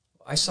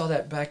 I saw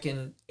that back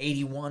in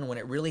 81 when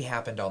it really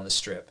happened on the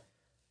Strip,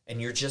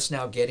 and you're just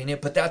now getting it.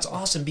 But that's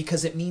awesome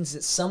because it means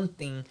that some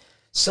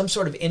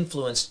sort of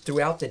influence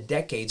throughout the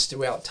decades,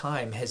 throughout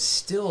time, has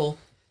still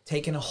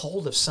taken a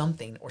hold of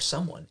something or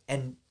someone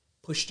and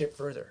pushed it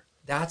further.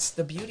 That's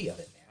the beauty of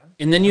it, man.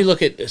 And then you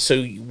look at,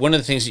 so one of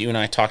the things that you and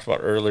I talked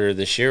about earlier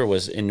this year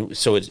was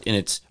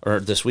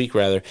this week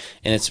rather,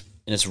 and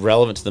it's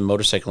relevant to the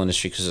motorcycle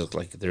industry because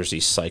like there's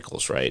these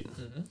cycles, right?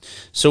 Mm-hmm.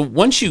 So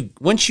once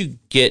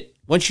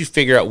you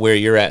figure out where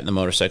you're at in the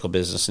motorcycle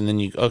business, and then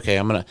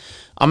I'm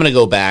gonna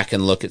go back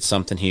and look at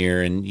something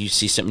here, and you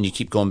see something, you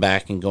keep going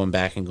back and going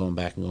back and going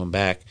back and going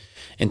back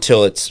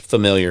until it's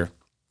familiar,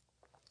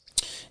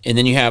 and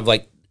then you have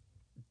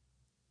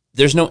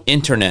there's no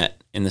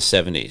internet in the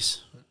 70s.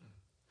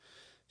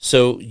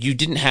 So you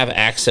didn't have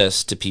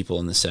access to people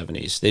in the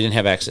 70s. They didn't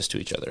have access to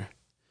each other.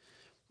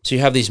 So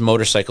you have these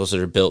motorcycles that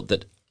are built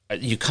that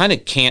you kind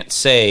of can't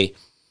say,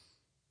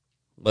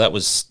 well,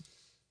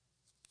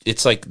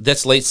 it's like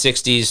that's late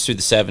 60s through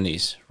the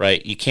 70s,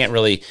 right? You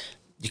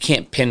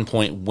can't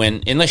pinpoint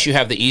when, unless you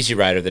have the Easy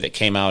Rider that it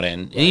came out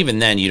in. And even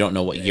then you don't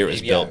know what year it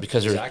was built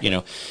because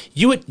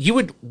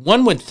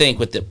one would think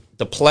with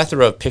the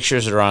plethora of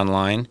pictures that are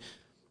online,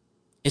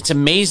 it's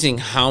amazing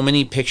how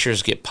many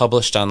pictures get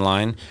published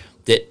online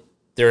that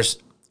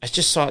I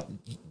just saw it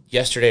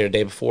yesterday or the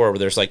day before where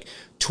there's like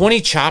 20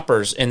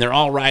 choppers and they're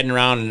all riding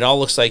around and it all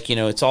looks like,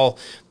 it's all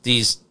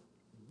these,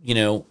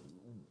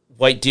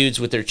 white dudes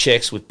with their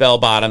chicks with bell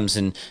bottoms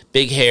and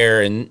big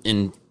hair and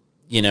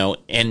you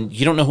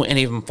don't know who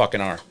any of them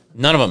fucking are.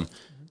 None of them.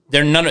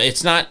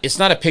 It's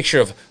not a picture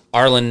of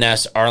Arlen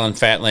Ness, Arlen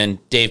Fatland,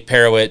 Dave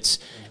Perowitz,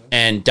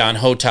 and Don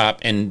Hotop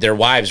and their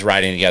wives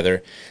riding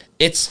together.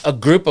 It's a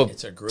group of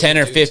 10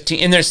 or 15,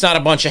 and there's not a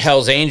bunch of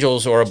Hell's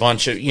Angels or a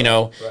bunch of,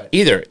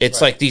 either.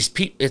 It's like these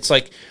people, it's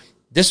like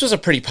this was a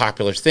pretty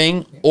popular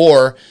thing,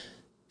 or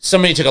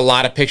somebody took a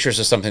lot of pictures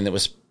of something that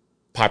was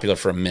popular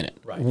for a minute.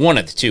 Right. One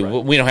of the two.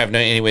 Right. We don't have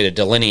any way to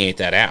delineate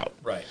that out.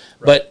 Right.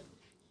 But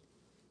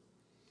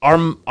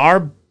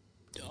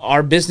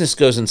our business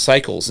goes in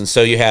cycles, and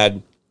so you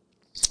had,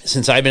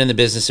 since I've been in the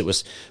business, it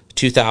was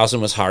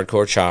 2000 was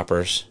hardcore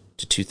choppers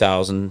to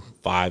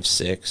 2005,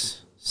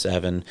 6,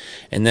 7,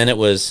 and then it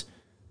was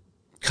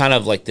kind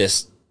of like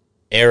this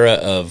era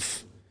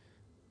of,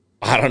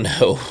 I don't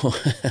know,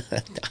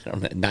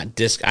 not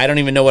disc. I don't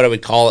even know what I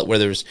would call it. Where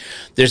there's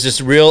this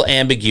real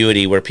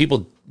ambiguity where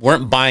people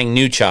weren't buying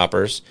new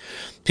choppers,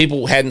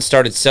 people hadn't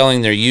started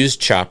selling their used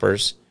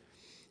choppers,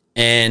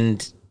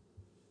 and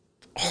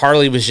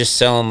Harley was just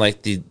selling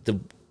like the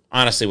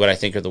honestly what I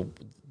think are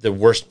the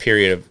worst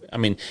period of. I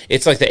mean,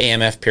 it's like the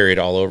AMF period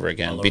all over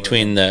again,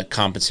 between the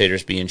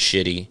compensators being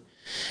shitty,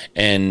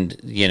 and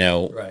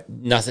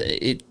nothing.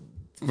 It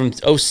from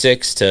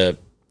 06 to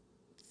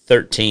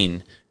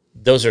 13.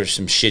 Those are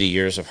some shitty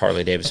years of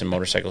Harley Davidson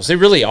motorcycles. They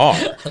really are.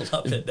 I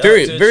love it.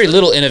 Very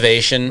little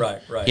innovation.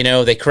 Right.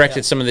 They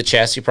corrected some of the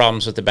chassis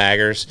problems with the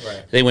baggers.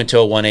 Right. They went to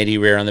a 180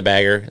 rear on the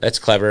bagger. That's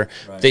clever.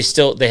 Right.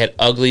 They had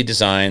ugly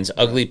designs,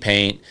 ugly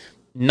paint,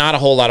 not a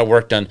whole lot of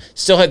work done.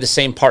 Still had the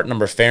same part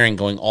number fairing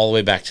going all the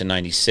way back to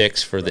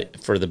 96 for the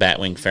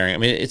Batwing fairing. I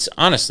mean, it's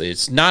honestly,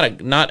 it's not a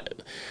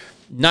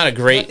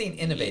great, nothing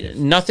innovative,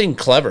 nothing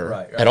clever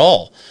at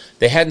all.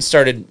 They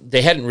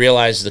hadn't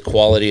realized the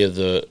quality of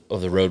the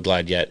Road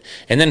Glide yet.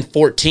 And then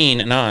 14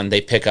 and on,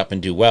 they pick up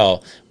and do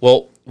well.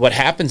 Well, what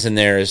happens in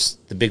there is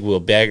the big wheel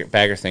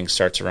bagger thing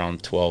starts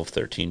around 12,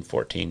 13,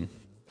 14.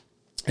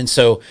 And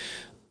so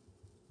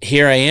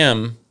here I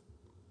am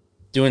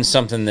doing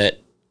something that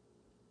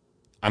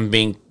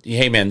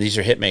hey man, these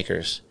are hit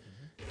makers.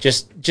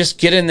 Just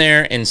get in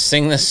there and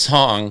sing this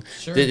song.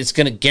 Sure. That it's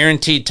going to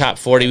guarantee top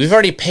 40. We've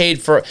already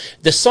paid for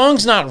the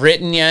song's not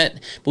written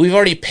yet, but we've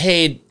already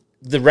paid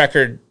the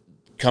record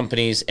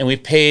companies and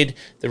we've paid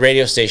the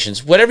radio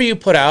stations. Whatever you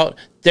put out,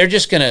 they're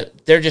just gonna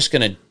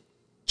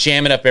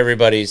jam it up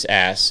everybody's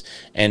ass,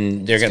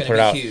 and they're gonna put it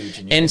out.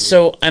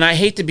 And I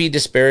hate to be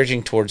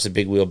disparaging towards the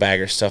big wheel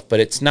bagger stuff,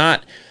 but it's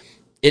not.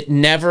 It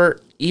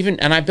never even.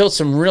 And I built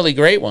some really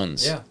great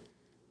ones. Yeah.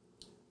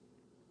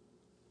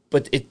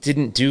 But it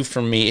didn't do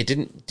for me. It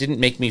didn't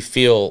make me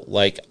feel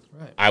like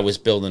I was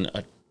building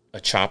a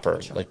chopper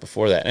like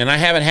before that. And I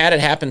haven't had it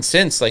happen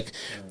since. Like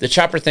the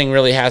chopper thing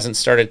really hasn't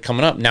started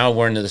coming up. Now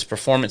we're into this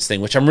performance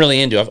thing, which I'm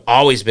really into. I've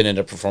always been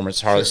into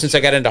performance Harleys since I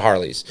got into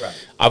Harleys.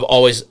 Right. I've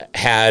always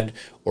had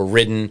or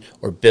ridden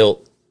or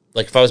built.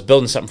 Like if I was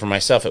building something for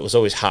myself, it was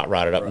always hot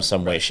rodded up in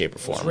some way, shape, or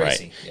form.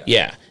 Right?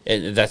 Yeah.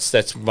 And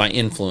that's my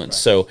influence.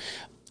 Right. So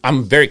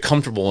I'm very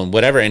comfortable in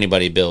whatever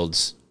anybody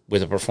builds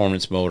with a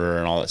performance motor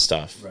and all that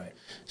stuff. Right.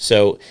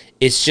 So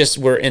it's just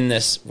we're in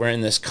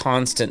this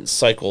constant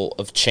cycle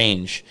of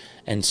change.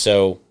 And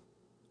so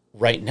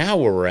right now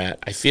where we're at,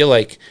 I feel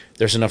like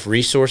there's enough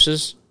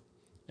resources,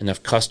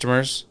 enough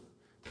customers,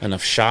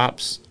 enough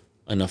shops,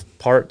 enough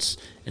parts,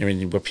 and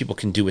everything where people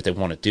can do what they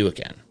want to do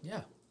again.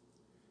 Yeah.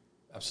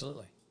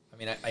 Absolutely. I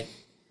mean, I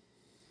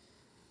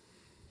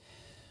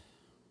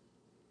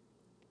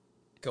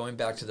going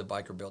back to the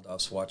biker build, I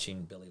was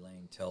watching Billy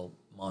Lane tell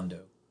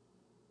Mondo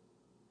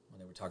when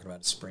they were talking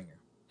about a Springer,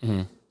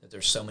 that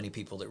there's so many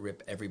people that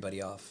rip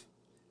everybody off.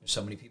 There's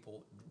so many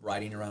people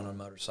riding around on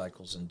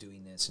motorcycles and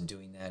doing this and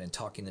doing that and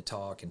talking the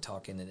talk and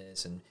talking to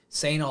this and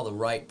saying all the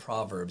right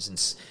proverbs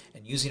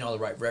and using all the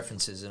right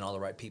references and all the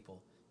right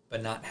people,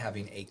 but not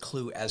having a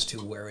clue as to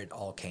where it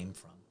all came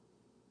from.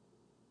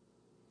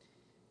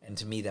 And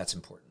to me, that's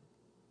important.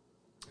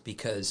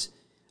 Because,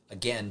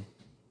 again,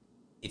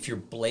 if you're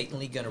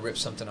blatantly going to rip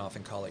something off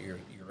and call it your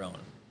own,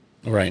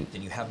 right,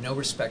 then you have no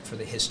respect for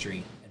the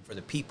history and for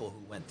the people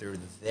who went through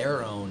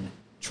their own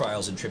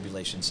trials and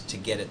tribulations to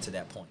get it to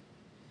that point.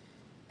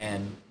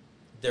 And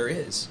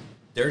there's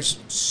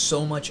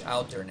so much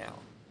out there now.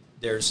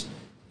 There's,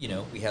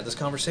 we had this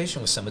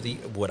conversation with some of the,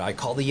 what I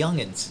call the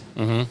youngins,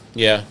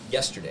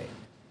 yesterday.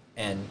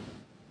 And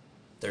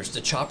there's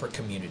the chopper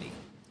community.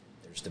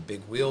 There's the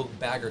big wheel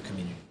bagger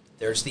community.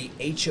 There's the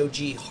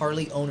HOG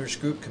Harley Owners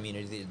Group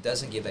community that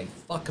doesn't give a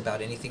fuck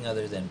about anything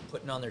other than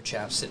putting on their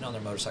chaps, sitting on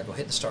their motorcycle,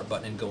 hitting the start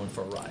button, and going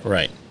for a ride.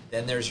 Right.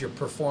 Then there's your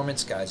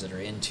performance guys that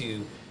are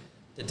into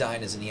the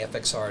Dynas and the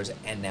FXRs,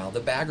 and now the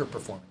bagger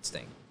performance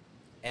thing.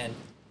 And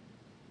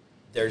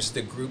there's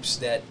the groups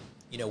that,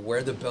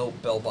 wear the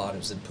bell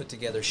bottoms and put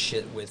together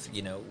shit with,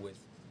 with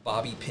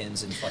bobby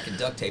pins and fucking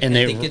duct tape, and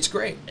they think it's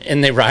great.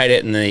 And they ride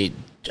it, and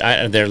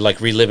they're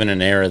like reliving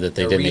an era that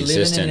they didn't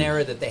exist in. Reliving an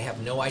era that they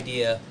have no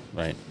idea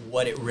right.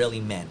 what it really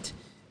meant.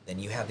 Then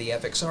you have the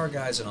FXR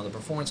guys and all the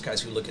performance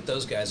guys who look at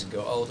those guys and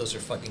go, oh, those are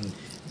fucking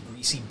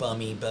greasy,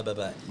 bummy, blah, blah,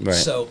 blah. Right.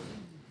 So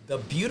the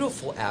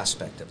beautiful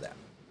aspect of that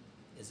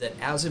is that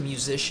as a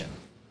musician,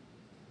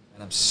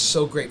 and I'm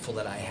so grateful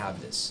that I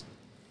have this,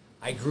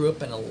 I grew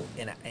up in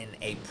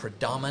a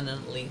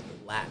predominantly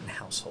Latin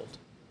household.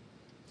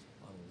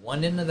 On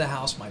one end of the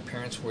house, my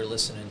parents were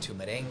listening to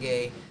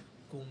merengue,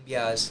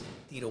 cumbias,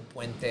 tiro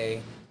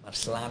puente,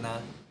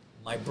 marcelana,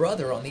 My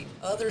brother on the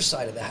other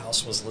side of the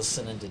house was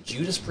listening to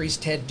Judas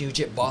Priest, Ted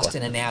Nugent,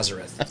 Boston, and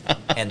Nazareth.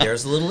 And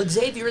there's little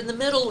Xavier in the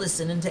middle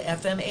listening to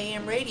FM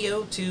AM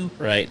radio to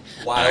Right.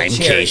 Wild I'm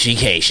Cherry. Casey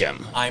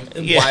Kasem. I'm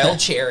Wild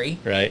Cherry.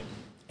 Right.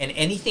 And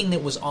anything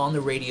that was on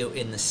the radio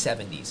in the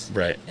 70s.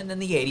 Right. And then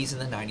the 80s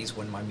and the 90s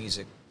when my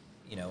music,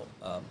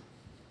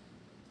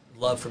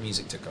 love for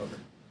music took over.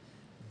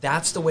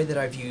 That's the way that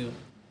I view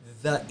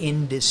the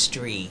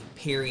industry,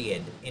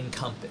 period,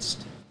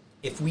 encompassed.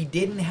 If we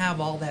didn't have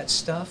all that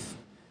stuff,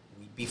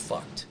 we'd be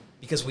fucked.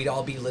 Because we'd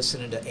all be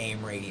listening to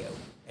AM radio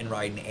and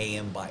riding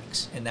AM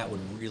bikes. And that would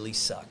really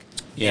suck.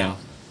 Yeah. Now,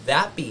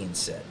 that being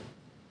said,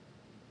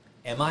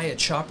 am I a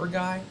chopper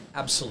guy?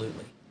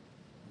 Absolutely.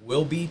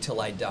 Will be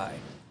till I die.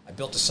 I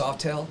built a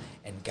Softail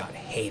and got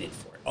hated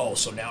for it. Oh,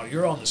 so now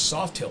you're on the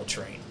Softail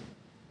train.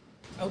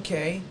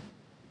 Okay,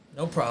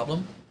 no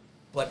problem.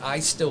 But I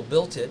still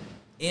built it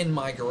in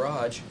my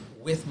garage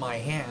with my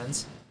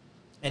hands,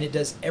 and it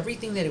does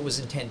everything that it was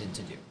intended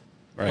to do.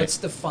 Right. What's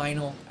the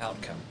final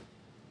outcome?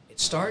 It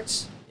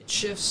starts, it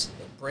shifts,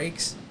 it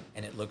brakes,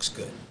 and it looks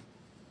good.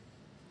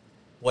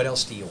 What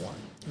else do you want?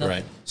 Nothing.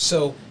 Right.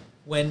 So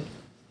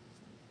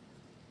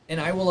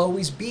and I will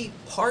always be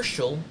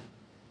partial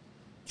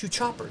to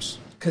choppers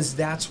because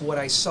that's what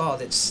I saw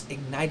that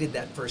ignited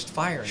that first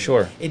fire in me.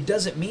 Sure. It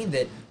doesn't mean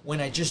that when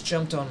I just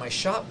jumped on my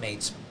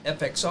Shopmates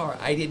FXR,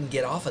 I didn't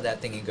get off of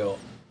that thing and go,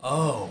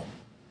 oh,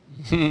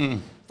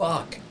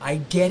 fuck, I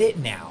get it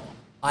now.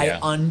 I Yeah.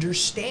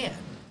 understand.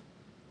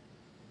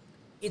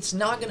 It's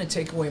not going to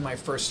take away my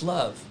first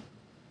love,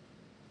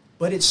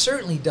 but it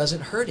certainly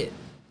doesn't hurt it.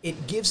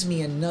 It gives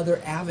me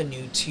another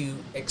avenue to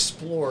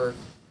explore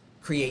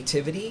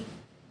creativity,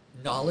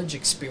 knowledge,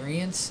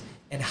 experience,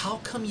 and how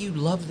come you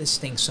love this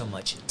thing so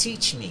much?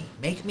 Teach me.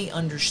 Make me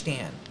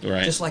understand.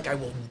 Right. Just like I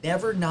will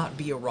never not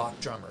be a rock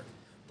drummer.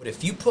 But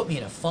if you put me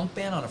in a funk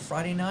band on a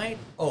Friday night,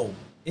 oh,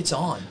 it's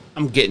on.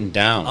 I'm getting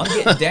down. I'm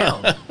getting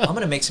down. I'm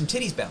going to make some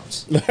titties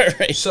bounce.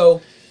 Right.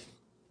 So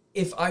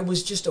if I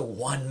was just a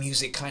one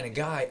music kind of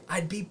guy,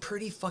 I'd be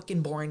pretty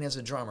fucking boring as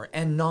a drummer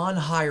and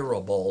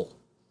non-hireable.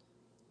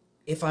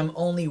 If I'm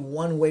only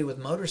one way with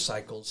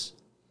motorcycles,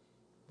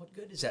 what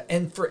good is that?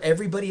 And for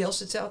everybody else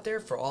that's out there,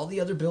 for all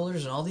the other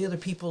builders and all the other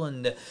people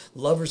and the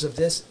lovers of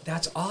this,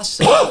 that's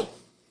awesome.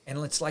 And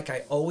it's like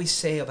I always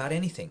say about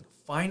anything,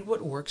 find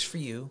what works for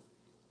you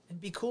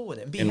and be cool with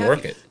it. And be happy.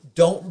 Work it.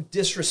 Don't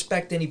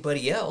disrespect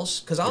anybody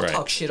else, because I'll Right.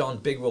 talk shit on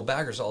big wheel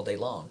baggers all day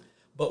long.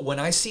 But when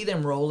I see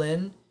them roll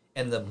in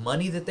and the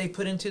money that they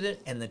put into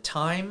it and the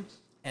time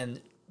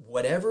and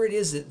whatever it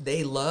is that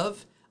they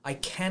love, I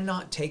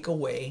cannot take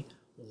away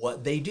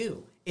what they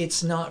do.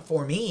 It's not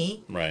for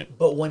me. Right.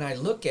 But when I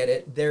look at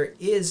it, there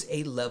is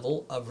a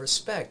level of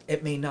respect.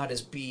 It may not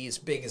be as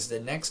big as the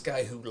next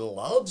guy who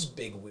loves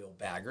big wheel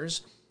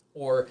baggers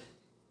or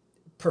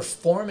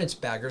performance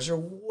baggers or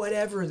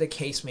whatever the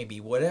case may be,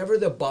 whatever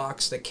the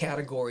box, the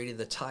category,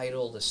 the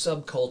title, the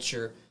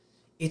subculture,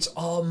 it's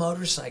all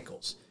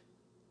motorcycles.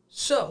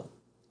 So,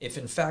 if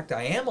in fact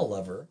I am a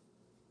lover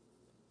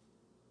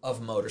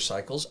of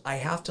motorcycles, I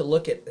have to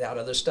look at that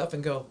other stuff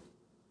and go,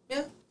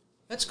 yeah,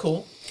 that's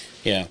cool.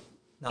 Yeah.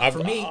 Not for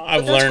me.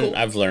 I've but that's learned. cool.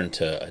 I've learned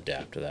to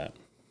adapt to that.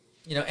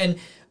 And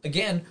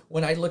again,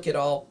 when I look at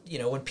all,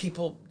 when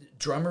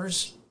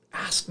drummers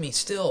ask me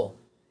still,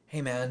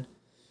 hey man,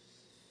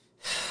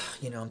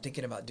 I'm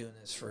thinking about doing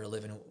this for a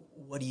living.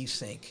 What do you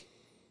think?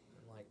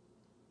 I'm like,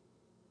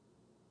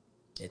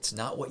 it's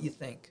not what you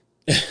think.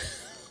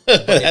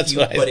 That's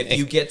what I But think. if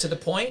you get to the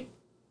point,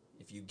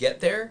 if you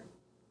get there,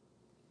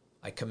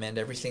 I commend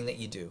everything that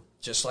you do.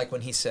 Just like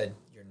when he said,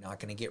 you're not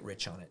going to get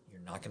rich on it.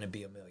 You're not going to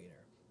be a millionaire.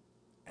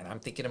 And I'm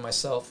thinking to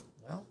myself,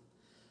 well,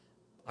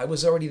 I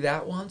was already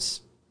that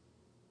once,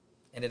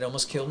 and it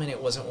almost killed me, and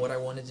it wasn't what I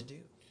wanted to do,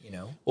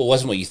 Well, it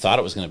wasn't what you thought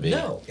it was going to be.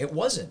 No, it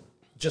wasn't.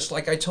 Just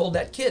like I told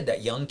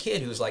that young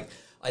kid who's like,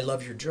 I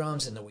love your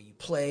drums and the way you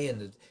play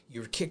and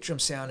your kick drum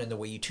sound and the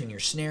way you tune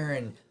your snare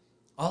and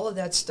all of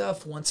that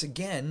stuff. Once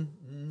again,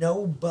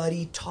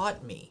 nobody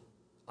taught me.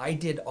 I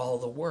did all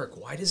the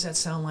work. Why does that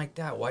sound like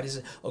that? Why does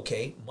it?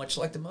 Okay, much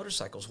like the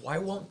motorcycles. Why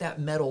won't that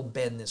metal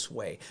bend this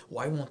way?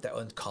 Why won't that?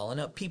 And calling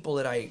up people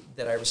that I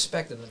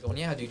respect and they're going,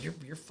 yeah, dude,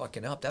 you're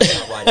fucking up. That's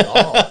not right at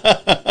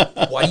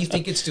all. Why do you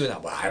think it's doing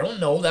that? Well, I don't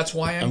know. That's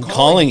why I'm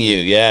calling you.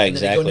 Yeah, and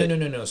exactly. Then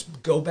they go, no.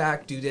 Go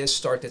back, do this,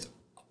 start this.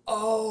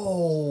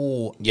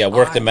 Oh. Yeah,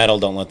 work the metal.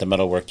 Don't let the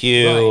metal work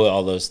you. Right.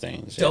 All those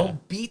things. Yeah.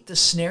 Don't beat the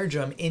snare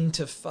drum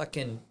into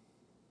fucking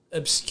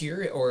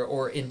obscure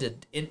or into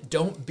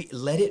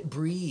let it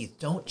breathe.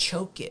 Don't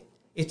choke it.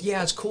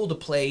 It's cool to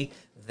play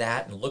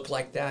that and look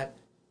like that,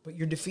 but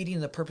you're defeating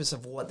the purpose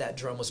of what that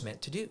drum was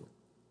meant to do.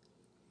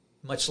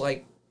 Much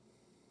like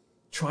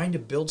trying to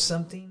build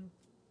something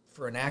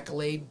for an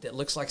accolade that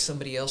looks like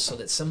somebody else so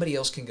that somebody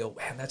else can go,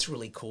 man, that's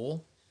really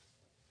cool.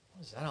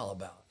 What is that all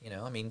about?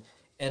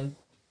 And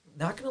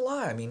not gonna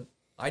lie,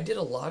 I did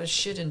a lot of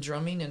shit in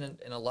drumming and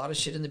a lot of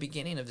shit in the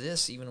beginning of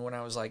this, even when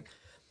I was like,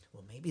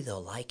 well, maybe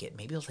they'll like it.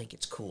 Maybe they'll think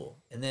it's cool.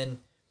 And then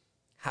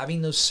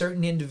having those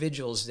certain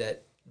individuals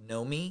that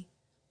know me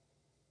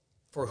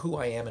for who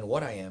I am and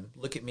what I am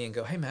look at me and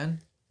go, hey, man,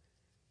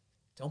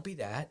 don't be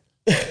that.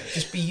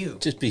 Just be you.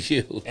 Just be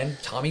you. And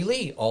Tommy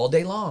Lee all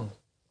day long.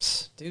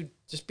 Psst, dude,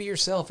 just be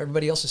yourself.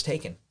 Everybody else is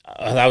taken.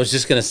 I was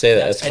just going to say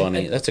that. That's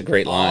funny. That's a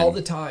great line. All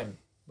the time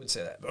would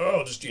say that.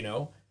 Oh, just,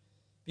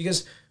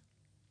 because,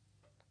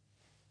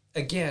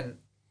 again,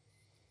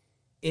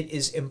 it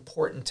is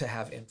important to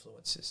have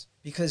influences.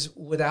 Because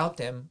without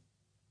them,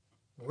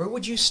 where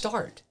would you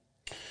start?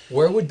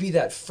 Where would be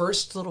that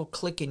first little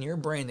click in your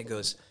brain that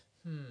goes,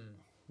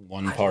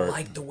 One part. I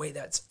like the way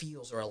that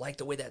feels, or I like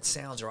the way that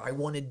sounds, or I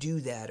want to do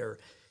that, or,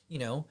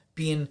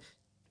 being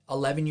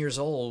 11 years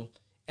old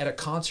at a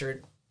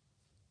concert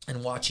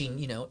and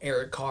watching,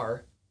 Eric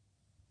Carr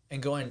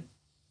and going,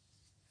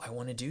 I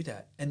want to do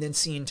that. And then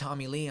seeing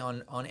Tommy Lee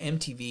on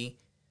MTV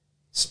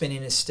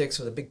spinning his sticks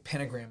with a big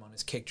pentagram on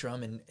his kick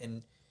drum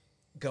and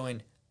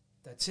going,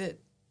 that's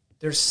it.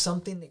 There's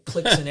something that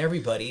clicks in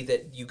everybody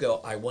that you go,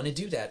 I want to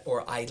do that,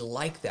 or I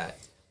like that.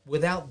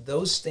 Without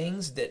those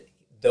things that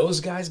those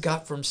guys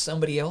got from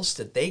somebody else,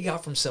 that they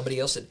got from somebody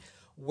else, that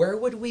where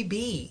would we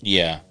be?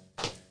 Yeah.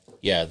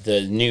 Yeah,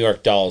 the New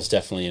York Dolls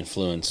definitely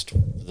influenced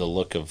the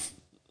look of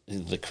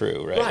the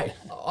crew, right? Right,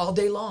 all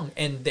day long.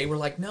 And they were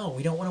like, no,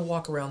 we don't want to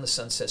walk around the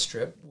Sunset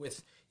Strip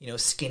with,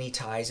 skinny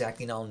ties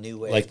acting all new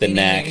wave. Like the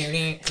Knack.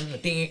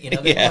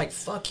 They're like,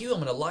 fuck you,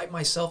 I'm going to light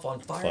myself on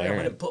fire. I'm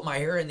going to put my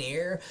hair in the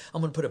air.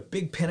 I'm going to put a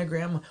big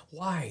pentagram.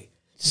 Why?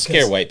 To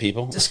scare white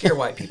people. To scare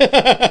white people.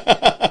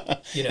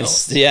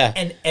 Yeah.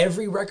 And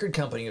every record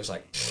company was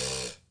like,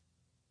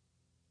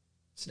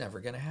 it's never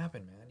going to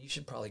happen, man. You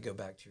should probably go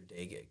back to your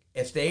day gig.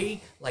 If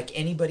they, like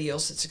anybody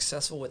else that's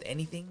successful with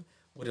anything,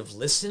 would have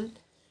listened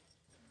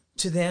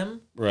to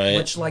them, right?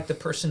 Much like the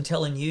person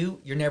telling you,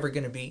 you're never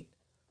going to be.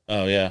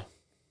 Oh, yeah.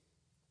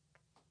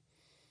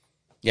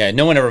 Yeah,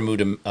 no one ever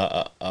moved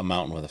a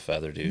mountain with a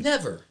feather, dude.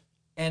 Never.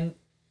 And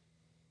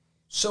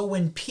so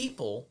when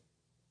people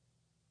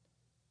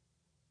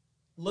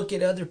look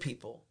at other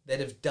people that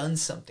have done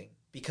something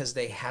because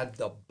they had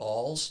the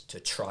balls to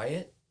try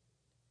it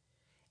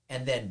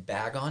and then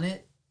bag on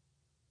it,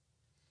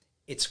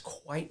 it's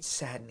quite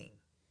saddening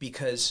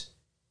because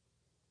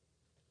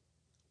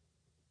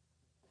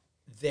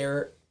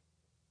they're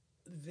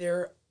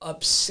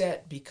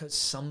upset because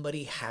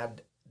somebody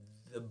had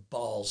the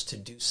balls to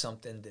do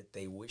something that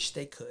they wish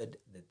they could,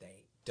 that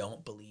they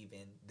don't believe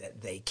in, that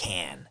they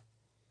can.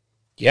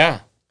 Yeah.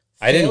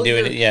 I didn't do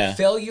it. Yeah.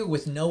 Failure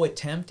with no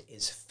attempt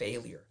is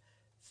failure.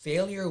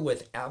 Failure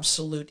with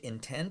absolute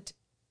intent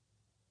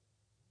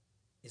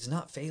is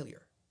not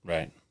failure.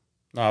 Right.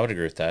 No, I would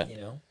agree with that.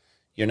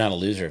 You're not a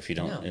loser if you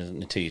don't,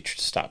 until you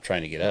stop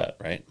trying to get up,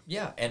 right?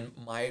 Yeah. And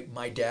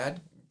my dad,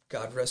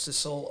 God rest his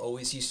soul,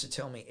 always used to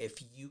tell me,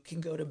 if you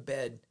can go to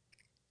bed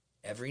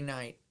every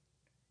night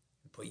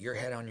and put your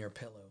head on your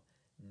pillow,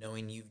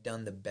 knowing you've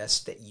done the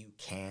best that you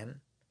can,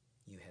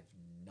 you have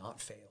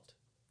not failed.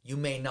 You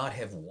may not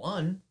have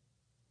won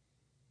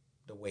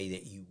the way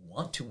that you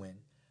want to win,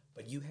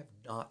 but you have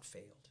not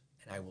failed.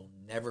 And I will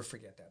never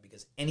forget that,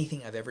 because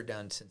anything I've ever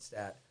done since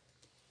that,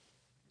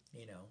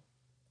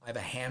 I have a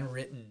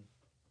handwritten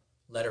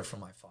letter from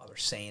my father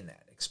saying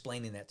that,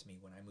 explaining that to me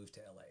when I moved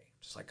to LA.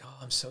 Just like, oh,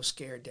 I'm so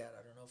scared, Dad.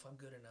 I don't know if I'm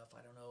good enough.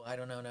 I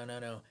don't know.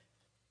 No.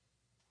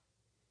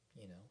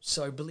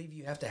 So I believe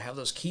you have to have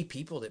those key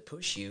people that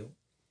push you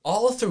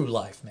all through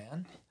life,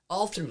 man.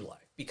 All through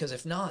life. Because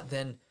if not,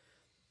 then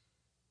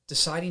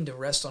deciding to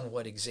rest on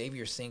what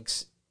Xavier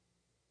thinks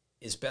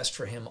is best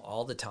for him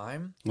all the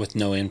time. With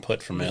no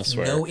input from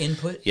elsewhere. No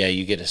input. Yeah,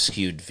 you get a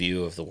skewed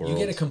view of the world. You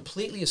get a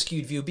completely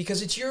skewed view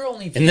because it's your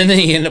only view. And then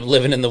you end up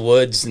living in the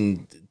woods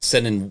and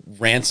sending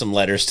ransom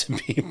letters to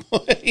people.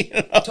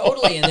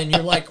 Totally. And then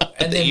you're like,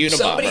 and then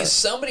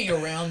somebody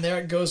around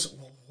there goes,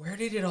 well, where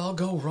did it all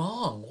go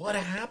wrong? What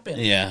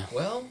happened? Yeah.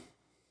 Well,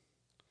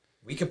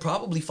 we could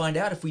probably find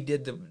out if we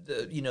did the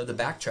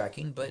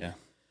backtracking, but yeah.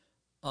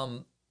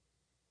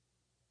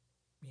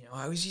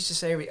 I always used to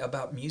say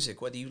about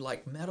music, whether you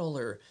like metal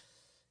or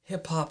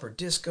hip hop or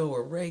disco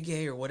or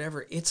reggae or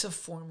whatever, it's a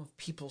form of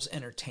people's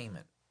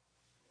entertainment.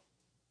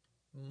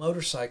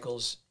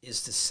 Motorcycles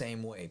is the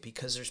same way,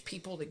 because there's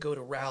people that go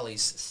to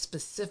rallies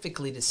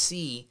specifically to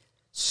see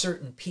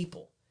certain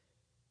people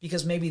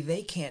because maybe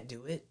they can't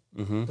do it,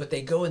 but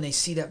they go and they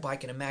see that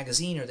bike in a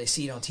magazine, or they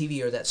see it on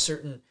TV, or that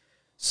certain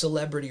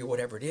celebrity or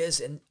whatever it is,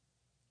 and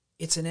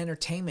it's an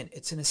entertainment.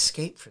 It's an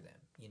escape for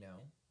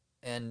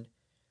them,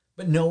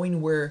 But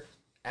knowing where,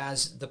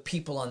 as the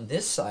people on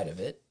this side of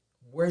it,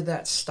 where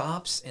that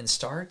stops and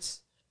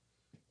starts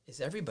is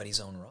everybody's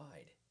own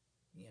ride,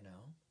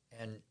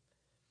 And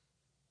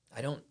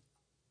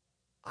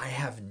I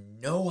have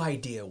no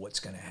idea what's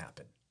going to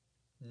happen.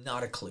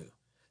 Not a clue.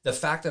 The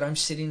fact that I'm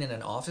sitting in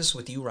an office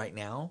with you right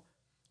now,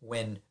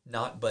 when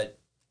not but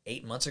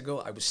 8 months ago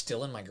I was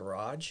still in my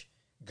garage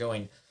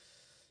going,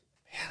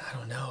 man, I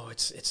don't know.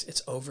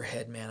 It's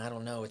overhead, man. I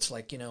don't know. It's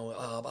like,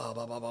 blah, blah,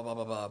 blah, blah, blah,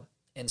 blah, blah.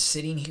 And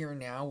sitting here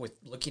now with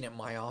looking at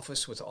my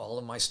office with all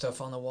of my stuff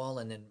on the wall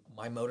and then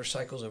my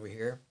motorcycles over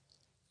here,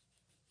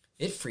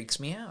 It freaks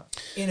me out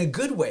in a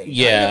good way.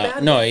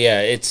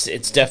 Yeah,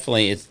 it's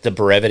definitely the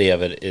brevity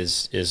of it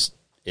is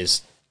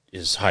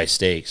high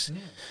stakes,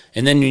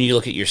 and then when you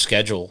look at your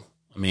schedule,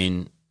 I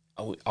mean,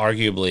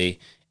 arguably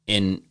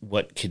in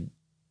what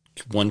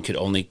one could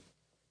only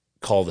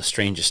call the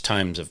strangest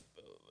times of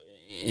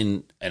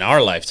in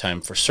our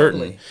lifetime for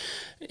certain,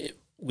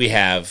 we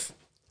have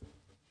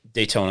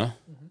Daytona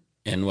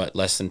in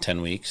less than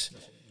 10 weeks,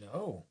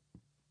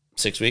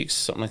 6 weeks,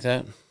 something like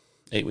that,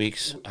 8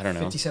 weeks, I don't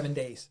know, 57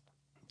 days.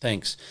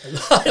 Thanks. I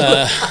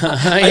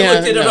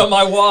looked at it on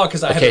my wall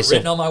because I have it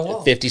written on my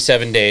wall.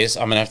 57 days.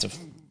 I'm going to have to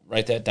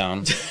write that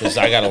down because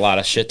I got a lot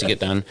of shit to get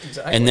done.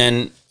 Exactly. And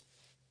then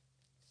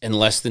in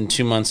less than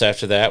 2 months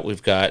after that,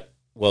 we've got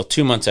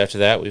 2 months after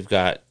that, we've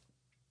got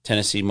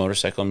Tennessee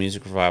Motorcycle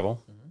Music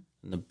Revival,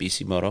 and the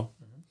BC Moto.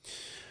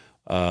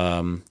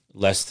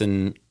 Less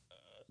than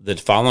the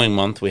following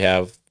month, we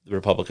have the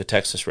Republic of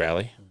Texas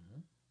Rally.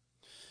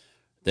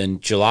 Then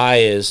July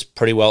is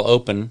pretty well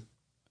open.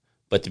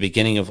 But the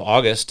beginning of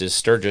August is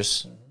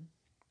Sturgis.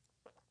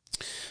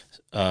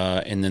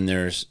 And then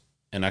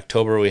in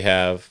October, we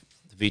have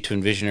the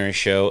V2 Visionary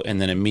Show.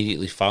 And then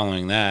immediately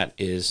following that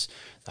is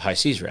the High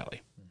Seas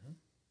Rally.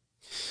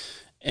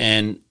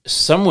 And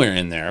somewhere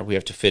in there, we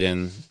have to fit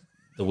in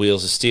the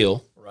Wheels of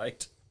Steel.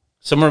 Right.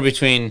 Somewhere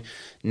between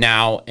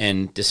now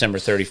and December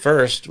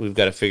 31st, we've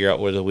got to figure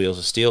out where the Wheels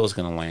of Steel is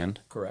going to land.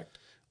 Correct.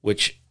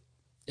 Which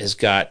has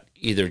got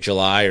either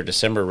July or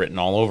December written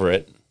all over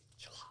it.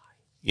 July.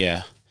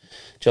 Yeah.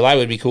 July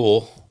would be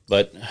cool,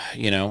 but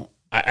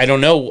I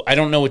don't know. I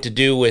don't know what to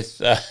do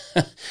with.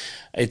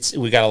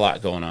 We got a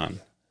lot going on.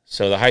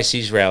 So the High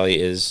Seas Rally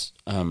is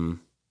right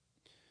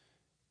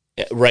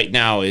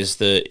now that's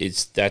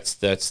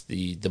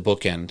the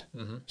bookend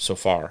so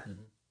far.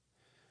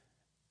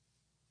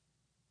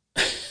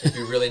 It'd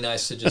be really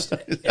nice to just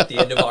at the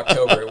end of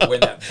October when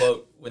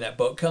that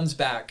boat comes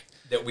back,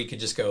 that we could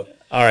just go,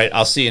 all right,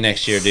 I'll see you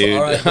next year, dude.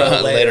 All right, bro,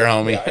 later,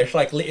 homie. Yeah,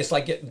 it's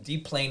like getting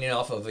deplaning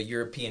off of a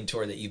European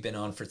tour that you've been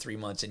on for 3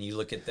 months, and you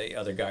look at the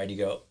other guy and you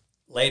go,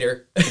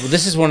 later. Well,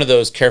 this is one of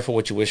those careful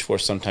what you wish for.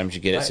 Sometimes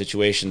you get at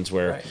situations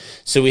where,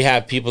 so we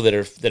have people that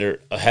are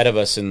ahead of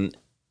us and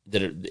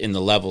that are in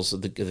the levels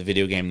of the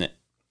video game that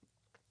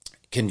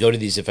can go to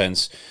these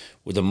events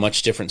with a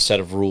much different set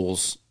of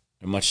rules,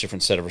 a much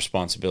different set of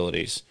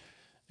responsibilities,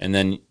 and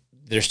then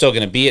they're still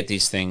going to be at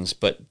these things,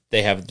 but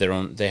they have their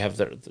own. They have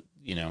their.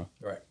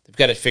 They've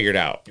got it figured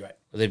out. Right.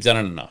 They've done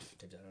it enough.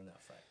 Right.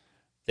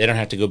 They don't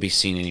have to go be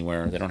seen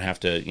anywhere. They don't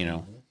have to,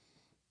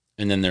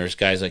 And then there's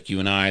guys like you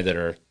and I that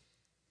are.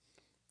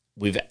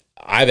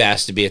 I've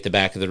asked to be at the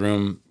back of the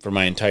room for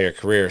my entire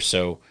career.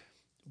 So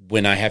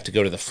when I have to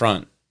go to the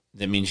front,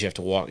 that means you have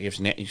to walk. You have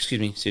to.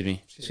 Excuse me.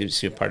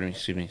 Pardon me.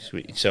 Excuse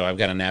me. So I've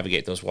got to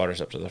navigate those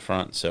waters up to the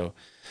front. So,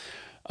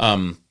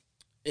 the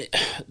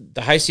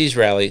High Seas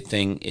Rally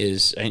thing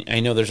is. I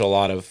know there's a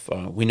lot of.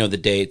 We know the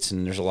dates,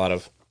 and there's a lot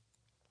of.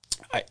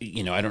 I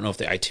don't know if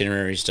the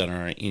itinerary is done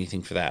or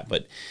anything for that,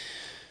 but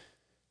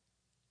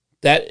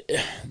that,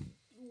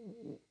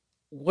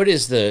 what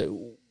is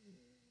the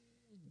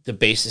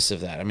basis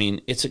of that? I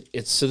mean, so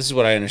this is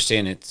what I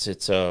understand.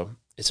 It's a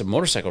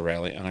motorcycle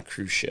rally on a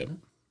cruise ship,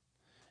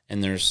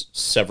 and there's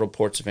several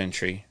ports of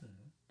entry,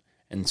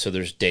 and so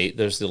there's the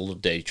little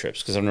day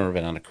trips because I've never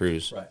been on a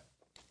cruise, right?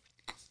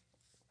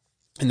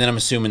 And then I'm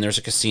assuming there's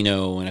a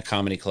casino and a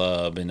comedy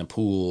club and a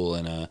pool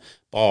and a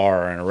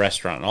bar and a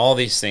restaurant and all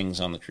these things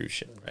on the cruise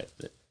ship, right?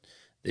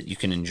 That you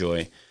can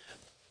enjoy.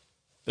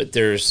 But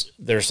there's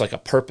like a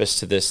purpose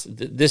to this.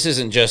 This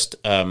isn't just.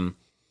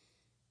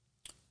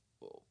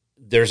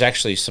 There's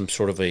actually some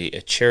sort of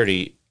a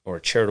charity or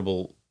a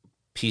charitable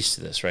piece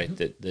to this, right?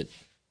 Mm-hmm.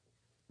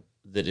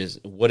 That is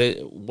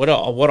what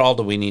all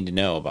do we need to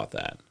know about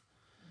that?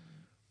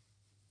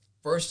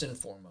 First and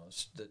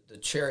foremost, the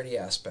charity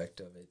aspect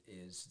of it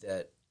is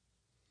that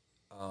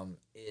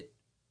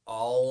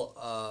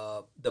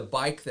the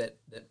bike that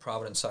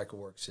Providence Cycle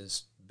Works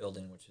is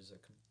building, which is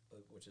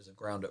a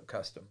ground up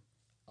custom,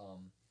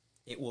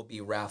 it will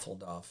be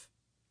raffled off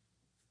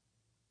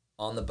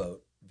on the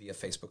boat via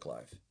Facebook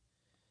Live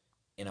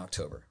in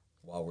October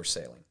while we're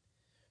sailing.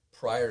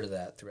 Prior to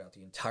that, throughout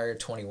the entire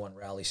 21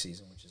 rally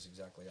season, which is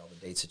exactly all the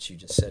dates that you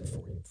just said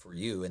for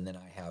you, and then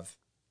I have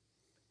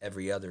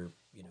every other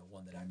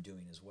one that I'm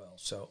doing as well.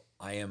 So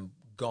I am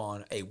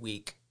gone a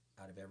week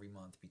out of every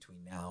month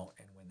between now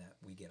and when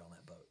we get on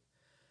that boat.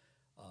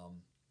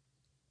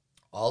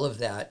 All of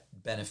that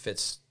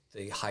benefits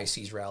the High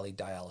Seas Rally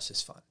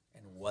Dialysis Fund.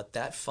 And what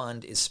that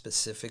fund is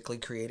specifically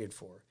created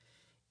for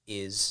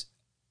is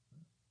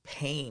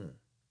paying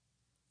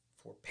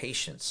for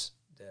patients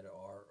that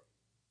are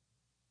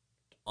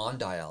on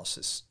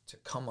dialysis to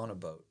come on a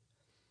boat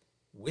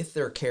with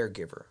their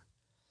caregiver.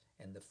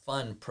 And the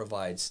fund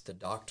provides the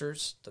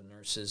doctors, the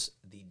nurses,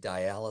 the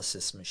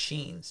dialysis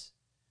machines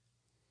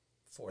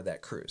for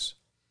that cruise.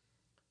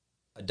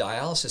 A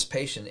dialysis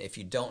patient, if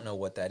you don't know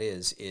what that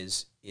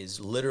is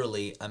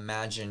literally,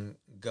 imagine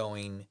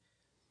going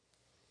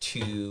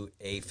to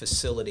a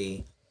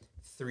facility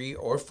 3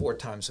 or 4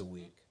 times a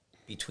week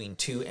between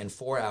 2 and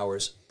 4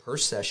 hours per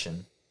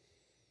session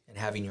and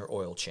having your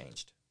oil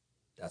changed.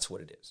 That's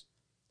what it is.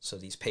 So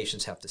these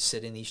patients have to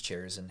sit in these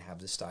chairs and have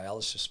this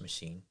dialysis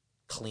machine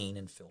clean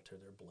and filter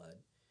their blood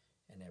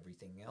and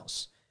everything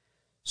else.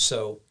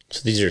 So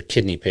these are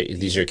kidneys.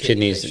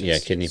 patients. Yeah,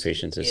 kidney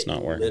patients. It's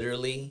not working.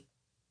 Literally,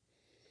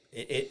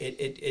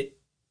 it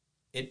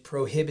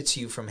prohibits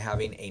you from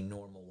having a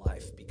normal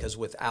life, because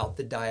without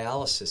the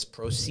dialysis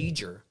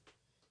procedure,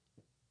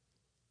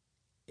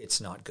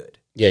 it's not good.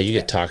 Yeah, you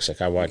get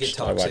toxic. I watched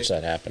toxic.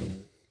 that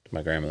happen to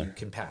my grandmother. You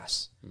can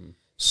pass.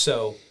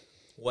 So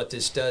what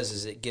this does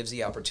is it gives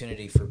the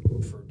opportunity for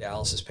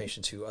dialysis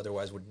patients who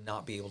otherwise would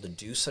not be able to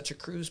do such a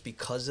cruise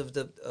because of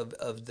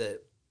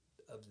the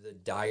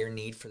dire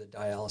need for the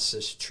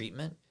dialysis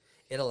treatment.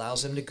 It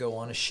allows them to go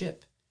on a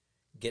ship,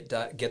 get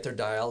their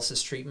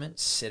dialysis treatment,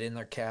 sit in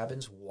their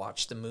cabins,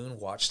 watch the moon,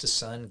 watch the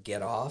sun,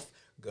 get off,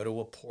 go to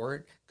a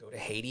port, go to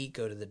Haiti,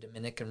 go to the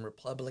Dominican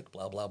Republic,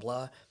 blah, blah,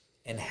 blah,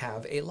 and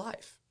have a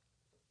life.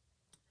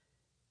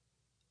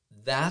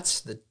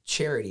 That's the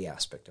charity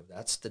aspect of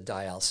that's the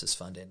dialysis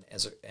fund. And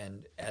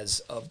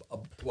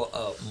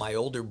my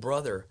older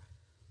brother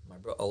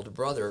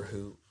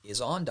who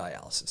is on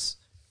dialysis,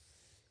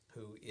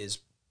 who is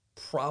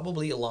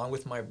probably, along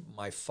with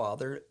my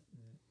father,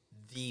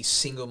 the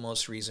single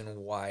most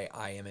reason why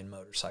I am in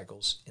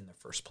motorcycles in the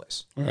first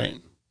place.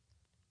 Right.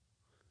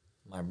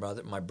 My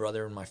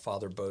brother and my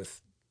father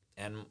both,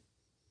 and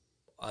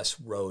us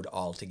rode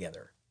all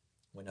together.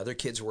 When other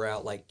kids were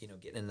out, like,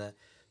 getting in the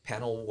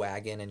panel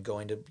wagon and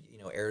going to,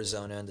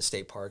 Arizona and the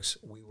state parks,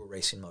 we were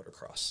racing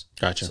motocross.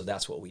 Gotcha. So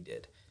that's what we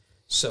did.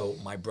 So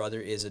my brother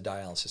is a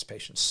dialysis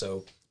patient.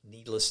 So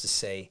needless to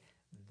say,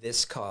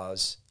 this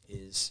cause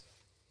is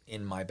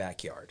in my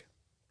backyard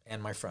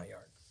and my front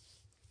yard.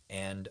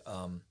 And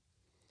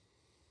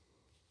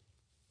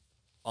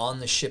on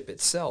the ship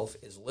itself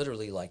is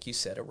literally, like you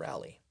said, a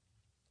rally.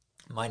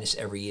 Minus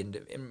every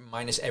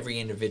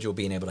individual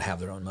being able to have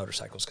their own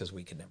motorcycles, because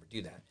we could never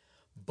do that.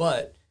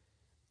 But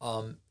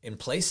in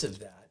place of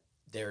that,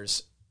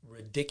 there's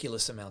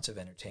ridiculous amounts of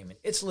entertainment.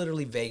 It's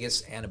literally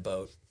Vegas and a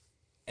boat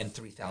and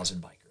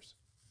 3,000 bikers.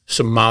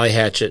 So Molly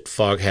Hatchet,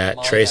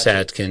 Foghat, Trace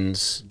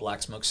Atkins,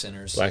 Black Smoke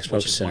Sinners,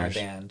 which is my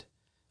band,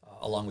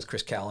 along with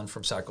Chris Callan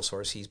from Cycle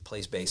Source. He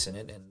plays bass in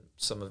it, and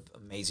some of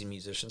amazing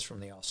musicians from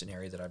the Austin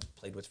area that I've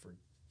played with for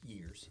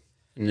years.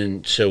 And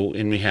then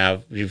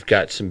you've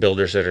got some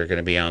builders that are going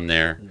to be on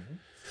there.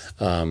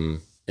 Mm-hmm.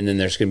 And then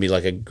there's going to be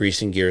like a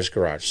Grease and Gears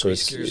garage. So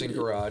Grease, Gears and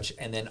garage,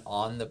 and then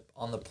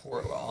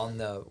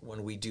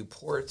when we do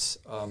ports,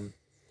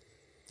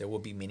 there will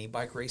be mini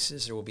bike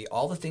races. There will be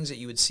all the things that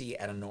you would see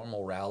at a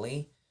normal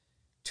rally,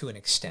 to an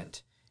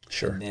extent.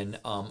 Sure. And then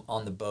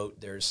on the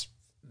boat, there's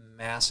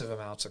massive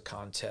amounts of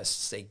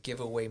contests. They give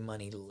away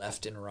money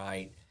left and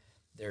right.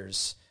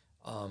 There's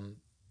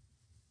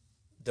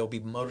there'll be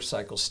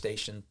motorcycles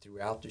stationed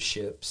throughout the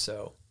ship.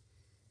 So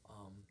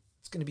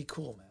it's going to be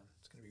cool, man.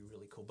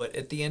 But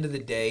at the end of the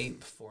day,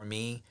 for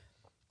me,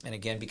 and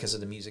again, because of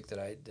the music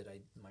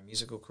my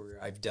musical career,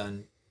 I've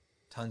done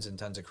tons and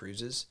tons of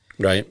cruises.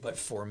 Right. But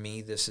for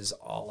me, this is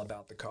all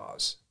about the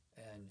cause.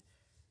 And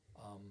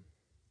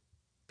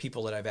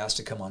people that I've asked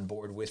to come on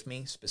board with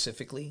me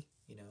specifically,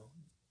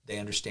 they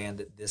understand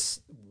that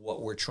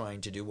what we're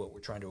trying to do, what we're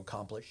trying to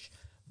accomplish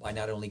by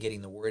not only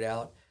getting the word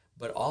out,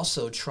 but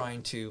also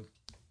trying to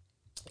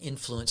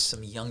influence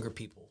some younger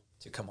people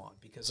to come on.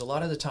 Because a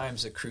lot of the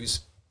times the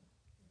cruise,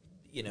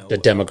 the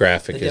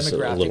demographic is a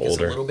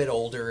little bit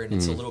older, and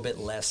it's a little bit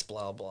less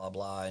blah, blah,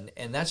 blah.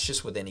 And that's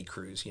just with any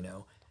cruise,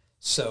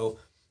 So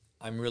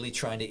I'm really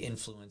trying to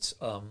influence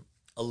a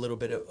little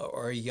bit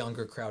or a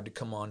younger crowd to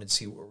come on and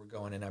see where we're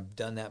going. And I've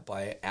done that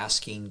by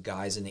asking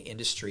guys in the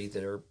industry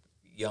that are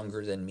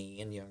younger than me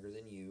and younger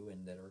than you,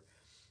 and that are,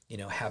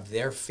 have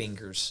their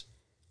fingers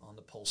on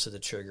the pulse of the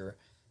trigger,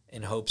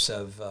 in hopes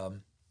of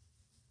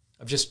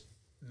just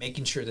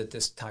making sure that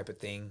this type of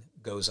thing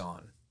goes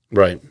on.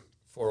 Right.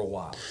 For a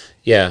while.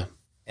 Yeah.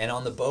 And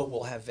on the boat,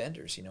 we'll have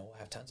vendors, we'll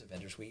have tons of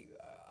vendors.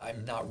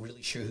 I'm not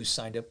really sure who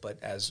signed up,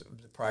 but as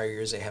the prior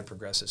years, they had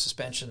Progressive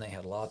Suspension, they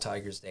had Law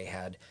Tigers, they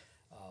had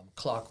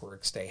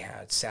Clockworks, they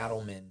had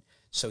Saddlemen.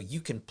 So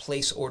you can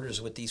place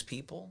orders with these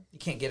people. You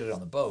can't get it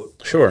on the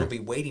boat. Sure. They'll be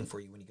waiting for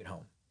you when you get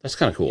home. That's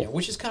kind of cool.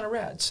 Which is kind of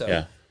rad. So,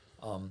 yeah.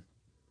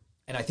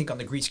 And I think on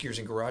the Grease, Gears,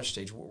 and Garage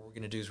stage, what we're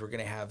going to do is we're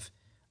going to have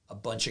a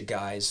bunch of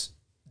guys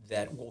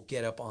that will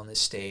get up on this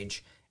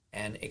stage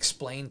and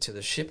explain to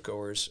the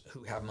shipgoers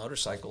who have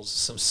motorcycles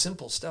some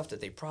simple stuff that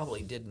they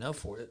probably didn't know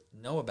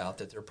about,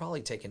 that they're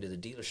probably taking to the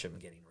dealership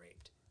and getting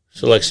raped.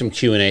 So like some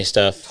Q&A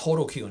stuff?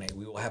 Total Q&A.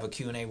 We will have a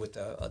Q&A with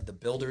the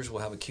builders.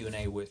 We'll have a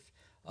Q&A with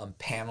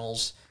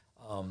panels.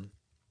 And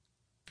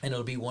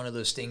it'll be one of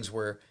those things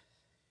where,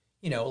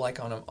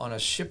 like on a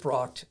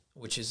Shiprocked,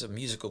 which is a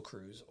musical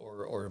cruise,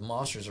 or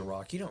Monsters of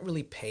Rock, you don't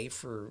really pay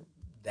for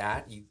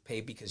that. You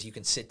pay because you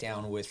can sit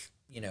down with,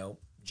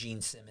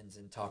 Gene Simmons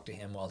and talk to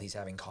him while he's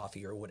having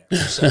coffee or whatever.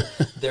 So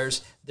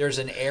there's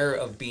an air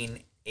of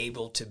being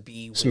able to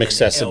be some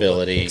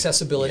accessibility,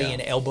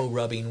 and elbow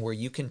rubbing, where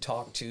you can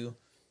talk to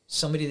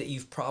somebody that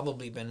you've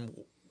probably been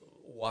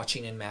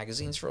watching in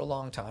magazines for a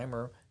long time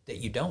or that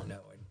you don't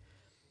know. And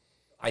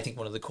I think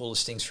one of the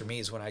coolest things for me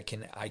is when I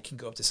can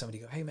go up to somebody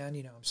and go, hey man,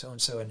 I'm so and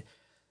so, and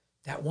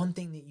that one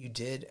thing that you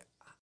did.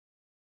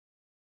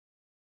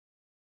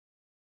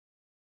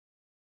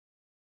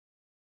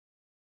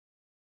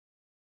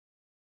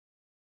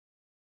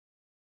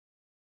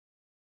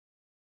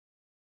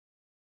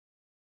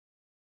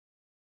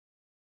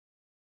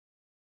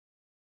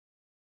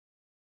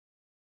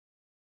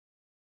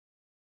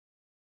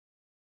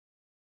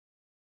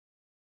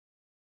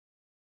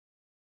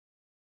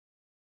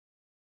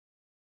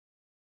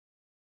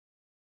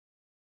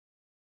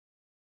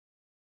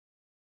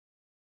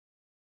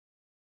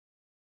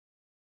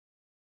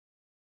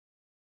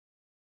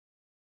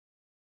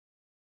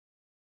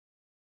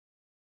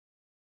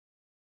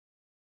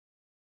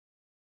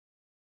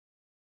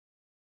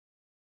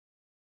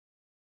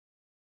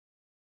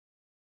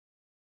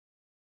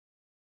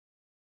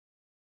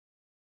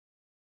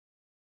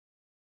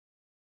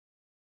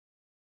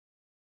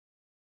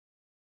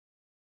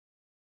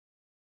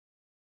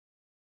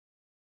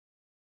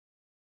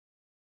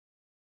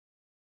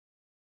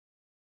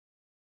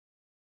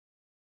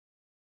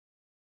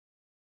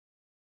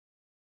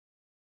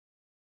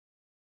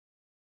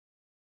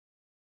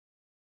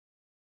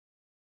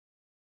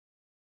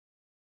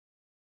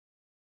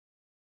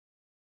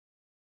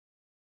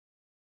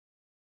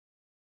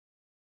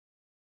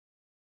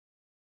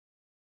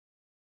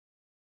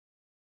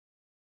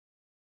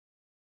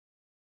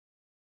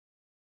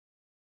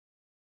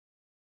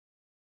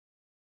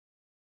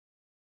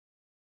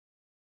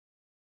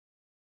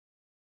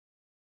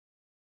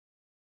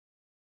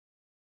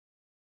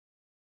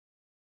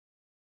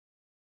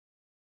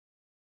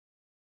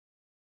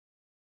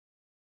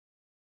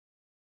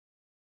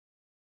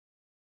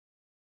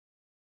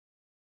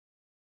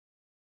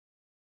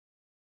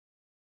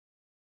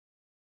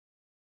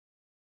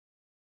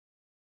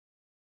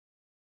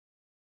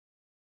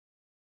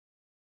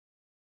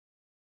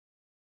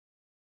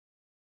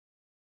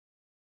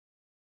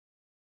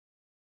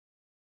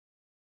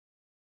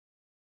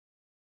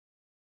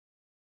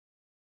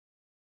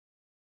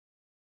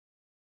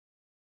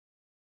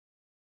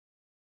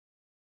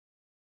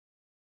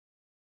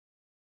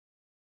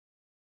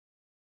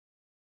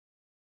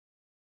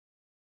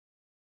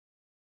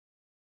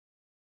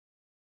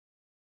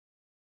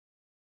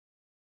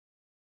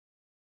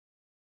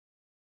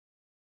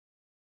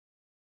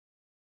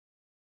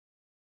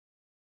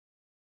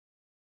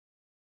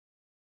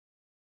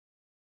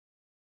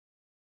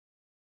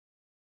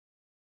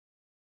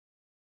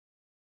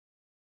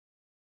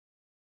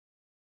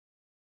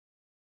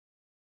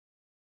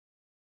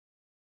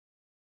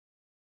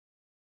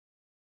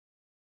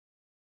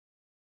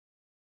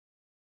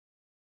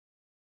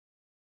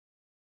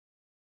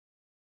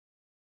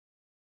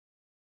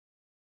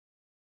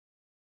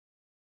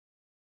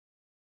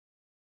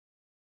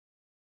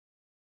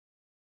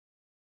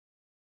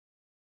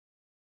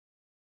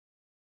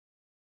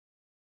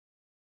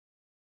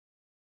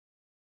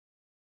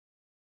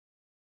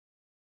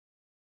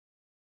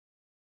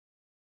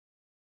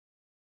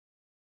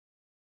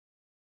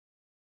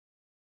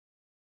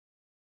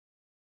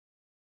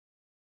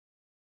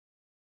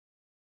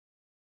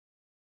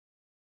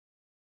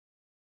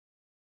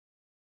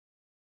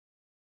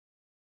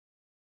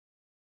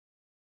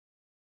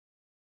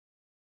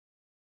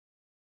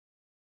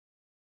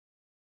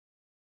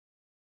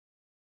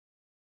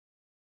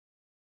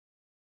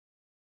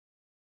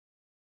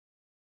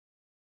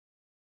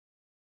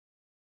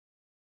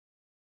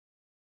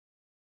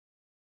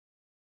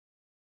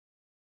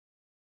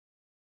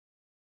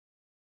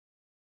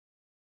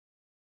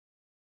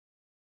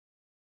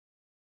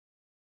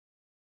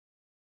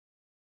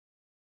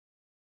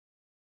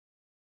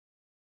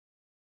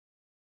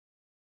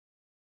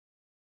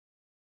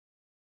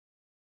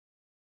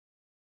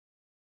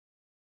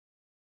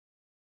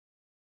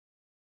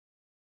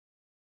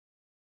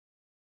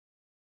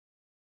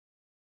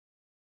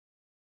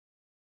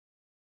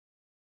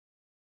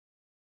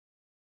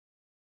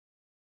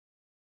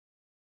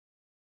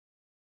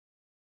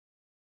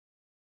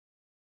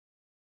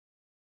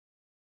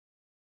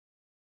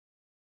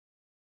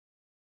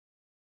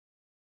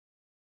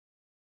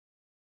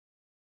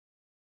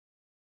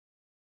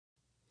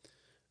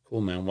 Cool,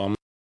 man. Well,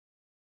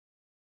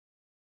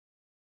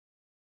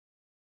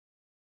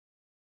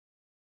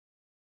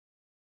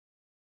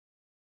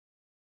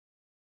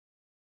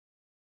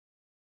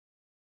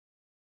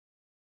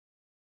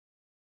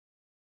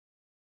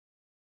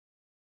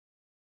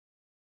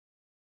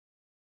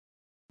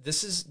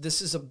 This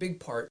is a big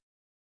part.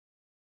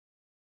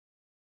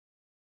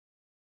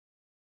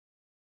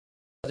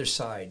 Other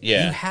side,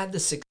 yeah. you had the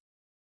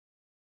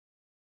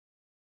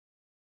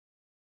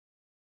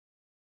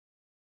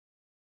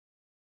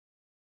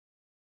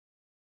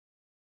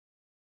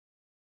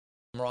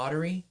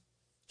camaraderie,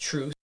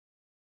 truth.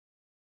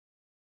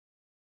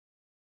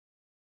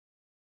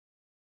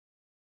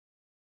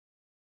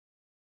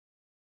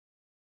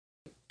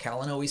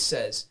 Callan always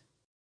says,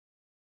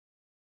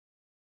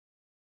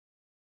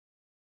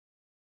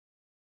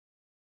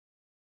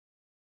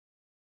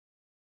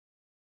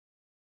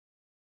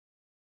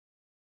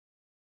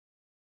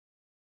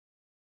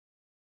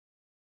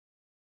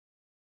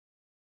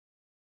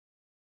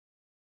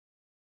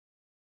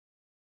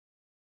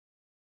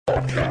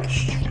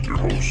 Podcast with your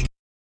host,